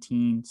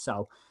 2017.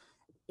 So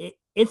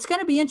it's going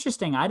to be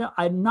interesting.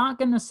 I'm not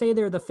going to say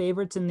they're the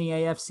favorites in the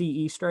AFC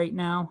East right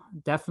now.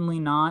 Definitely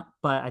not.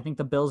 But I think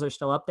the Bills are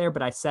still up there.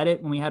 But I said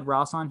it when we had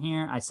Ross on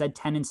here. I said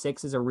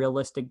 10-6 is a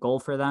realistic goal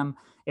for them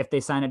if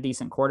they sign a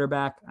decent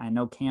quarterback. I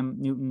know Cam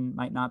Newton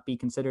might not be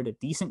considered a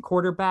decent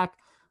quarterback,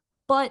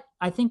 but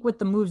I think with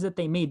the moves that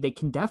they made, they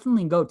can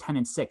definitely go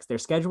 10-6. Their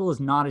schedule is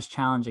not as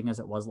challenging as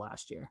it was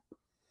last year.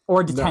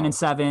 Or to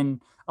 10-7,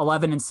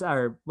 11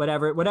 or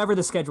whatever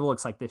the schedule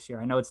looks like this year.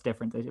 I know it's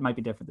different. It might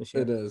be different this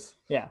year. It is.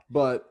 Yeah.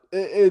 But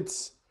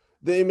it's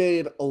they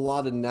made a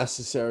lot of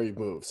necessary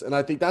moves. And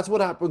I think that's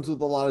what happens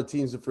with a lot of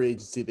teams in free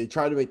agency. They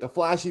try to make the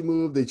flashy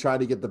move, they try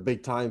to get the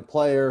big time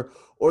player,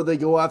 or they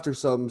go after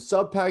some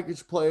sub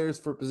package players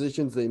for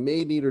positions they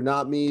may need or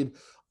not need.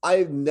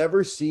 I've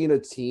never seen a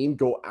team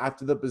go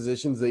after the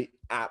positions they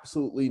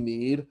absolutely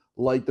need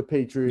like the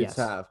Patriots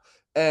have.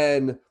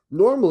 And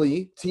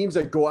normally, teams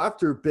that go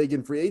after big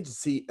in free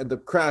agency end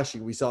up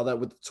crashing. We saw that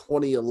with the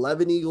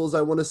 2011 Eagles,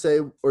 I want to say,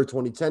 or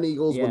 2010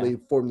 Eagles when they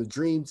formed the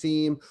Dream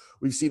Team.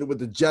 We've seen it with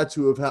the Jets,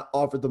 who have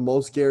offered the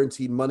most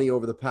guaranteed money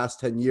over the past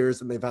 10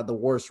 years, and they've had the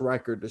worst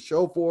record to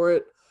show for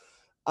it.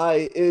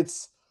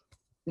 It's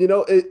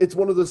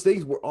one of those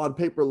things where on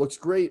paper it looks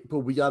great, but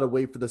we got to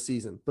wait for the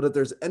season. But if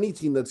there's any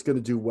team that's going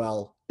to do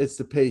well, it's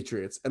the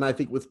Patriots. And I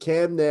think with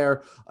Cam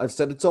there, I've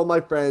said it to all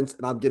my friends,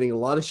 and I'm getting a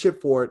lot of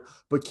shit for it.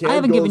 But Cam I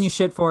haven't given you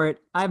shit for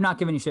it. I have not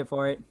given you shit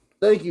for it.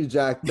 Thank you,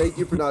 Jack. Thank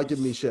you for not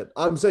giving me shit.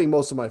 I'm saying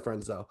most of my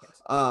friends, though.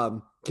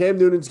 Cam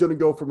Newton's going to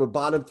go from a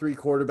bottom 3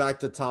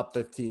 quarterback to top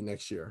 15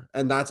 next year.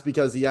 And that's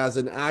because he has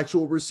an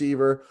actual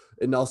receiver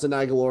in Nelson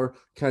Aguilar.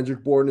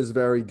 Kendrick Bourne is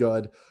very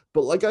good.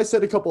 But like I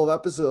said a couple of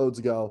episodes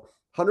ago,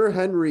 Hunter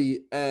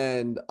Henry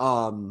and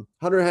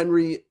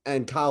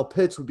Kyle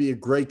Pitts would be a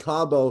great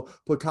combo.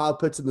 Put Kyle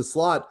Pitts in the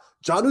slot.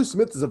 Jonnu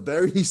Smith is a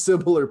very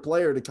similar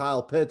player to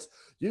Kyle Pitts.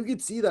 You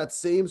could see that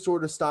same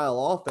sort of style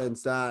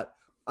offense that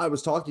I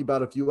was talking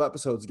about a few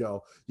episodes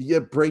ago.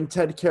 Bring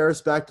Ted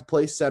Karras back to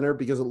play center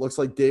because it looks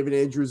like David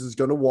Andrews is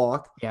going to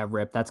walk. Yeah,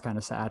 rip. That's kind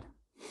of sad.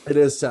 It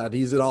is sad.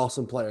 He's an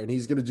awesome player, and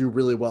he's going to do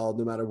really well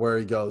no matter where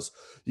he goes.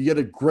 You get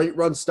a great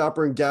run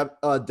stopper in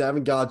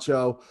Davin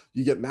Godchaux.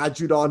 You get Matt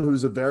Judon,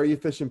 who's a very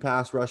efficient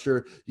pass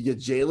rusher. You get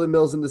Jalen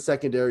Mills in the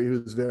secondary,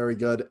 who's very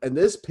good. And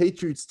this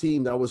Patriots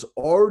team that was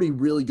already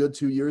really good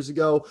 2 years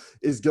ago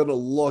is going to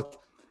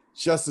look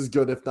just as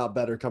good, if not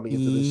better, coming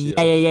into this year.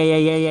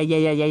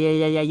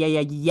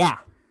 Yeah.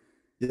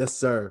 Yes,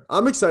 sir.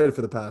 I'm excited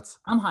for the Pats.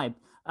 I'm hyped.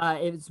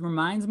 It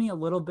reminds me a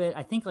little bit.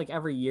 I think like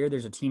every year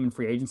there's a team in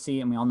free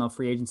agency, and we all know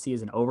free agency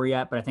isn't over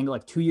yet. But I think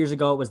like 2 years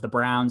ago it was the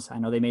Browns. I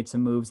know they made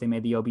some moves. They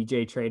made the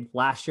OBJ trade.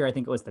 Last year I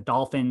think it was the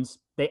Dolphins.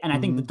 I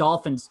think the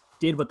Dolphins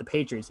did what the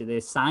Patriots did. They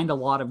signed a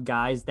lot of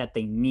guys that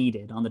they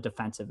needed on the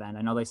defensive end.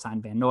 I know they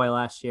signed Van Noy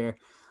last year.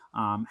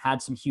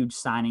 Had some huge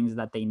signings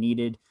that they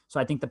needed. So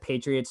I think the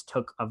Patriots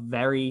took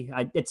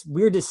it's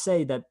weird to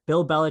say that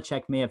Bill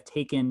Belichick may have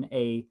taken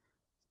a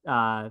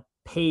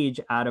page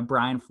out of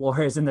Brian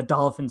Flores in the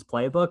Dolphins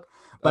playbook,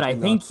 but I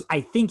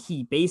think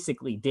he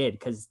basically did,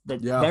 because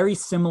very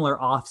similar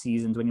off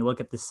seasons when you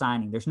look at the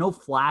signing. There's no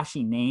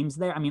flashy names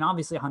there. I mean,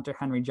 obviously Hunter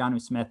Henry,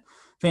 Jonnu Smith,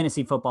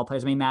 fantasy football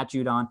players. I mean, Matt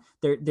Judon,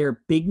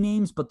 they're big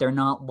names, but they're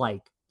not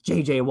like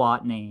JJ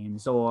Watt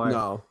names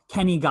or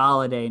Kenny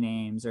Galladay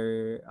names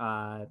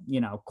or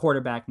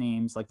quarterback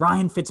names like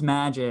Ryan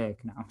Fitzmagic.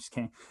 No, I'm just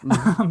kidding.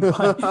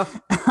 But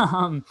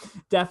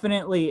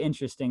definitely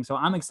interesting. So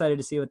I'm excited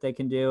to see what they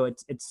can do.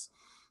 It's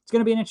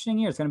going to be an interesting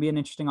year. It's going to be an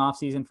interesting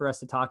offseason for us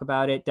to talk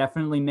about it.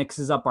 Definitely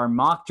mixes up our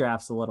mock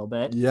drafts a little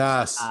bit.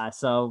 Yes.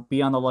 So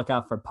be on the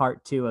lookout for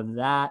part 2 of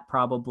that.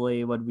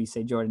 Probably, what did we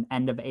say, Jordan?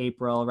 End of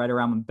April, right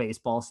around when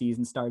baseball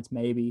season starts,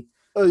 maybe.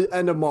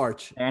 End of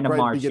March.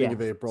 Beginning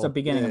of April. So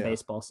beginning of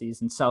baseball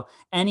season. So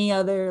any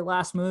other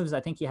last moves?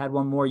 I think you had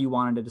one more you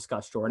wanted to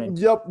discuss, Jordan.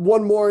 Yep,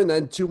 one more and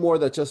then 2 more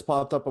that just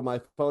popped up on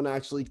my phone,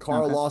 actually.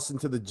 Carl Lawson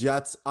to the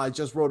Jets. I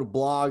just wrote a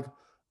blog,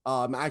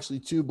 actually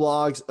 2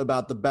 blogs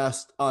about the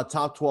best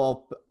top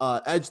 12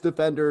 edge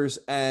defenders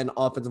and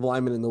offensive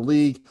linemen in the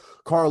league.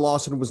 Carl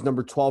Lawson was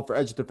number 12 for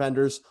edge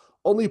defenders.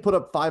 Only put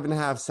up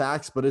 5.5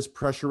 sacks, but his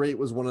pressure rate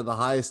was one of the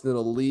highest in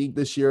the league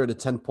this year at a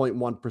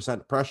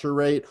 10.1% pressure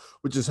rate,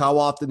 which is how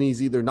often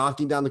he's either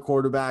knocking down the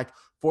quarterback,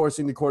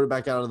 forcing the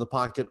quarterback out of the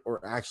pocket,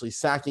 or actually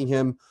sacking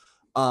him.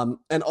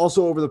 And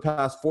also over the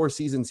past 4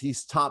 seasons,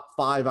 he's top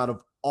 5 out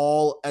of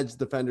all edge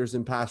defenders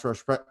in pass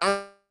rush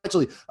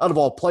actually out of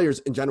all players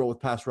in general with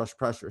pass rush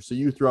pressure. So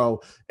you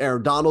throw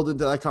Aaron Donald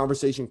into that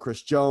conversation,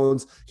 Chris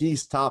Jones,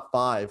 he's top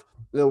 5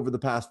 over the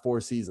past 4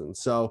 seasons.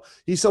 So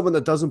he's someone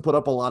that doesn't put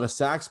up a lot of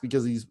sacks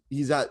because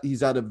he's at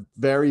a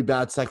very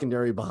bad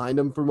secondary behind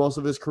him for most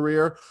of his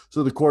career.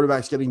 So the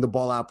quarterback's getting the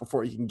ball out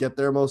before he can get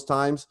there most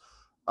times.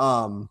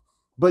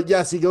 But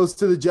yes, he goes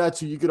to the Jets,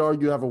 who you could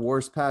argue have a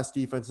worse pass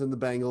defense than the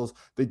Bengals.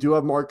 They do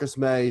have Marcus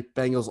May.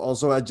 Bengals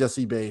also had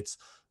Jesse Bates.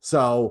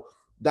 So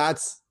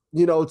that's,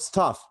 it's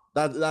tough.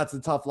 That's a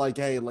tough,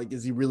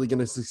 is he really going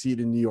to succeed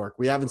in New York?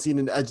 We haven't seen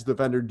an edge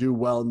defender do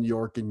well in New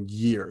York in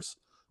years.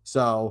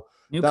 So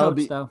new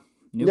coach.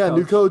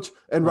 New coach.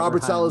 And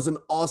Robert Saleh is an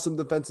awesome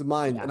defensive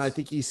mind. Yes. And I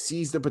think he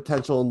sees the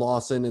potential in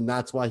Lawson, and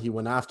that's why he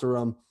went after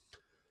him.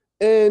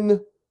 In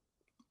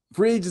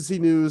free agency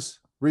news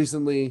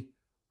recently,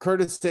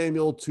 Curtis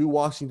Samuel to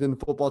Washington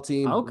football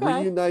team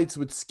reunites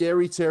with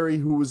Scary Terry,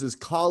 who was his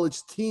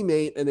college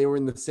teammate, and they were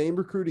in the same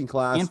recruiting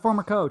class. And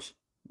former coach.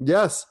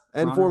 Yes,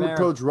 and former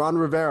coach Ron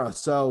Rivera.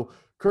 So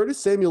Curtis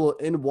Samuel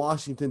in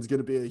Washington is going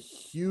to be a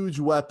huge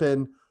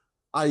weapon.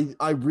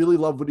 I really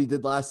love what he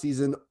did last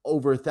season.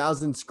 Over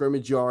 1,000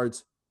 scrimmage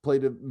yards,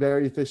 played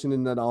very efficient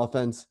in that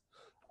offense.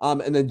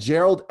 And then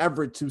Gerald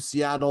Everett to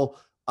Seattle.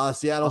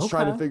 Seattle's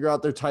trying to Okay. figure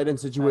out their tight end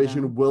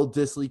situation. end. Will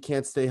Disley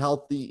can't stay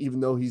healthy, even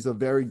though he's a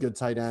very good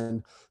tight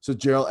end. So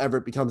Gerald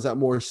Everett becomes that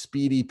more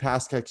speedy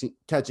pass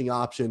catching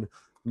option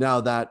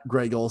now that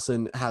Greg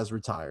Olsen has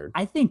retired.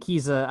 I think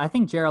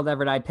Gerald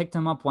Everett, I picked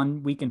him up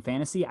 1 week in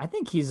fantasy. I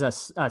think he's a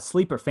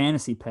sleeper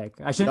fantasy pick.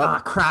 I should,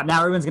 crap. Now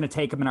everyone's going to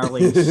take him in our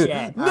league.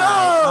 Shit. No! All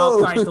right. Oh,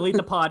 all right. Delete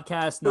the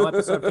podcast. No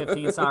episode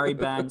 15. Sorry,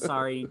 Ben.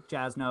 Sorry,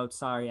 Jazz Notes.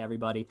 Sorry,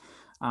 everybody.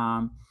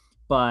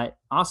 But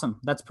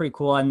awesome. That's pretty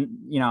cool. And,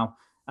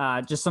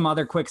 just some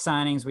other quick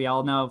signings. We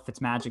all know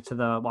Fitzmagic to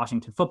the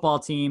Washington football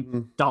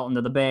team, Dalton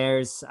to the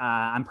Bears.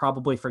 I'm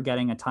probably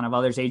forgetting a ton of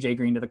others. AJ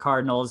Green to the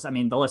Cardinals. I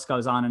mean, the list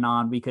goes on and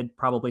on. We could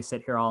probably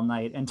sit here all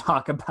night and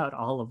talk about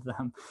all of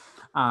them.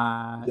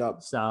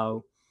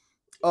 So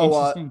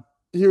interesting.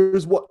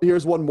 Here's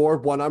one more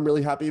one I'm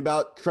really happy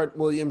about. Trent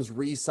Williams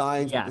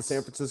re-signs with the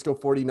San Francisco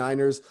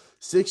 49ers.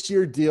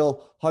 6-year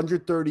deal,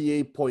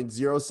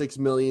 $138.06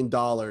 million.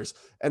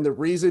 And the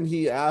reason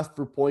he asked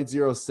for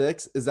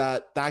 0.06 is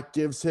that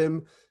gives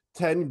him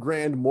 10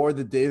 grand more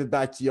than David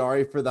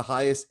Bakhtiari for the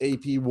highest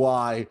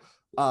APY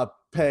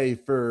pay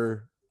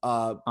for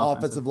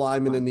offensive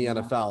linemen in the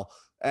NFL.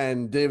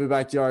 And David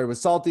Bakhtiari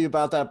was salty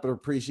about that, but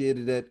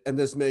appreciated it. And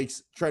this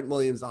makes Trent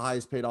Williams the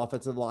highest paid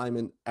offensive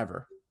lineman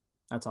ever.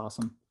 That's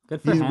awesome.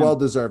 Good for him. He's well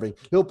deserving.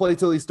 He'll play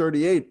till he's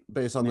 38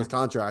 based on this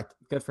contract.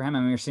 Good for him. I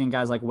mean, we're seeing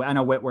guys like, I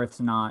know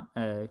Whitworth's not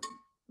a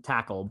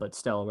tackle, but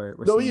still we're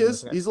no, he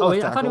is. He's a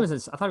left tackle. I thought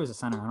he was a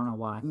center. I don't know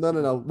why.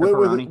 No.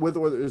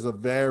 Whitworth is a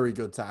very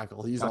good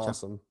tackle. He's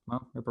awesome.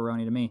 Well,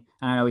 Ripperoni to me.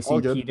 And I know we've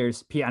seen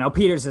Peters. I know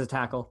Peters is a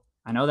tackle.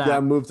 I know that. Yeah,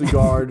 moved to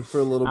guard for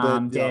a little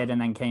bit. And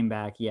then came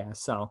back. Yeah.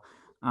 So,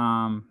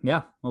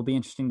 will be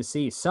interesting to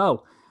see.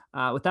 So,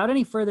 without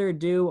any further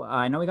ado,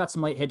 I know we got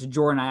some late hits.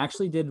 Jordan, I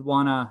actually did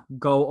want to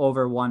go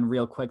over one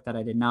real quick that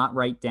I did not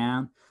write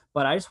down,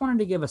 but I just wanted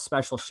to give a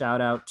special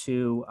shout out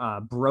to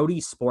Brody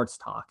Sports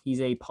Talk.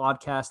 He's a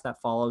podcast that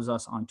follows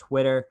us on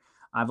Twitter.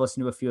 I've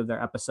listened to a few of their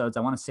episodes.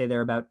 I want to say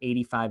they're about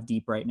 85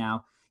 deep right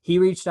now. He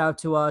reached out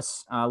to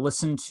us,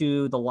 listened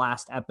to the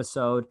last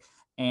episode,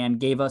 and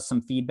gave us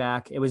some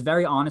feedback. It was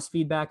very honest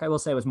feedback. I will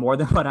say it was more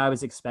than what I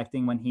was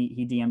expecting when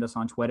he DM'd us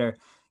on Twitter.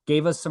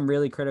 Gave us some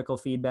really critical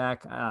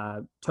feedback,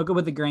 took it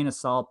with a grain of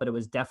salt, but it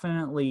was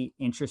definitely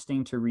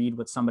interesting to read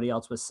what somebody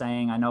else was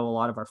saying. I know a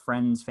lot of our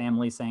friends,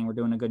 family saying we're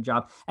doing a good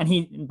job. And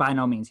he, by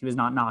no means, he was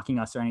not knocking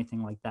us or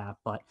anything like that,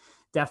 but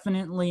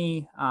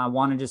definitely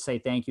wanted to say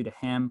thank you to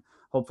him.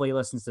 Hopefully he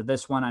listens to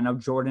this one. I know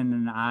Jordan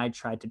and I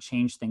tried to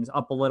change things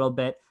up a little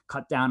bit,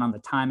 cut down on the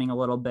timing a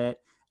little bit,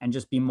 and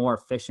just be more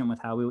efficient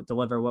with how we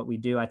deliver what we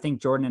do. I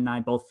think Jordan and I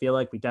both feel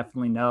like we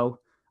definitely know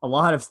a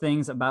lot of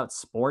things about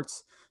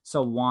sports.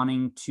 So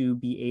wanting to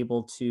be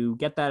able to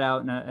get that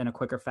out in a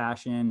quicker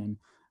fashion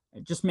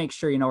and just make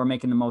sure, we're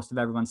making the most of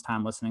everyone's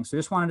time listening. So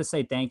just wanted to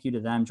say thank you to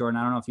them. Jordan,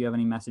 I don't know if you have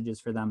any messages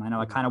for them. I know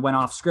I kind of went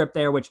off script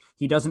there, which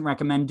he doesn't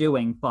recommend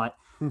doing, but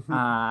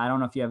I don't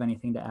know if you have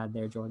anything to add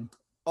there, Jordan.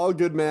 All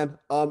good, man.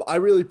 I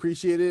really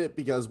appreciated it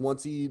because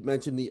once he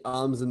mentioned the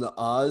ums and the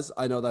uhs,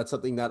 I know that's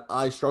something that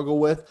I struggle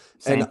with.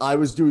 Same. And I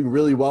was doing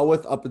really well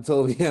with up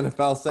until the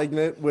NFL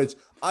segment, which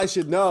I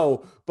should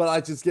know, but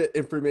I just get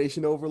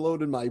information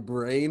overload in my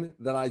brain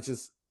that I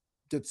just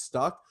get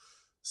stuck.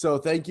 So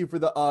thank you for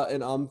the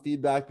and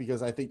feedback,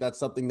 because I think that's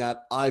something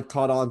that I've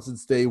caught on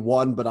since day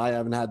one, but I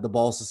haven't had the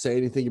balls to say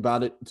anything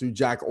about it to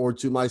Jack or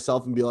to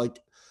myself and be like,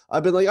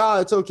 I've been like,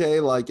 it's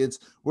okay. Like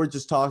we're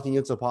just talking.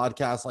 It's a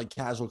podcast, like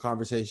casual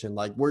conversation.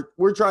 Like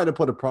we're trying to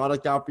put a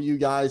product out for you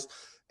guys.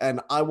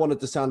 And I want it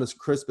to sound as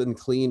crisp and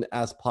clean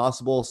as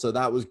possible. So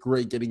that was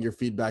great getting your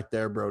feedback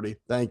there, Brody.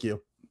 Thank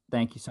you.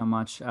 Thank you so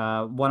much.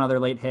 One other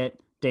late hit,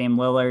 Dame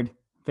Lillard,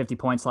 50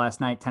 points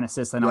last night, 10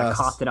 assists. I know I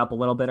coughed it up a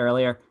little bit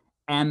earlier.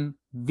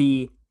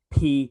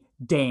 MVP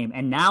Dame.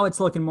 And now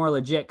it's looking more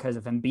legit because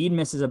if Embiid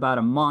misses about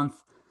a month,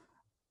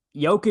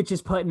 Jokic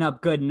is putting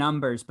up good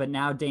numbers, but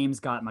now Dame's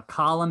got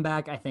McCollum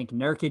back. I think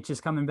Nurkic is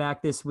coming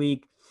back this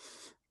week.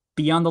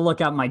 Be on the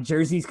lookout. My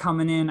jersey's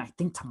coming in, I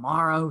think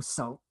tomorrow.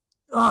 So,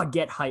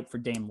 get hyped for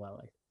Dame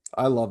Lillard.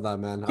 I love that,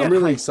 man. I'm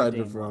really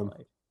excited for him.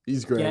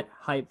 He's great. Get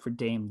hyped for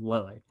Dame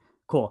Lillard.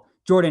 Cool.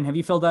 Jordan, have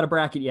you filled out a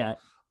bracket yet?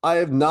 I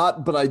have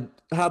not, but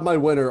I have my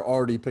winner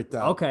already picked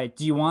out. Okay.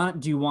 Do you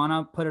want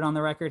to put it on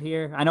the record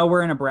here? I know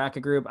we're in a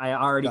bracket group. I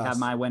already have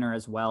my winner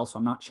as well, so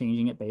I'm not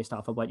changing it based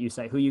off of what you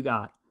say. Who you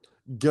got?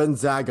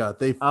 Gonzaga.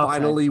 They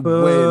finally win.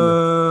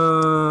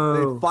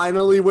 They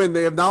finally win.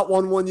 They have not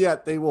won one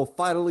yet. They will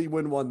finally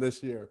win one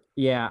this year.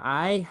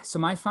 Yeah, so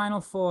my final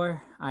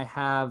four,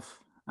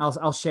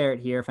 I'll share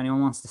it here. If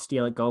anyone wants to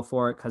steal it, go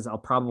for it, because I'll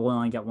probably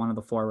only get one of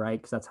the four right,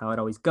 because that's how it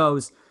always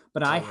goes.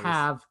 But I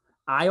have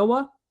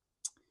Iowa.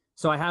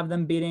 So I have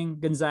them beating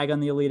Gonzaga in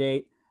the Elite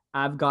Eight.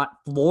 I've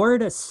got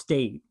Florida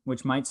State,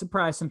 which might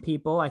surprise some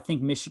people. I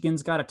think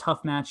Michigan's got a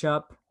tough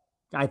matchup.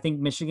 I think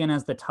Michigan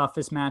has the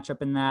toughest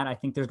matchup in that. I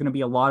think there's going to be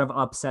a lot of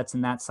upsets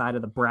in that side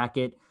of the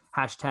bracket.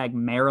 #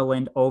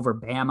 Maryland over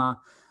Bama.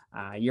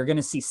 You're going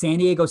to see San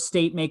Diego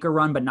State make a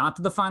run, but not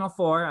to the Final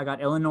Four. I got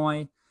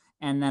Illinois.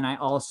 And then I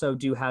also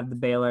do have the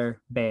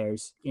Baylor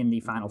Bears in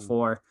the Final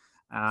Four.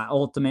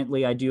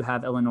 Ultimately, I do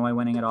have Illinois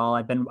winning it all.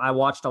 I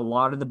watched a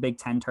lot of the Big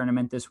Ten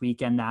tournament this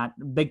weekend. That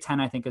Big Ten,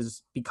 I think,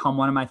 has become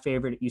one of my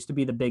favorite. It used to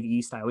be the Big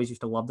East. I always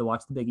used to love to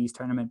watch the Big East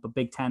tournament, but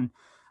Big Ten,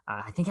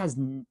 I think, has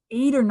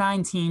 8 or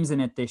 9 teams in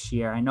it this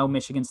year. I know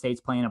Michigan State's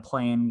playing a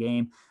play-in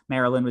game.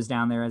 Maryland was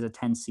down there as a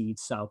 10 seed.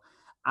 So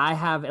I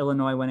have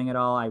Illinois winning it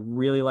all. I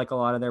really like a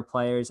lot of their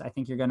players. I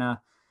think it's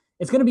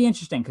going to be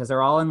interesting because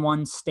they're all in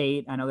one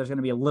state. I know there's going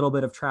to be a little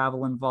bit of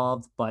travel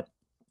involved, but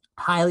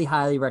highly,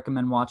 highly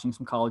recommend watching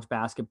some college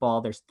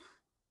basketball. There's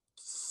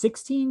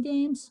 16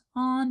 games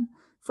on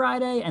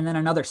Friday and then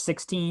another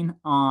 16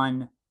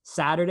 on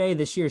Saturday.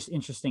 This year's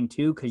interesting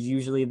too, because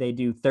usually they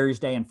do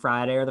Thursday and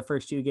Friday are the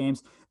first 2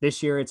 games.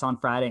 This year it's on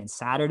Friday and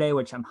Saturday,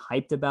 which I'm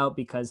hyped about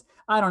because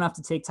I don't have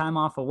to take time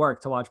off of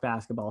work to watch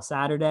basketball.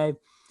 Saturday,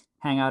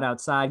 hang out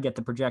outside, get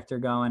the projector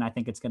going. I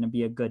think it's going to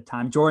be a good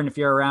time. Jordan, if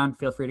you're around,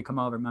 feel free to come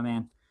over, my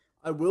man.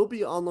 I will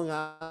be on Long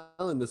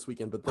Island this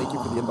weekend, but thank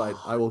you for the invite.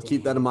 I will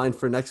keep that in mind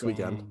for next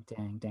weekend.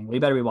 Dang. We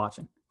better be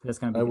watching. It's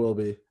gonna be. I will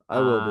be.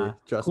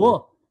 Trust me.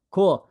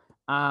 Cool.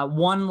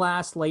 One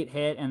last late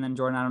hit, and then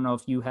Jordan, I don't know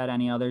if you had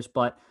any others,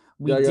 but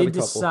we I got did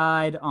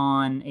decide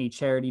on a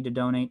charity to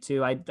donate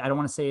to. I don't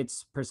want to say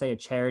it's per se a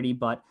charity,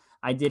 but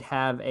I did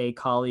have a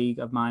colleague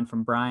of mine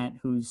from Bryant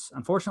who's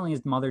unfortunately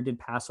his mother did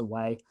pass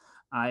away.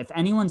 If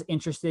anyone's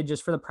interested,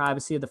 just for the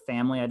privacy of the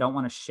family, I don't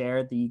want to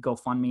share the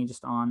GoFundMe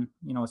just on,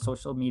 a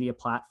social media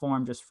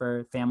platform just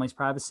for family's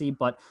privacy.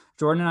 But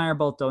Jordan and I are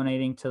both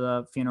donating to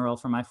the funeral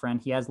for my friend.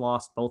 He has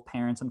lost both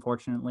parents,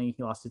 unfortunately.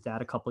 He lost his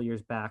dad a couple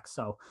years back.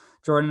 So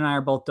Jordan and I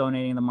are both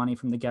donating the money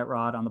from the Get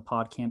Rod on the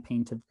pod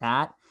campaign to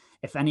that.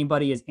 If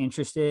anybody is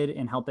interested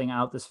in helping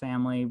out this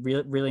family,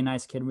 really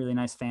nice kid, really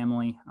nice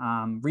family,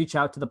 reach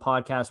out to the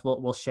podcast.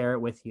 We'll share it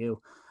with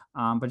you.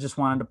 But just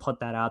wanted to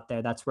put that out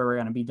there. That's where we're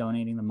going to be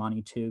donating the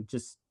money to,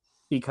 just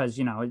because,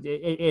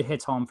 it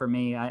hits home for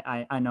me.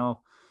 I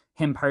know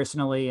him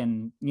personally,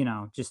 and,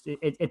 just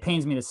it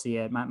pains me to see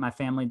it. My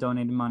family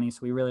donated money, so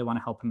we really want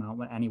to help him out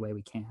any way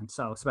we can.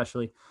 So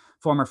especially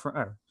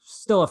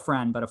still a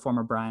friend, but a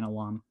former Bryant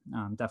alum,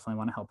 definitely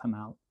want to help him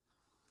out.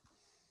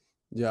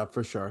 Yeah,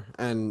 for sure.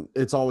 And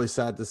it's always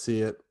sad to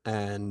see it.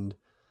 And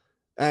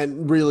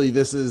really,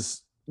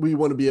 we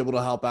want to be able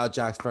to help out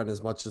Jack's friend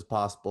as much as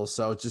possible.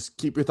 So just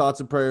keep your thoughts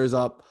and prayers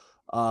up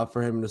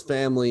for him and his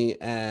family,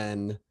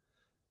 and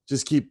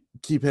just keep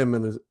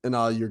him in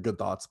all your good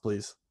thoughts,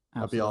 please.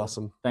 That'd be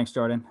awesome. Thanks,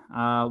 Jordan.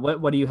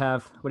 What do you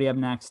have? What do you have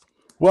next?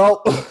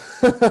 Well,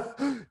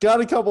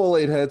 got a couple of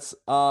late hits.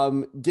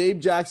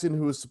 Gabe Jackson,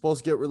 who was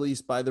supposed to get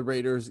released by the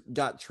Raiders,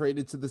 got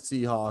traded to the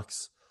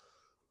Seahawks.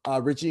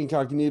 Richie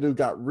Incognito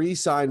got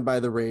re-signed by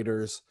the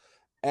Raiders.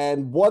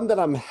 And one that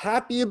I'm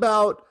happy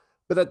about,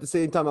 but at the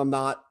same time, I'm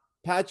not.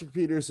 Patrick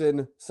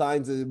Peterson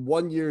signs a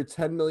 1-year,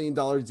 $10 million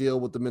deal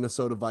with the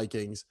Minnesota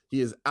Vikings.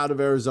 He is out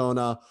of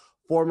Arizona,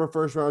 former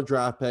first-round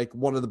draft pick,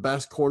 one of the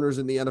best corners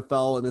in the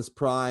NFL in his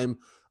prime.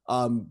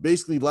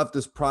 Basically left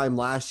his prime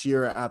last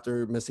year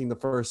after missing the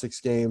first 6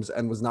 games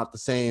and was not the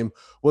same.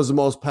 Was the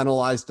most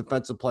penalized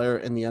defensive player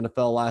in the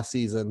NFL last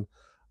season.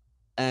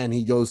 And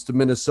he goes to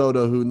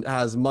Minnesota, who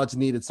has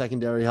much-needed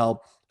secondary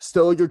help.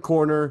 Still a good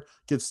corner,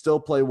 can still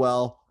play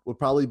well, would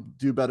probably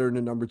do better in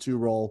a number 2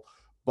 role.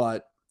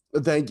 But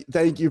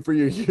thank you for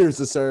your years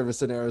of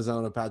service in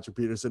Arizona, Patrick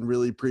Peterson.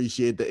 Really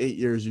appreciate the 8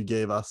 years you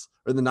gave us,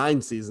 or the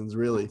 9 seasons,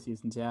 really. 9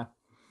 seasons, yeah.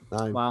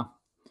 9. Wow.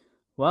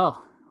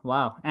 Well,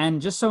 wow.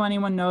 And just so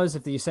anyone knows,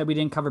 if you said we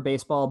didn't cover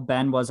baseball,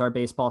 Ben was our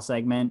baseball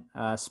segment.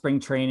 Spring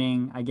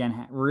training,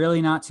 again,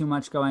 really not too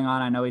much going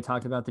on. I know we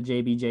talked about the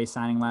JBJ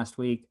signing last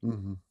week.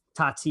 Mm-hmm.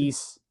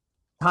 Tatis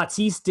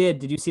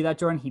did you see that,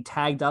 Jordan? He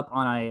tagged up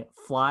on a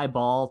fly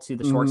ball to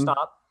the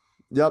shortstop.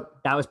 Yep.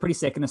 That was pretty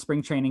sick in a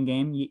spring training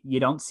game. You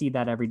don't see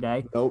that every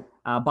day. Nope.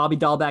 Bobby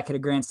Dahlbeck hit a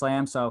grand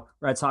slam. So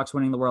Red Sox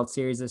winning the World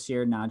Series this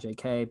year. Nah,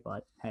 JK,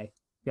 but hey,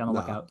 be on the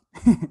lookout.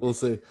 We'll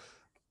see.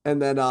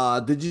 And then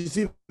did you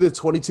see the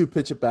 22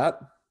 pitch at bat?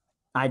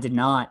 I did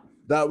not.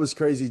 That was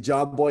crazy.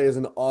 John Boy has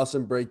an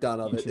awesome breakdown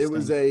of it. It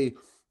was a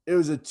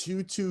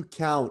 2-2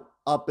 count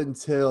up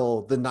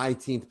until the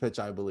 19th pitch,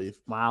 I believe.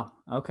 Wow.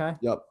 Okay.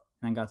 Yep.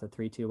 And then got the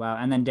 3-2. Wow.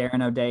 And then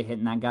Darren O'Day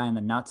hitting that guy in the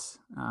nuts.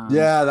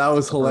 Yeah, that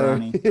was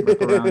hilarious.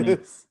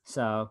 Ripperoni.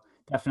 So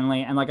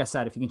definitely. And like I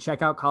said, if you can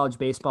check out college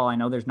baseball, I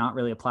know there's not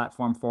really a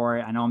platform for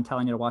it. I know I'm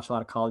telling you to watch a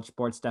lot of college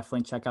sports.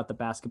 Definitely check out the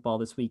basketball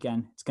this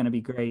weekend. It's going to be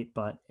great.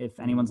 But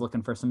if anyone's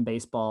looking for some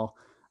baseball,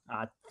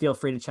 feel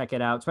free to check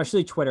it out,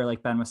 especially Twitter,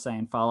 like Ben was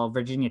saying. Follow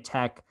Virginia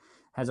Tech,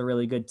 has a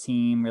really good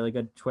team, really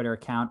good Twitter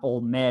account.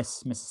 Ole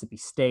Miss, Mississippi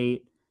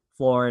State,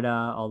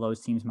 Florida, all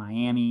those teams,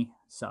 Miami.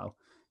 So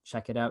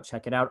check it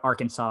out.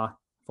 Arkansas,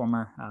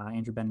 former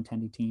Andrew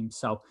Benintendi team.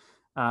 So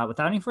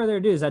without any further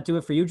ado, does that do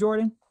it for you,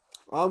 Jordan?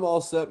 I'm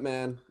all set,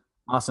 man.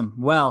 Awesome.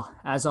 Well,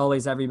 as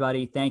always,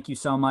 everybody, thank you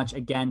so much.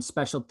 Again,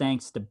 special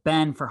thanks to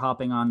Ben for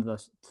hopping on to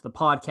the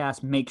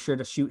podcast. Make sure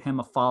to shoot him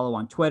a follow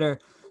on Twitter.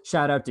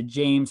 Shout out to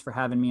James for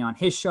having me on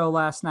his show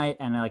last night.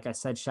 And like I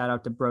said, shout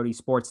out to Brody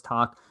Sports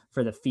Talk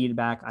for the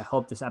feedback. I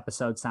hope this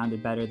episode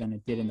sounded better than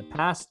it did in the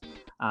past.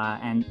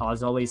 And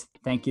as always,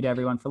 thank you to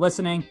everyone for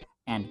listening.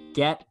 and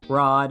get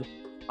Rod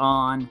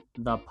on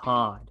the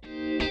pod.